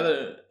 on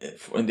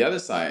the other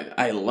side,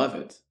 I love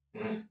it.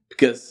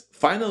 Because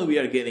finally we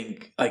are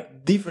getting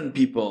like different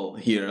people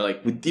here,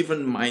 like with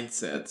different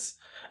mindsets,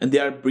 and they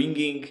are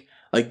bringing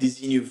like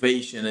this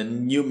innovation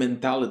and new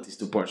mentalities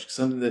to Portugal,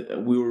 something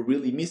that we were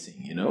really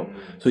missing, you know?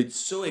 So it's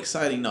so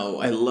exciting now.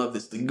 I love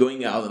this,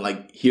 going out and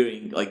like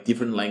hearing like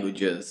different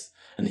languages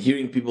and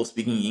hearing people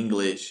speaking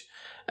English.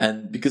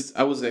 And because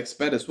I was an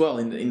expat as well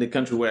in the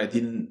country where I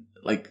didn't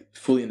like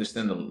fully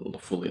understand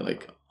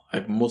I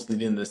mostly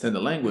didn't understand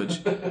the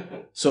language.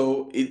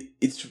 So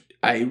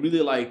I really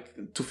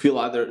like to feel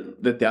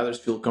that the others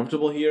feel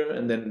comfortable here,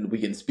 and then we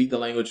can speak the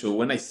language. So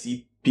when I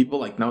see people,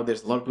 like now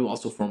there's a lot of people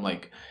also from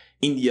like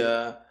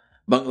India,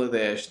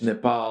 Bangladesh,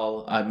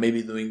 Nepal,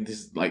 maybe doing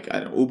this like I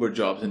don't know, Uber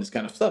jobs and this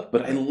kind of stuff.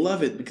 But I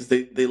love it because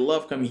they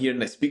love coming here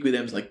and I speak with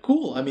them. It's like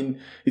cool. I mean,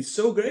 it's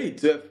so great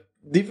to have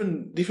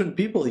different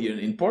people here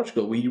in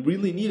Portugal. We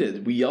really need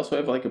it. We also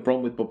have like a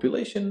problem with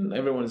population.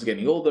 Everyone is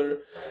getting older,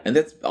 and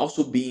that's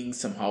also being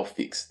somehow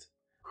fixed.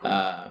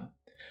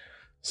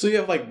 So you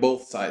have like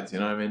both sides. You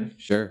know what I mean?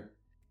 Sure.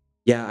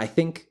 Yeah, I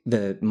think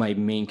my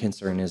main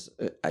concern is,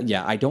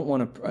 I don't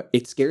want to.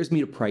 It scares me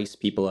to price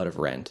people out of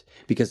rent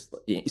because,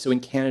 so in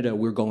Canada,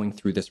 we're going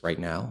through this right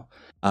now.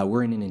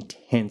 We're in an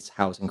intense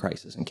housing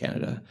crisis in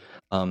Canada.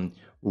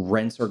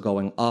 Rents are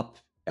going up.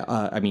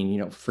 I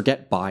mean,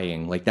 forget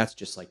buying. Like that's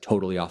just like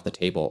totally off the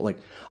table. Like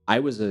I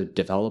was a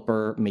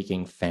developer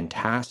making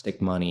fantastic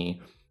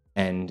money,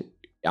 and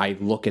I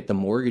look at the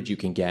mortgage you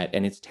can get,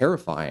 and it's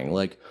terrifying.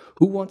 Like,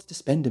 who wants to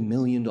spend $1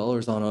 million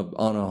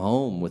on a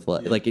home with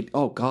like it?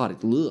 Oh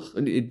God,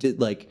 it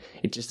did like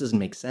it just doesn't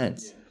make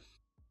sense.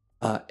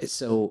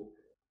 So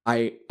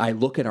I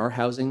look at our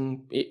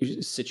housing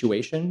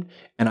situation,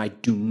 and I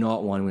do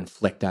not want to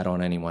inflict that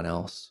on anyone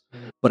else.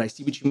 But I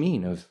see what you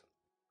mean. Of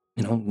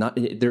not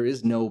there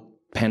is no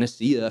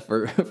panacea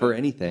for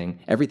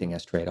anything. Everything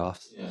has trade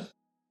offs. Yeah,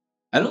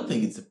 I don't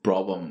think it's a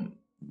problem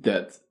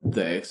that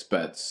the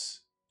expats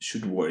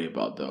should worry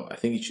about, though. I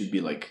think it should be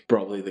like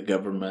probably the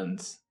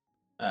government.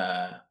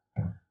 I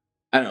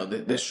don't know.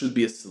 There should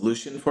be a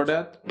solution for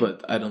that,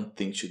 but I don't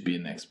think it should be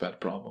an expat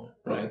problem,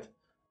 right?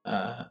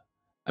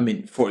 I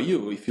mean, for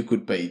you, if you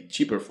could pay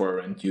cheaper for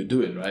rent, you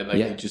do it, right? Like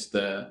it just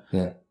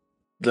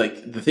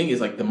like the thing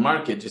is like the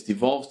market just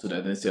evolves to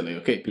that and say like,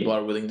 okay, people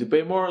are willing to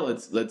pay more.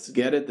 Let's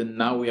get it. And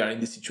now we are in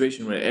this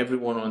situation where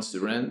everyone wants to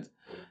rent.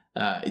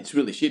 It's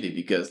really shitty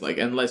because like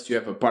unless you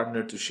have a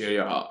partner to share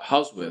your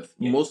house with,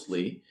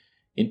 mostly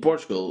in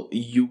Portugal,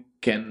 you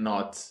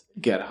cannot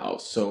get a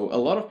house. So a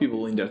lot of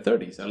people in their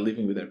 30s are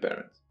living with their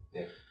parents.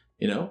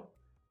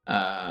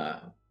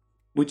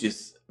 Which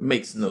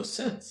makes no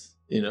sense.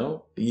 You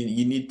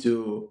need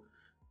to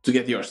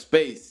get your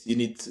space. You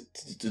need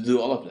to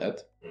do all of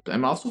that.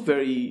 I'm also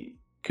very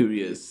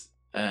curious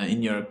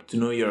to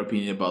know your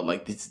opinion about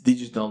like this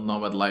digital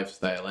nomad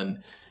lifestyle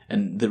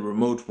and the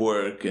remote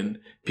work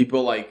and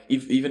people like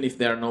even if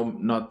they're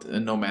not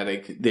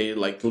nomadic, they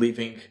like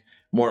living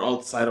more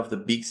outside of the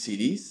big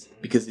cities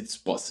because it's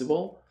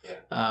possible.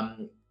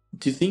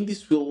 Do you think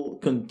this will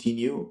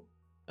continue?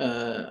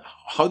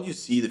 How do you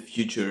see the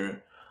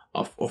future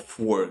of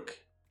work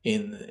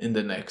in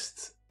the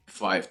next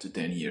 5 to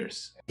 10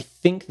 years? I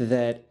think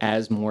that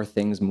as more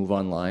things move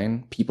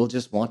online, people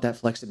just want that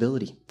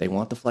flexibility. They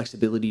want the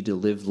flexibility to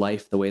live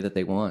life the way that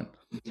they want.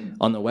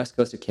 On the west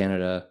coast of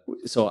Canada,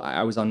 so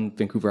I was on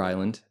Vancouver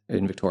Island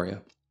in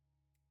Victoria,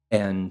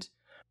 and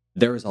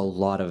there's a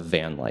lot of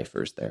van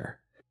lifers there.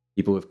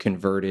 People who have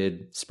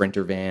converted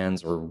Sprinter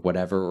vans or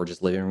whatever, or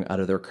just living out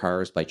of their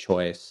cars by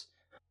choice,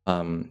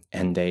 and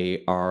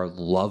they are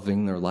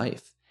loving their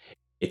life.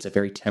 It's a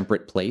very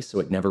temperate place, so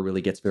it never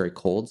really gets very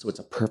cold. So it's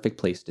a perfect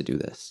place to do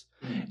this.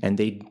 And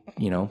they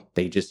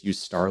just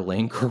use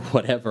Starlink or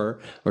whatever,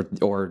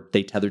 or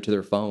they tether to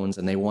their phones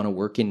and they want to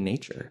work in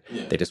nature.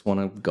 They just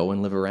want to go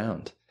and live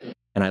around.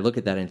 And I look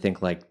at that and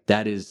think like,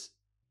 that is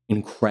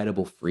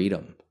incredible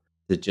freedom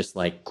to just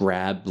like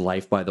grab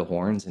life by the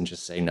horns and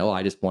just say, no,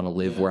 I just want to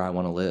live where I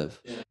want to live.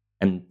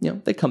 And,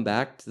 they come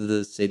back to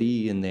the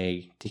city and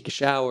they take a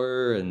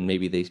shower and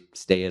maybe they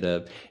stay at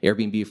a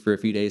Airbnb for a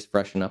few days,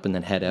 freshen up and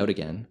then head out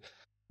again.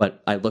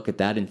 But I look at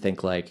that and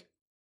think like,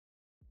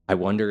 I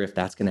wonder if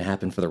that's going to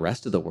happen for the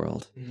rest of the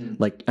world.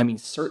 Like, I mean,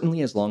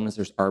 certainly as long as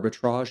there's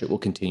arbitrage, it will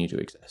continue to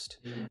exist.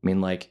 I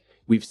mean, like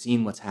we've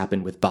seen what's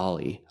happened with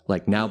Bali.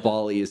 Like now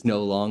Bali is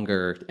no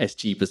longer as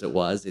cheap as it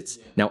was. It's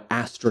now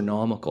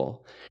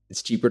astronomical.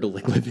 It's cheaper to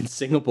live in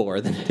Singapore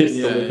than it is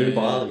to live in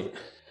Bali.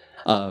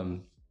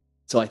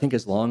 So I think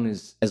as long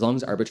as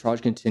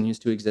arbitrage continues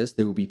to exist,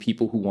 there will be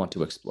people who want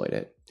to exploit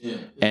it.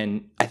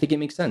 And I think it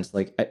makes sense.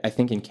 Like I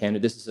think in Canada,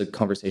 this is a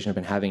conversation I've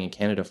been having in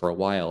Canada for a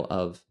while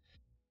of,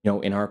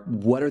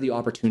 what are the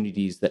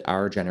opportunities that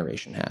our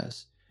generation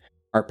has?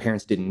 Our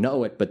parents didn't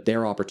know it, but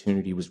their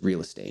opportunity was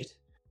real estate.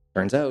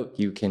 Turns out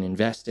you can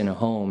invest in a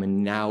home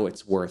and now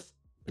it's worth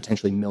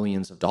potentially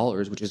millions of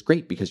dollars, which is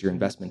great because your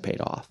investment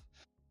paid off.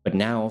 But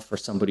now for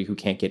somebody who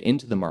can't get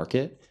into the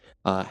market,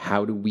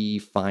 how do we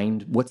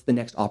find what's the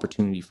next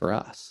opportunity for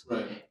us?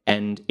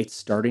 And it's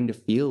starting to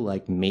feel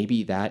like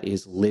maybe that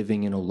is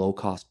living in a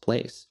low-cost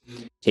place,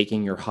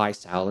 taking your high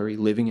salary,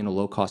 living in a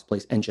low-cost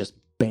place and just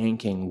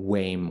banking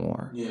way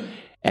more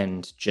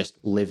and just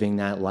living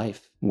that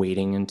life,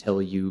 waiting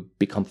until you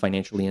become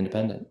financially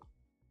independent.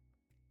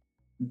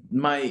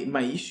 My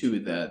issue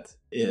with that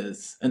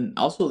is, and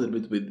also a little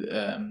bit with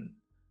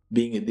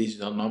being a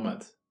digital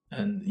nomad,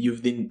 and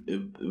you've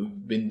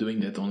been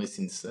doing that only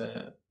since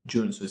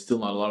June, so it's still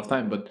not a lot of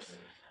time, but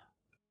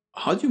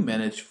how do you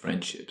manage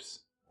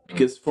friendships?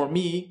 Because for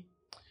me,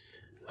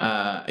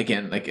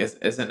 again, like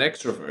as an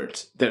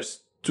extrovert,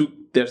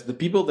 there's the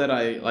people that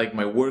I like,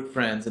 my work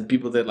friends, and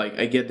people that like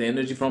I get the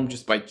energy from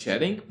just by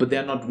chatting, but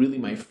they're not really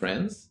my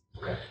friends.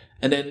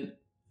 And then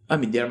I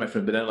mean, they're my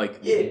friends, but they're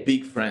like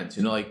big friends,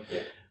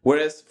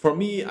 whereas for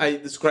me, I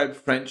describe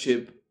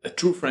friendship, a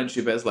true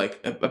friendship, as like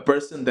a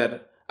person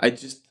that I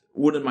just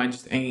wouldn't mind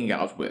just hanging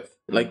out with.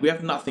 Like, we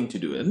have nothing to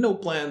do and no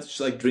plans, just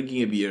like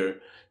drinking a beer,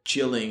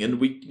 chilling, and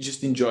we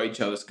just enjoy each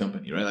other's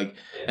company, right? Like,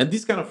 and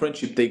this kind of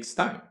friendship takes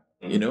time,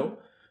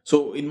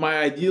 So in my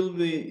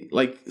ideally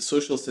like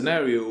social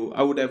scenario,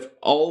 I would have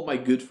all my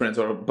good friends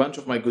or a bunch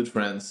of my good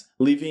friends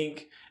living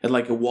at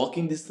like a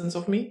walking distance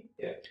of me.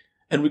 Yeah.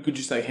 And we could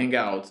just like hang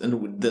out,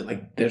 and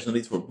like there's no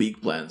need for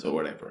big plans or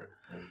whatever.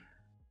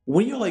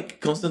 When you're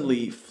like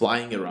constantly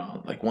flying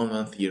around, like 1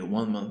 month here,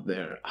 1 month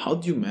there, how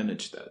do you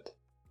manage that?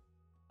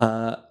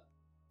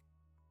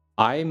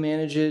 I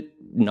manage it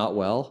not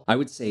well. I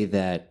would say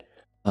that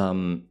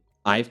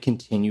I've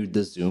continued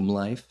the Zoom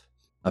life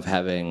of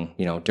having,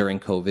 during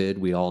COVID,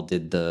 we all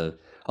did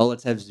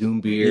let's have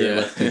Zoom beer,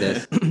 let's do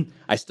this.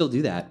 I still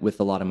do that with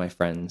a lot of my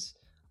friends.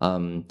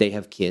 They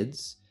have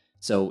kids.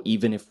 So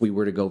even if we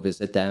were to go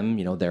visit them,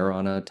 they're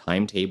on a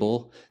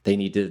timetable. They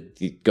need to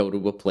go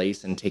to a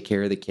place and take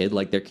care of the kid.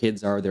 Like, their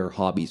kids are their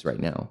hobbies right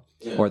now.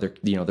 Yeah. Or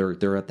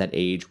they're at that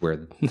age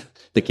where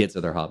the kids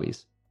are their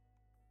hobbies.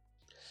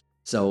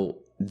 So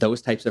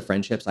those types of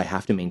friendships I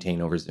have to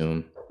maintain over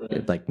Zoom.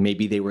 Right. Like,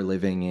 maybe they were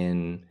living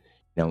in,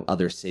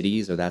 other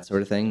cities or that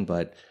sort of thing.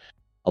 But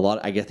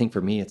I think for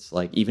me, it's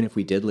like, even if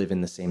we did live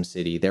in the same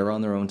city, they're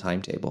on their own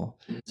timetable.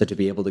 Mm-hmm. So to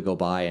be able to go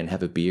by and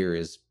have a beer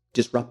is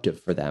disruptive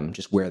for them,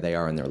 just where they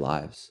are in their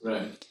lives.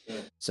 Right.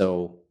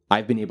 So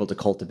I've been able to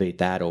cultivate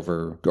that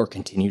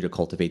continue to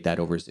cultivate that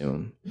over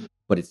Zoom.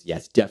 But it's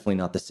definitely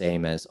not the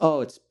same as,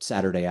 it's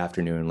Saturday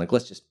afternoon. Like,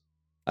 let's just,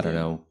 I don't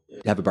know,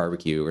 have a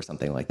barbecue or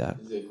something like that.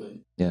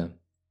 Exactly. Yeah.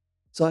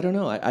 So I don't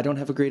know. I don't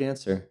have a great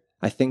answer.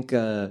 I think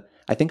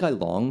I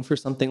long for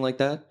something like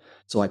that.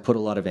 So I put a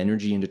lot of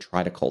energy into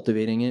try to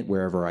cultivating it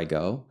wherever I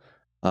go.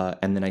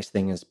 And the nice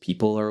thing is,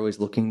 people are always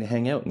looking to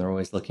hang out and they're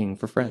always looking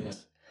for friends.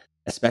 Yeah.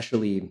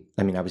 Especially,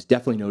 I mean, I was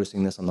definitely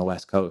noticing this on the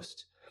West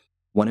Coast.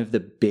 One of the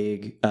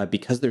big,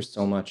 because there's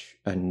so much,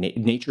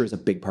 nature is a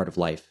big part of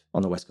life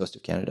on the West Coast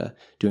of Canada.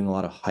 Doing a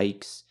lot of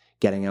hikes,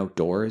 getting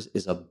outdoors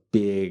is a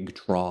big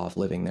draw of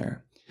living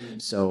there. Mm-hmm.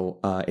 So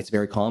it's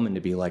very common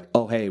to be like,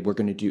 oh, hey, we're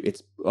going to do,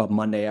 it's a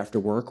Monday after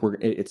work.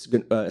 It's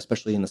good,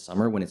 especially in the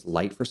summer when it's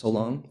light for so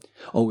long.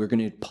 Oh, we're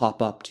going to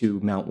pop up to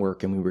Mount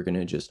Work and we were going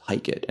to just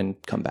hike it and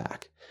come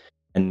back.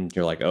 And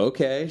you're like,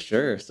 okay,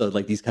 sure. So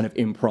like these kind of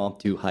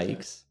impromptu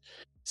hikes.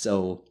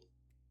 So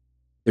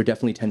there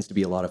definitely tends to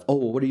be a lot of,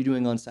 what are you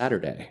doing on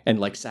Saturday? And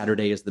like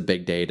Saturday is the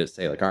big day to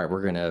say like, all right,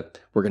 we're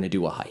gonna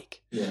do a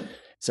hike. Yeah.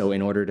 So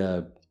in order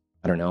to,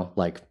 I don't know,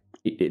 like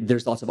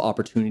there's lots of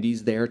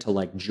opportunities there to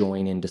like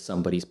join into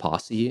somebody's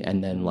posse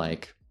and then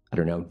like, I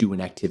don't know, do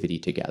an activity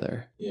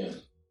together. Yeah.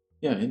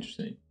 Yeah.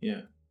 Interesting.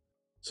 Yeah.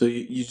 So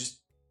you just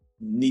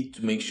need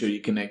to make sure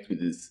you connect with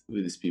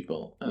these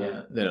people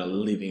that are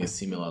living a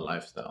similar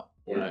lifestyle,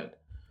 right?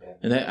 Yeah.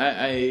 And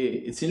I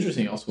it's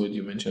interesting also what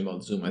you mentioned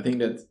about Zoom. I think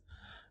that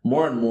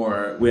more and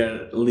more we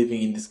are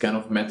living in this kind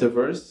of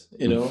metaverse,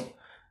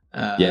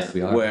 yes,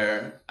 we are.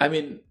 Where, I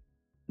mean,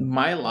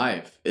 my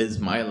life is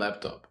my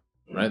laptop,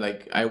 right?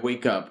 Like, I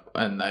wake up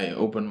and I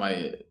open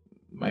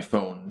my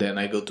phone, then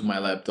I go to my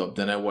laptop,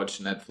 then I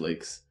watch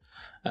Netflix.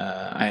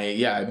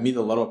 I meet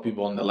a lot of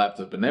people on the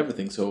laptop and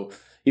everything. So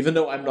even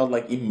though I'm not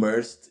like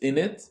immersed in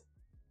it,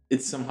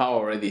 it's somehow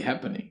already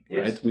happening,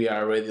 right? We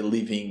are already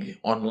living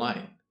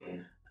online.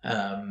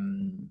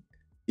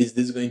 Is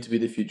this going to be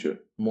the future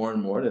more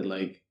and more, that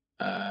like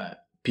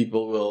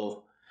people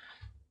will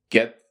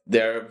get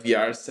their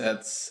VR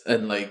sets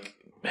and like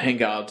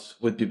hang out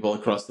with people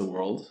across the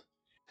world?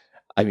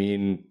 I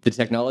mean, the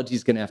technology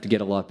is going to have to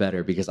get a lot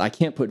better, because I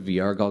can't put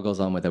VR goggles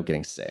on without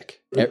getting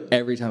sick. Really?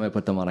 Every time I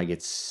put them on, I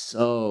get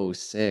so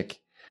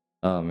sick.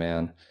 Oh,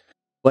 man.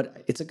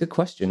 But it's a good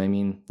question. I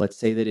mean, let's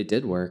say that it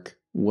did work.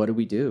 What do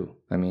we do?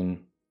 I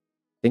mean,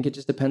 I think it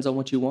just depends on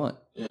what you want.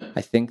 Yeah.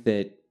 I think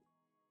that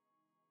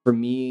for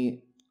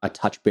me, a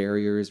touch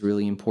barrier is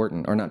really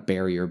important, or not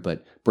barrier,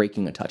 but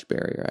breaking a touch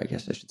barrier, I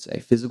guess I should say.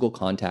 Physical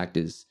contact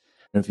is,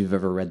 I don't know if you've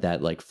ever read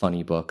that like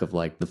funny book of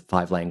like the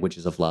 5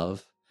 languages of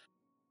love.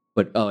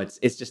 But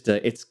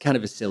it's kind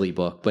of a silly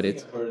book, but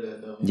it's, I've heard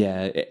it, though.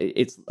 Yeah,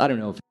 it's, I don't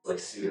know if it's like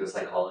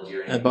pseudopsychology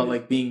or anything. About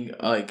like being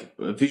like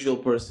a visual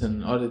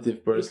person,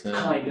 auditive person.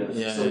 Kind of.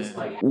 Yeah. So it's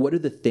like, what are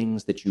the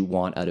things that you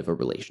want out of a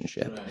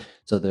relationship? Right.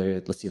 So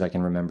let's see if I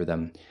can remember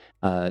them.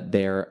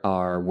 There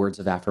are words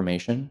of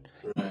affirmation.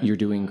 Right. You're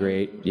doing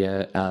great.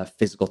 Yeah.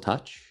 Physical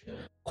touch,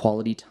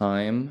 quality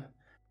time,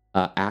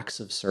 acts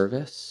of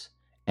service,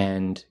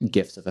 and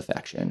gifts of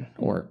affection,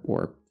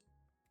 or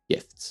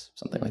gifts,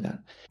 something like that.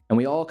 And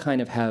we all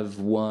kind of have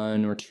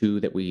 1 or 2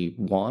 that we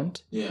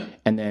want. Yeah.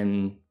 And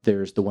then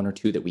there's the 1 or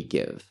 2 that we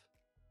give.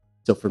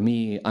 So for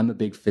me, I'm a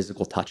big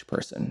physical touch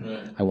person.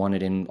 Right. I want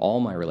it in all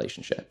my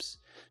relationships.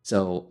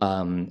 So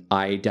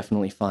I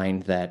definitely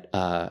find that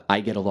I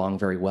get along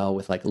very well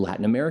with like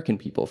Latin American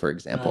people, for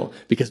example,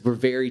 because we're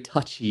very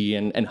touchy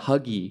and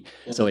huggy.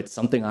 Yeah. So it's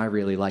something I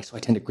really like. So I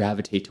tend to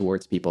gravitate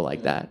towards people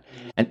like that.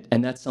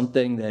 And that's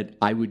something that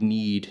I would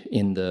need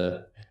in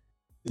the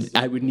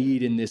I would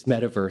need in this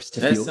metaverse to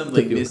That's feel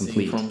something to feel missing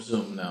complete. from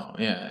Zoom now.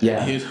 Yeah.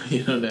 Yeah.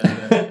 You know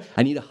that.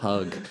 I need a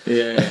hug.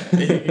 Yeah.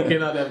 You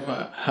cannot have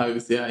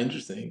hugs. Yeah.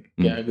 Interesting.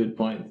 Yeah. Good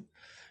point.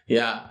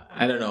 Yeah.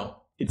 I don't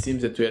know. It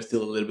seems that we are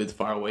still a little bit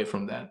far away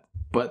from that,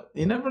 but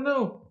you never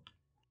know.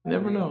 You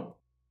never know.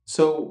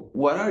 So,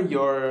 what are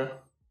your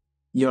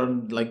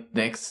like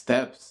next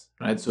steps,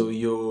 right? So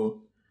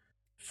you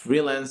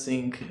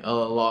freelancing a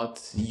lot,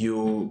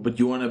 but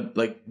you want to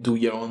like do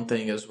your own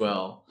thing as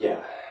well.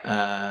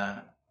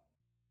 Yeah.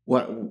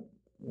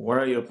 What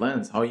are your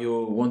plans? How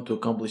you want to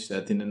accomplish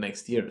that in the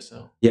next year or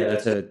so? Yeah,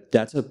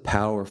 that's a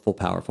powerful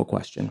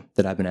question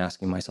that I've been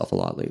asking myself a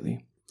lot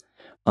lately.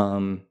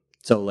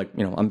 So like,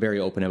 I'm very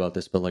open about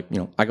this, but like,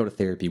 I go to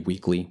therapy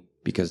weekly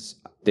because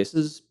this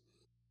is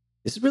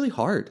really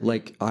hard.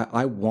 Like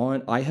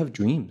I have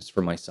dreams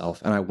for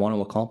myself and I want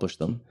to accomplish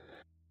them.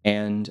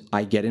 And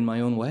I get in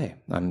my own way.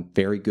 I'm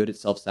very good at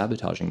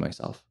self-sabotaging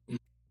myself.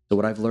 So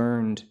what I've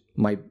learned,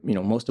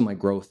 most of my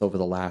growth over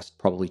the last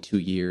probably 2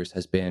 years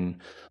has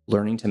been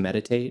learning to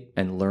meditate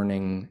and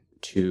learning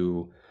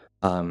to,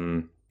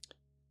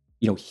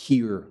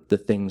 hear the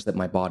things that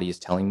my body is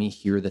telling me,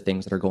 hear the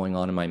things that are going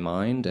on in my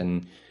mind,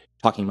 and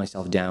talking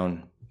myself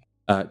down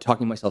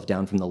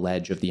from the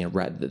ledge of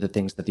the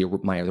things that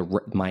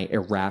my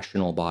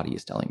irrational body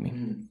is telling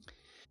me.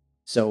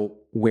 So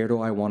where do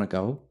I want to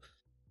go?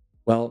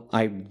 Well,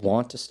 I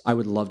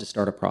would love to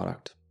start a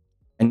product.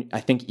 And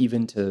I think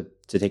even to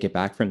take it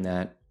back from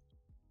that,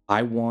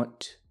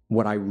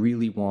 what I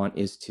really want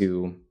is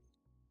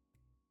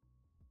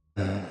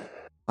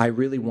I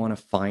really want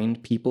to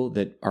find people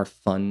that are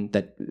fun,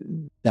 that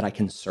I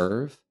can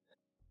serve,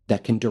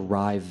 that can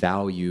derive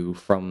value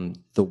from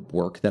the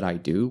work that I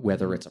do,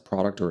 whether it's a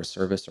product or a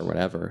service or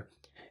whatever,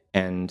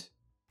 and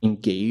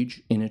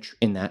engage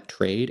in that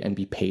trade and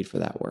be paid for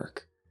that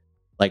work.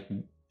 Like,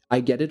 I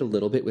get it a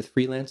little bit with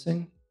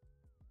freelancing,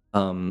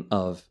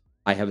 of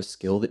I have a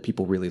skill that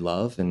people really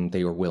love and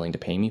they are willing to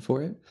pay me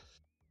for it,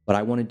 but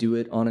I want to do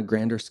it on a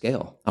grander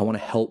scale. I want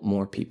to help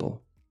more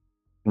people.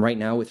 And right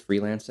now with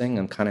freelancing,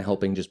 I'm kind of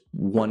helping just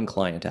one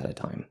client at a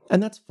time,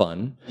 and that's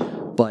fun,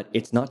 but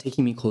it's not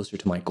taking me closer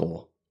to my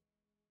goal.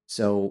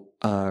 So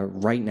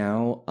right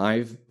now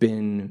I've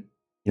been,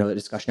 the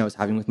discussion I was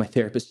having with my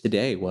therapist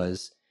today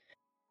was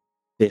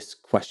this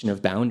question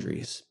of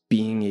boundaries,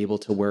 being able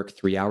to work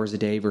 3 hours a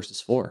day versus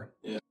 4.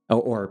 Yeah.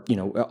 Or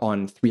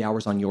on 3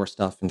 hours on your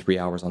stuff and 3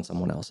 hours on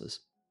someone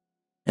else's.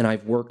 And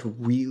I've worked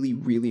really,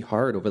 really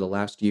hard over the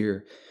last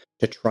year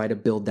to try to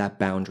build that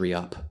boundary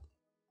up,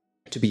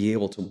 to be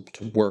able to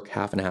work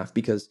half and half,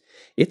 because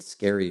it's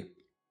scary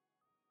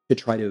to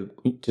try to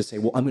say,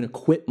 well, I'm going to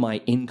quit my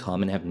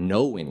income and have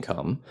no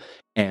income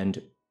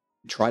and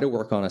try to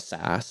work on a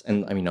SaaS.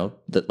 And I mean,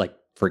 that, like,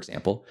 for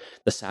example,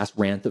 the SaaS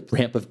ramp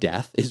of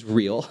death is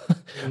real.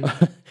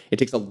 Mm-hmm. It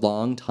takes a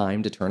long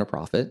time to turn a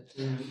profit.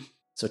 Mm-hmm.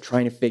 So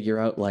trying to figure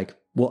out, like,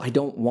 well, I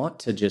don't want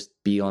to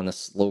just be on a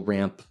slow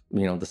ramp,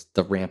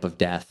 the ramp of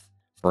death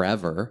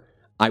forever.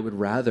 I would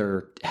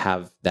rather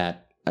have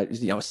that,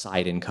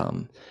 side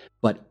income.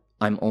 But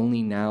I'm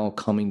only now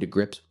coming to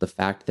grips with the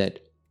fact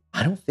that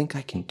I don't think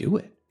I can do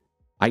it.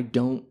 I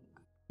don't,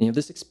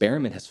 this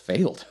experiment has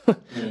failed.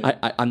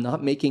 I'm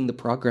not making the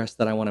progress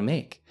that I want to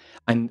make.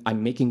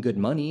 I'm making good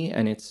money,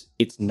 and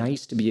it's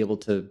nice to be able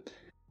to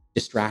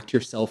distract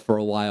yourself for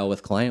a while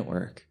with client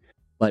work.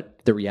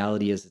 But the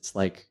reality is, it's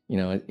like,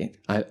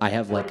 I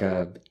have like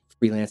a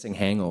freelancing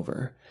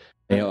hangover.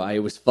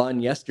 It was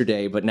fun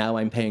yesterday, but now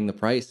I'm paying the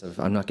price of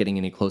I'm not getting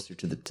any closer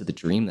to the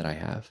dream that I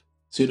have.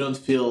 So you don't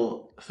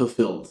feel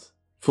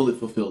fully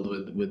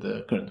fulfilled with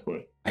the current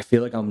work? I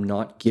feel like I'm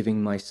not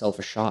giving myself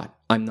a shot.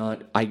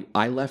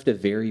 I left a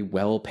very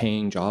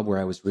well-paying job where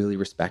I was really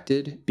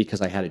respected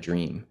because I had a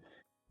dream,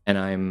 and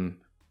I'm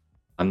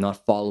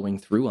not following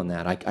through on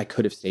that. I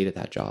could have stayed at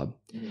that job.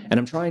 Mm-hmm. And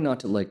I'm trying not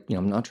to,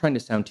 I'm not trying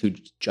to sound too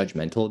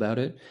judgmental about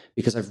it,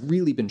 because I've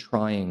really been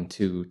trying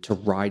to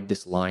ride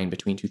this line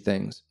between two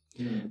things.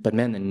 Mm-hmm. But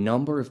man, the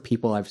number of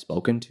people I've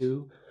spoken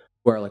to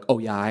who are like, oh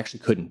yeah, I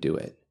actually couldn't do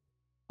it.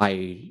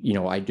 I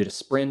did a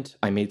sprint,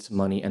 I made some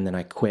money, and then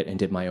I quit and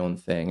did my own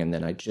thing. And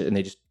then and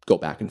they just go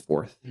back and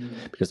forth, mm-hmm.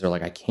 because they're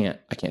like, I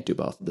can't do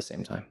both at the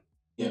same time.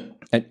 Yeah.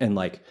 And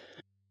like,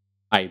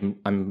 I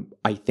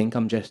think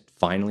I'm just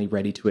finally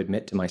ready to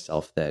admit to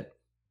myself that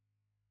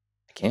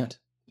I can't.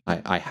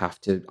 I have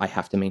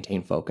to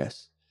maintain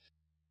focus.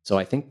 So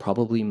I think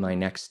probably my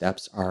next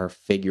steps are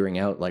figuring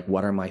out, like,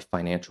 what are my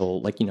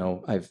financial, like,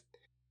 I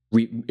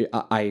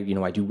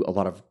do a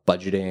lot of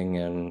budgeting,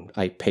 and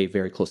I pay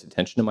very close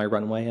attention to my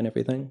runway and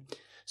everything.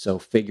 So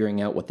figuring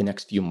out what the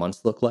next few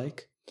months look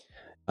like.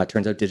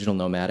 Turns out digital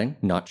nomading,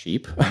 not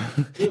cheap.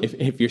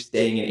 if you're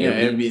staying in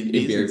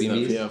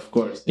Airbnbs, yeah, of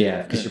course.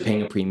 Yeah, because you're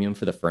paying a premium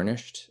for the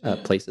furnished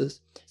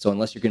places. So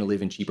unless you're going to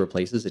live in cheaper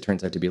places, it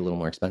turns out to be a little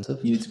more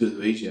expensive. You need to go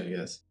to Asia, I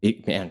guess.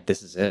 Man,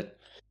 this is it.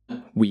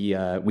 We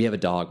have a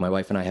dog. My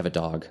wife and I have a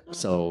dog.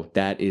 So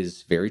that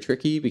is very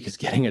tricky, because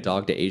getting a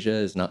dog to Asia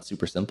is not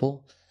super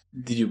simple.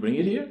 Did you bring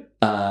it here?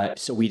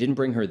 So we didn't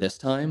bring her this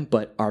time,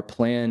 but our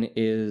plan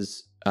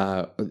is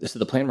so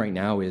the plan right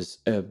now is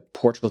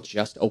Portugal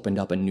just opened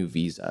up a new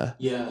visa.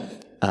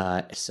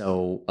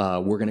 So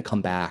we're going to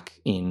come back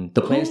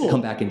the plan is to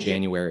come back in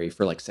January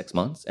for like 6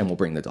 months, and we'll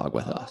bring the dog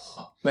with us.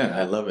 Man,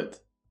 I love it.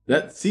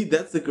 That's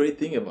the great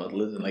thing about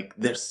Lisbon. Like,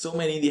 there's so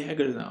many indie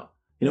hackers now.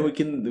 You know, we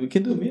can do a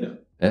meetup.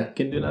 Yeah. We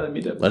can do another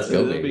meetup. Let's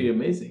go, That'll be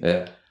amazing.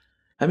 Yeah.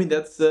 I mean,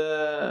 that's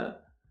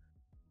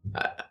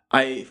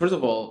I first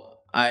of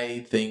all,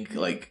 I think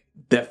like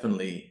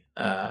definitely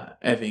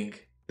having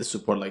the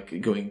support,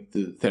 like going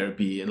to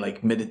therapy and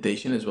like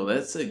meditation as well.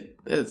 That's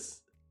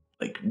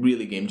like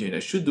really game changer. I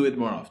should do it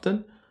more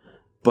often,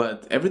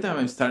 but every time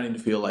I'm starting to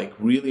feel like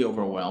really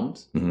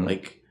overwhelmed,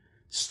 like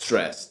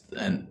stressed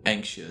and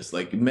anxious,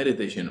 like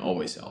meditation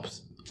always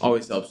helps.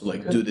 Always helps to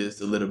like do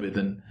this a little bit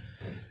and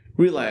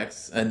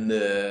relax and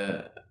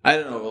I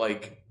don't know,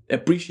 like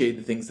appreciate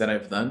the things that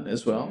I've done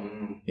as well,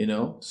 you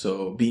know,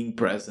 so being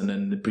present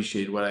and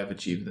appreciate what I've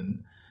achieved.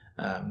 And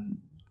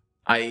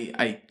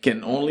I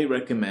can only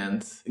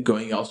recommend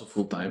going also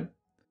full time,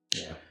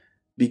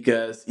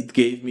 because it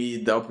gave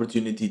me the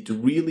opportunity to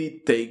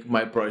really take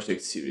my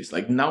project serious.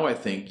 Like now I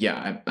think,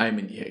 I'm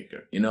indie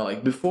hacker, you know,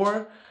 like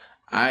before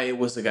I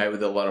was a guy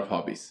with a lot of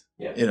hobbies,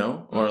 you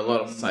know, or a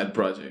lot of side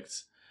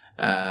projects,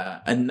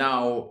 and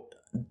now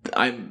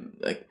I'm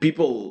like,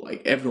 people,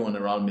 like everyone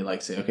around me,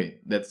 like say, okay,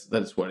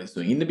 that's what he's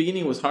doing. In the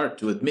beginning, it was hard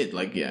to admit.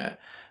 Like, I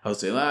would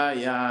say,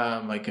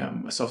 I'm like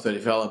I'm a software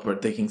developer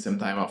taking some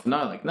time off.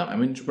 Now, like, no,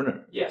 I'm an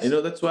entrepreneur. Yes, you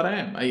know, that's what I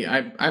am.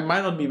 I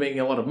might not be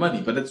making a lot of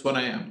money, but that's what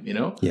I am. You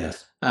know.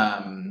 Yes.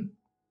 And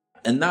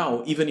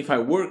now, even if I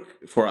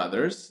work for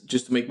others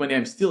just to make money,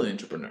 I'm still an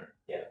entrepreneur.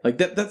 Yeah. Like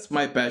that's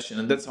my passion,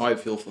 and that's how I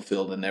feel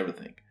fulfilled and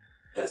everything.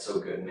 That's so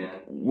good,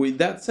 man. With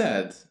that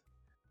said,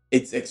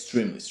 it's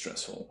extremely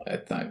stressful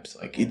at times.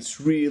 Like it's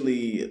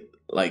really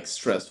like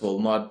stressful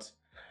not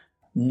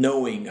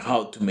knowing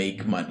how to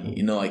make money.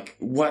 You know, like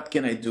what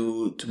can I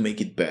do to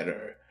make it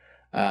better?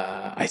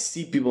 I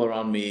see people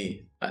around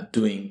me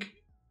doing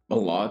a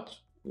lot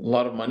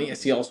of money. I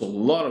see also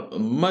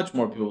much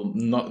more people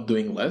not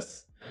doing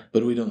less,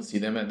 but we don't see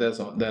them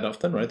that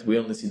often, right? We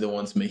only see the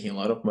ones making a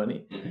lot of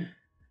money. Mm-hmm.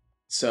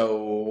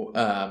 So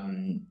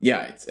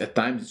it's at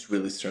times it's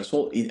really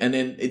stressful, and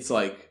then it's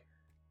like.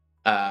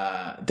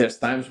 There's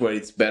times where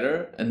it's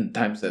better and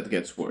times that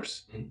gets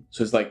worse.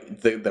 So it's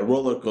like the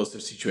roller coaster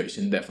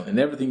situation, definitely. And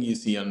everything you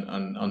see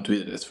on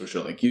Twitter, that's for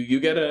sure. Like you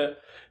get a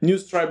new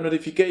Stripe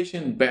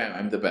notification, bam,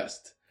 I'm the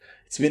best.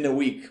 It's been a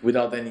week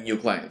without any new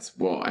clients.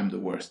 Well, I'm the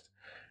worst.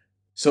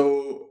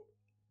 So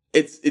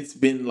it's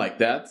been like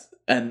that.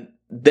 And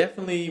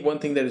definitely one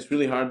thing that is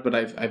really hard, but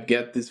I've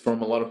get this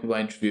from a lot of people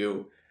I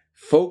interview,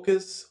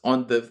 focus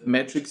on the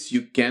metrics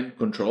you can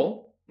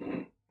control.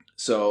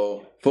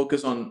 So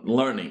focus on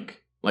learning.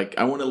 Like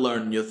I want to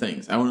learn new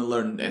things. I want to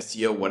learn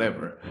SEO,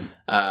 whatever.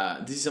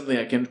 This is something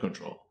I can't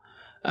control.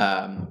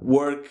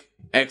 Work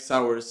X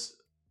hours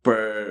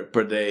per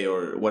day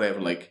or whatever.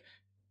 Like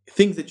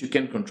things that you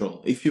can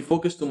control. If you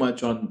focus too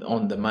much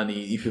on the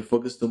money, if you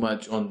focus too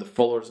much on the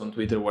followers on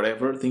Twitter,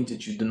 whatever, things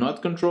that you do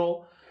not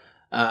control,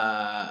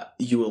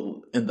 you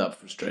will end up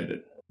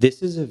frustrated.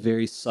 This is a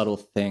very subtle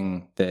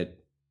thing that,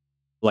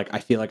 like, I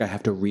feel like I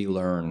have to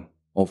relearn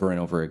over and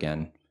over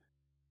again.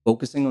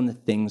 Focusing on the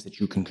things that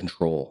you can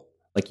control.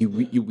 Like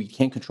we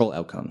can't control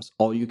outcomes.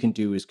 All you can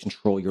do is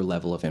control your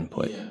level of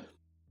input. Yeah.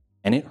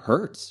 And it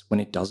hurts when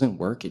it doesn't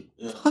work. It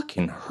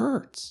fucking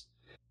hurts.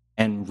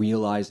 And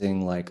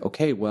realizing like,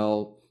 okay,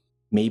 well,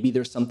 maybe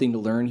there's something to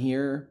learn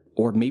here,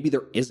 or maybe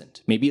there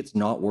isn't. Maybe it's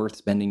not worth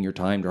spending your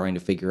time trying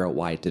to figure out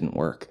why it didn't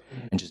work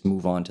and just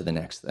move on to the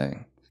next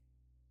thing.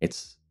 It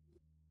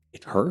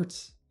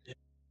hurts.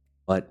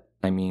 But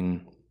I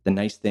mean, the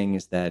nice thing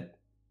is that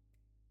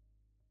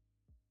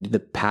the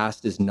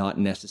past is not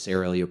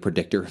necessarily a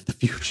predictor of the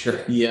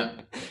future. Yeah.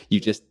 You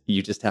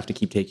just have to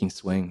keep taking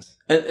swings.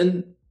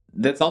 And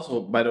that's also,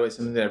 by the way,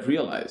 something that I've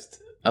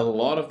realized. A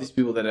lot of these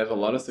people that have a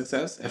lot of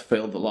success have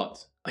failed a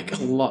lot. Like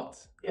a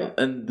lot. Yeah.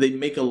 And they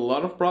make a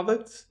lot of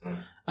products.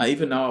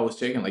 Even now I was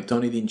checking, like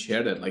Tony didn't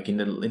share that. Like in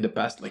the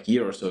past like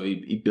year or so,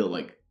 he built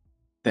like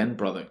 10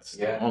 products.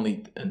 Yeah.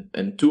 Only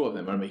and 2 of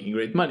them are making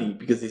great money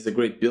because he's a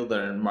great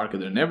builder and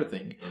marketer and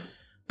everything.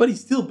 But he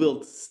still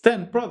built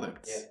 10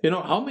 products. Yeah. You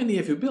know, how many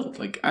have you built?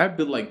 Like I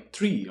built like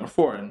 3 or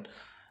 4 and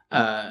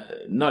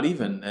not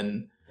even.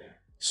 And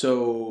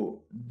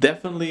so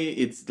definitely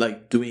it's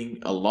like doing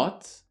a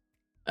lot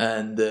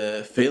and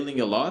failing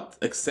a lot,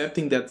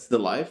 accepting that's the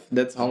life.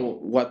 That's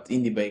what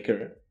being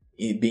an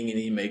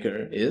indie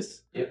maker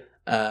is. Yeah.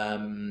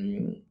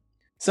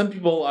 Some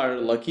people are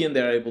lucky and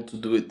they're able to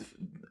do it,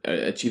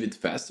 achieve it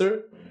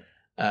faster.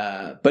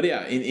 But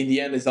yeah, in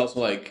the end, it's also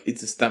like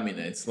it's a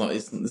stamina. It's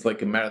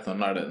like a marathon,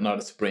 not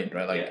a sprint,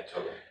 right? Like,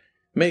 totally.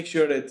 Make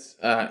sure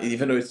that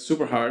even though it's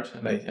super hard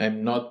and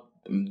I'm not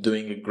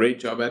doing a great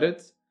job at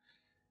it,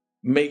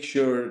 make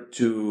sure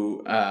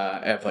to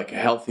have like a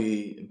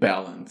healthy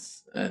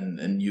balance,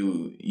 and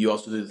you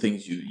also do the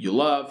things you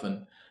love,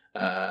 and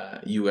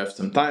you have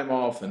some time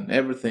off and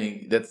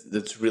everything.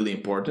 That's really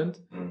important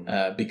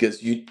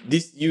because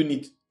you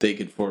need to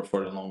take it for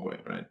the long way,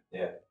 right?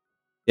 Yeah.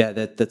 Yeah,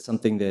 that's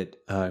something that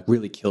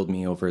really killed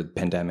me over the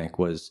pandemic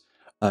was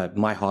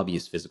my hobby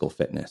is physical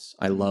fitness.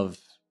 I love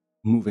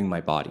moving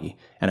my body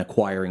and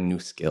acquiring new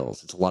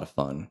skills. It's a lot of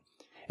fun.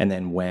 And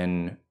then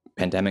when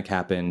pandemic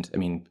happened, I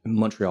mean,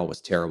 Montreal was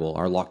terrible.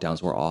 Our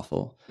lockdowns were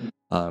awful.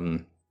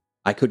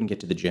 I couldn't get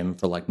to the gym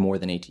for like more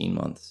than 18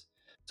 months.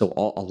 So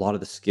a lot of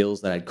the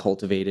skills that I'd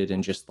cultivated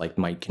and just like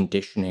my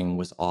conditioning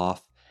was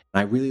off.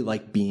 I really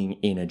like being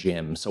in a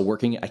gym. So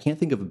I can't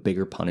think of a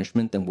bigger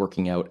punishment than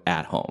working out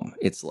at home.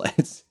 It's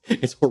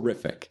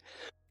horrific.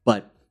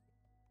 But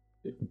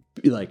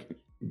like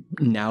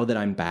now that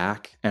I'm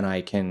back and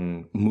I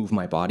can move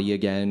my body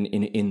again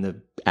in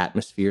the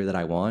atmosphere that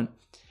I want,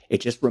 it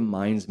just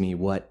reminds me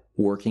what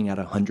working at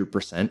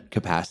 100%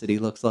 capacity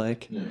looks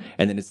like. Yeah.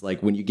 And then it's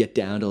like when you get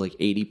down to like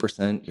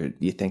 80%,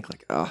 you think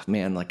like, oh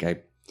man, like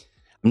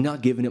I'm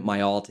not giving it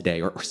my all today,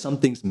 or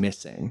something's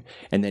missing.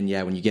 And then,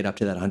 when you get up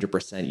to that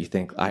 100%, you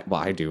think, I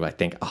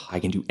think, oh,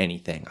 I can do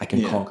anything. I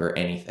can conquer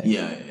anything.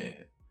 Yeah.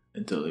 I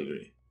totally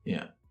agree.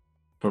 Yeah.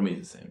 For me,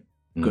 it's the same.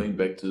 Going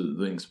back to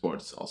doing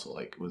sports also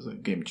was a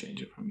game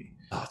changer for me.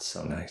 Oh, it's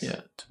so nice.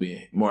 Yeah. To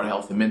be more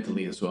healthy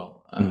mentally as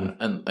well.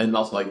 And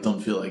also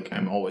don't feel like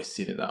I'm always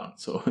sitting down.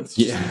 So it's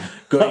just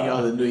going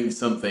out and doing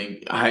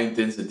something high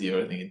intensity or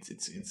anything.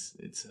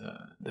 It's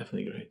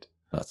definitely great.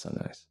 That's so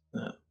nice.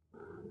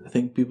 I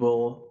think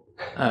people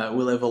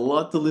will have a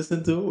lot to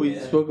listen to. We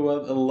spoke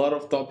about a lot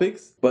of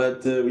topics,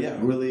 but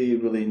really,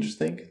 really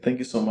interesting. Thank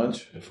you so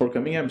much for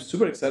coming. I'm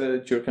super excited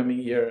that you're coming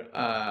here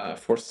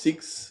for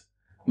 6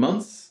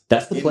 months.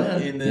 That's the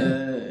plan. In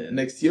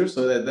next year,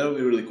 so that'll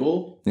be really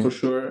cool for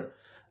sure.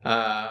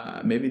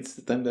 Maybe it's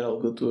the time that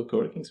I'll go to a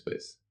co-working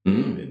space.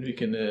 And we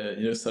can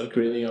start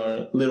creating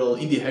our little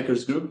indie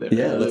hackers group there.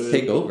 Yeah, let's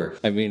take over.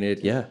 I mean,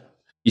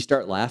 you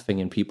start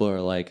laughing and people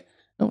are like,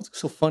 oh, what's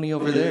so funny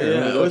over there?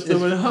 Yeah, what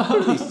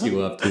are these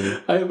two up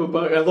to? I have a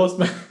bug. I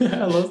lost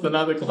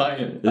another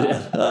client. To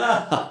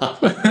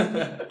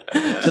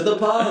the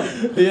pub.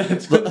 Yeah,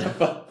 to the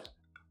pub.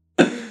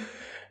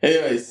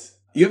 Anyways,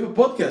 you have a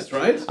podcast,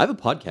 right? I have a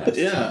podcast.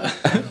 Yeah.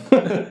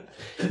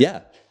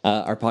 Yeah.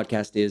 Our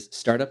podcast is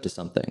Startup to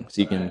Something.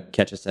 So you can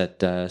catch us at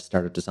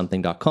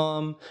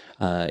startuptosomething.com.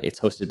 It's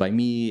hosted by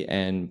me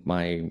and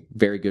my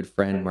very good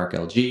friend, Mark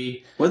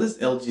LG. What does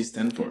LG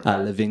stand for?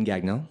 Levin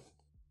Gagnon.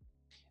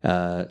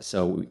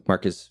 So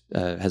Mark has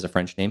a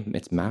French name.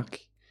 It's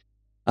Marc.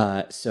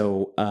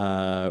 So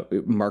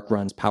Mark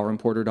runs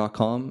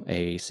powerimporter.com,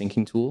 a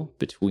syncing tool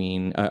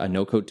a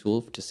no-code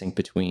tool to sync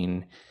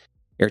between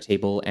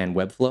Airtable and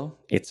Webflow.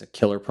 It's a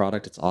killer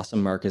product. It's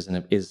awesome. Mark is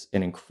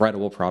an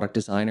incredible product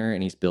designer,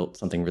 and he's built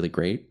something really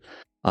great.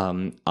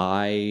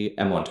 I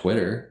am on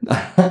Twitter.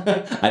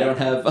 I don't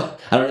have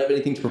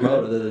anything to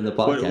promote other than the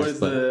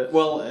podcast.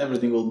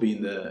 Everything will be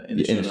in the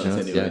show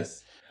notes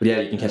anyways. Yeah.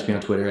 But you can catch me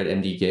on Twitter at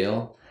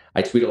MDGale.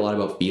 I tweet a lot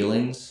about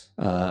feelings.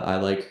 I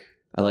like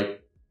when I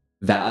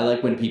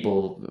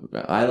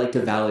like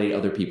to validate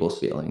other people's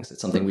feelings.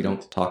 It's something we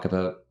don't talk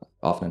about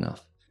often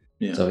enough.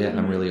 Yeah. So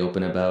I'm really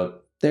open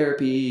about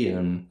therapy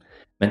and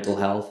mental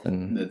health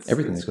and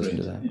everything that goes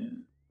into that. Yeah.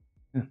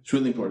 It's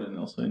really important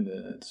also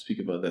to speak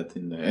about that.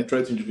 I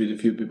tried to interview a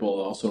few people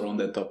also around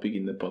that topic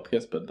in the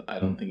podcast, but I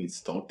don't think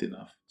it's talked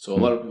enough. So a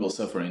lot of people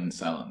suffer in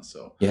silence.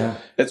 So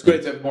it's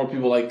great to have more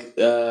people like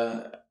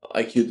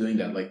you doing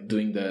that, like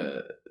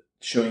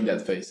showing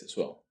that face as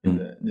well in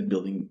the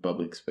building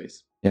public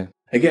space. Yeah.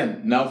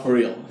 Again, now for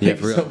real. Thank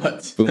you so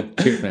much. Boom.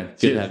 Cheers, man.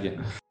 Good to have you.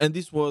 And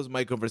this was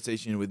my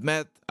conversation with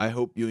Matt. I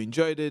hope you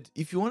enjoyed it.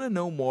 If you want to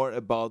know more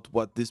about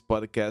what this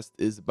podcast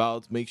is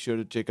about, make sure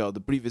to check out the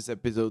previous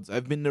episodes.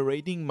 I've been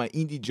narrating my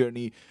indie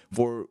journey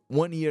for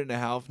 1.5 years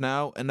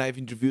now, and I've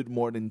interviewed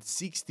more than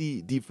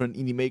 60 different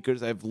indie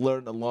makers. I've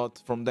learned a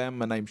lot from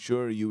them, and I'm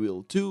sure you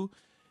will too.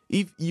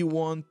 If you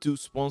want to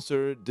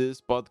sponsor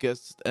this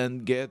podcast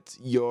and get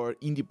your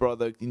indie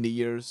product in the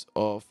ears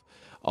of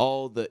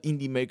all the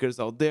indie makers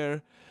out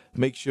there,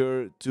 make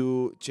sure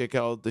to check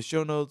out the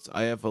show notes.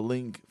 I have a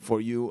link for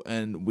you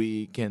and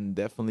we can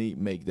definitely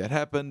make that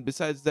happen.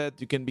 Besides that,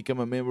 you can become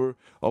a member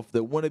of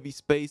the Wannabe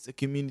Space, a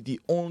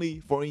community only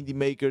for indie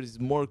makers. It's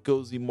more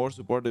cozy, more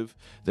supportive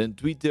than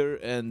Twitter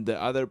and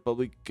the other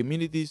public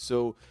communities,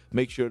 so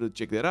make sure to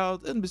check that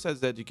out. And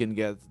besides that, you can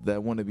get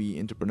the Wannabe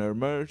Entrepreneur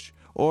merch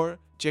or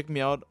check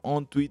me out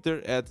on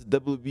Twitter at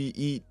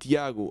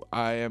WBETiago.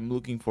 I am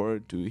looking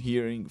forward to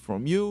hearing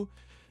from you.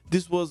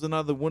 This was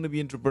another Wannabe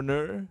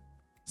Entrepreneur.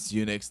 See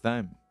you next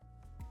time.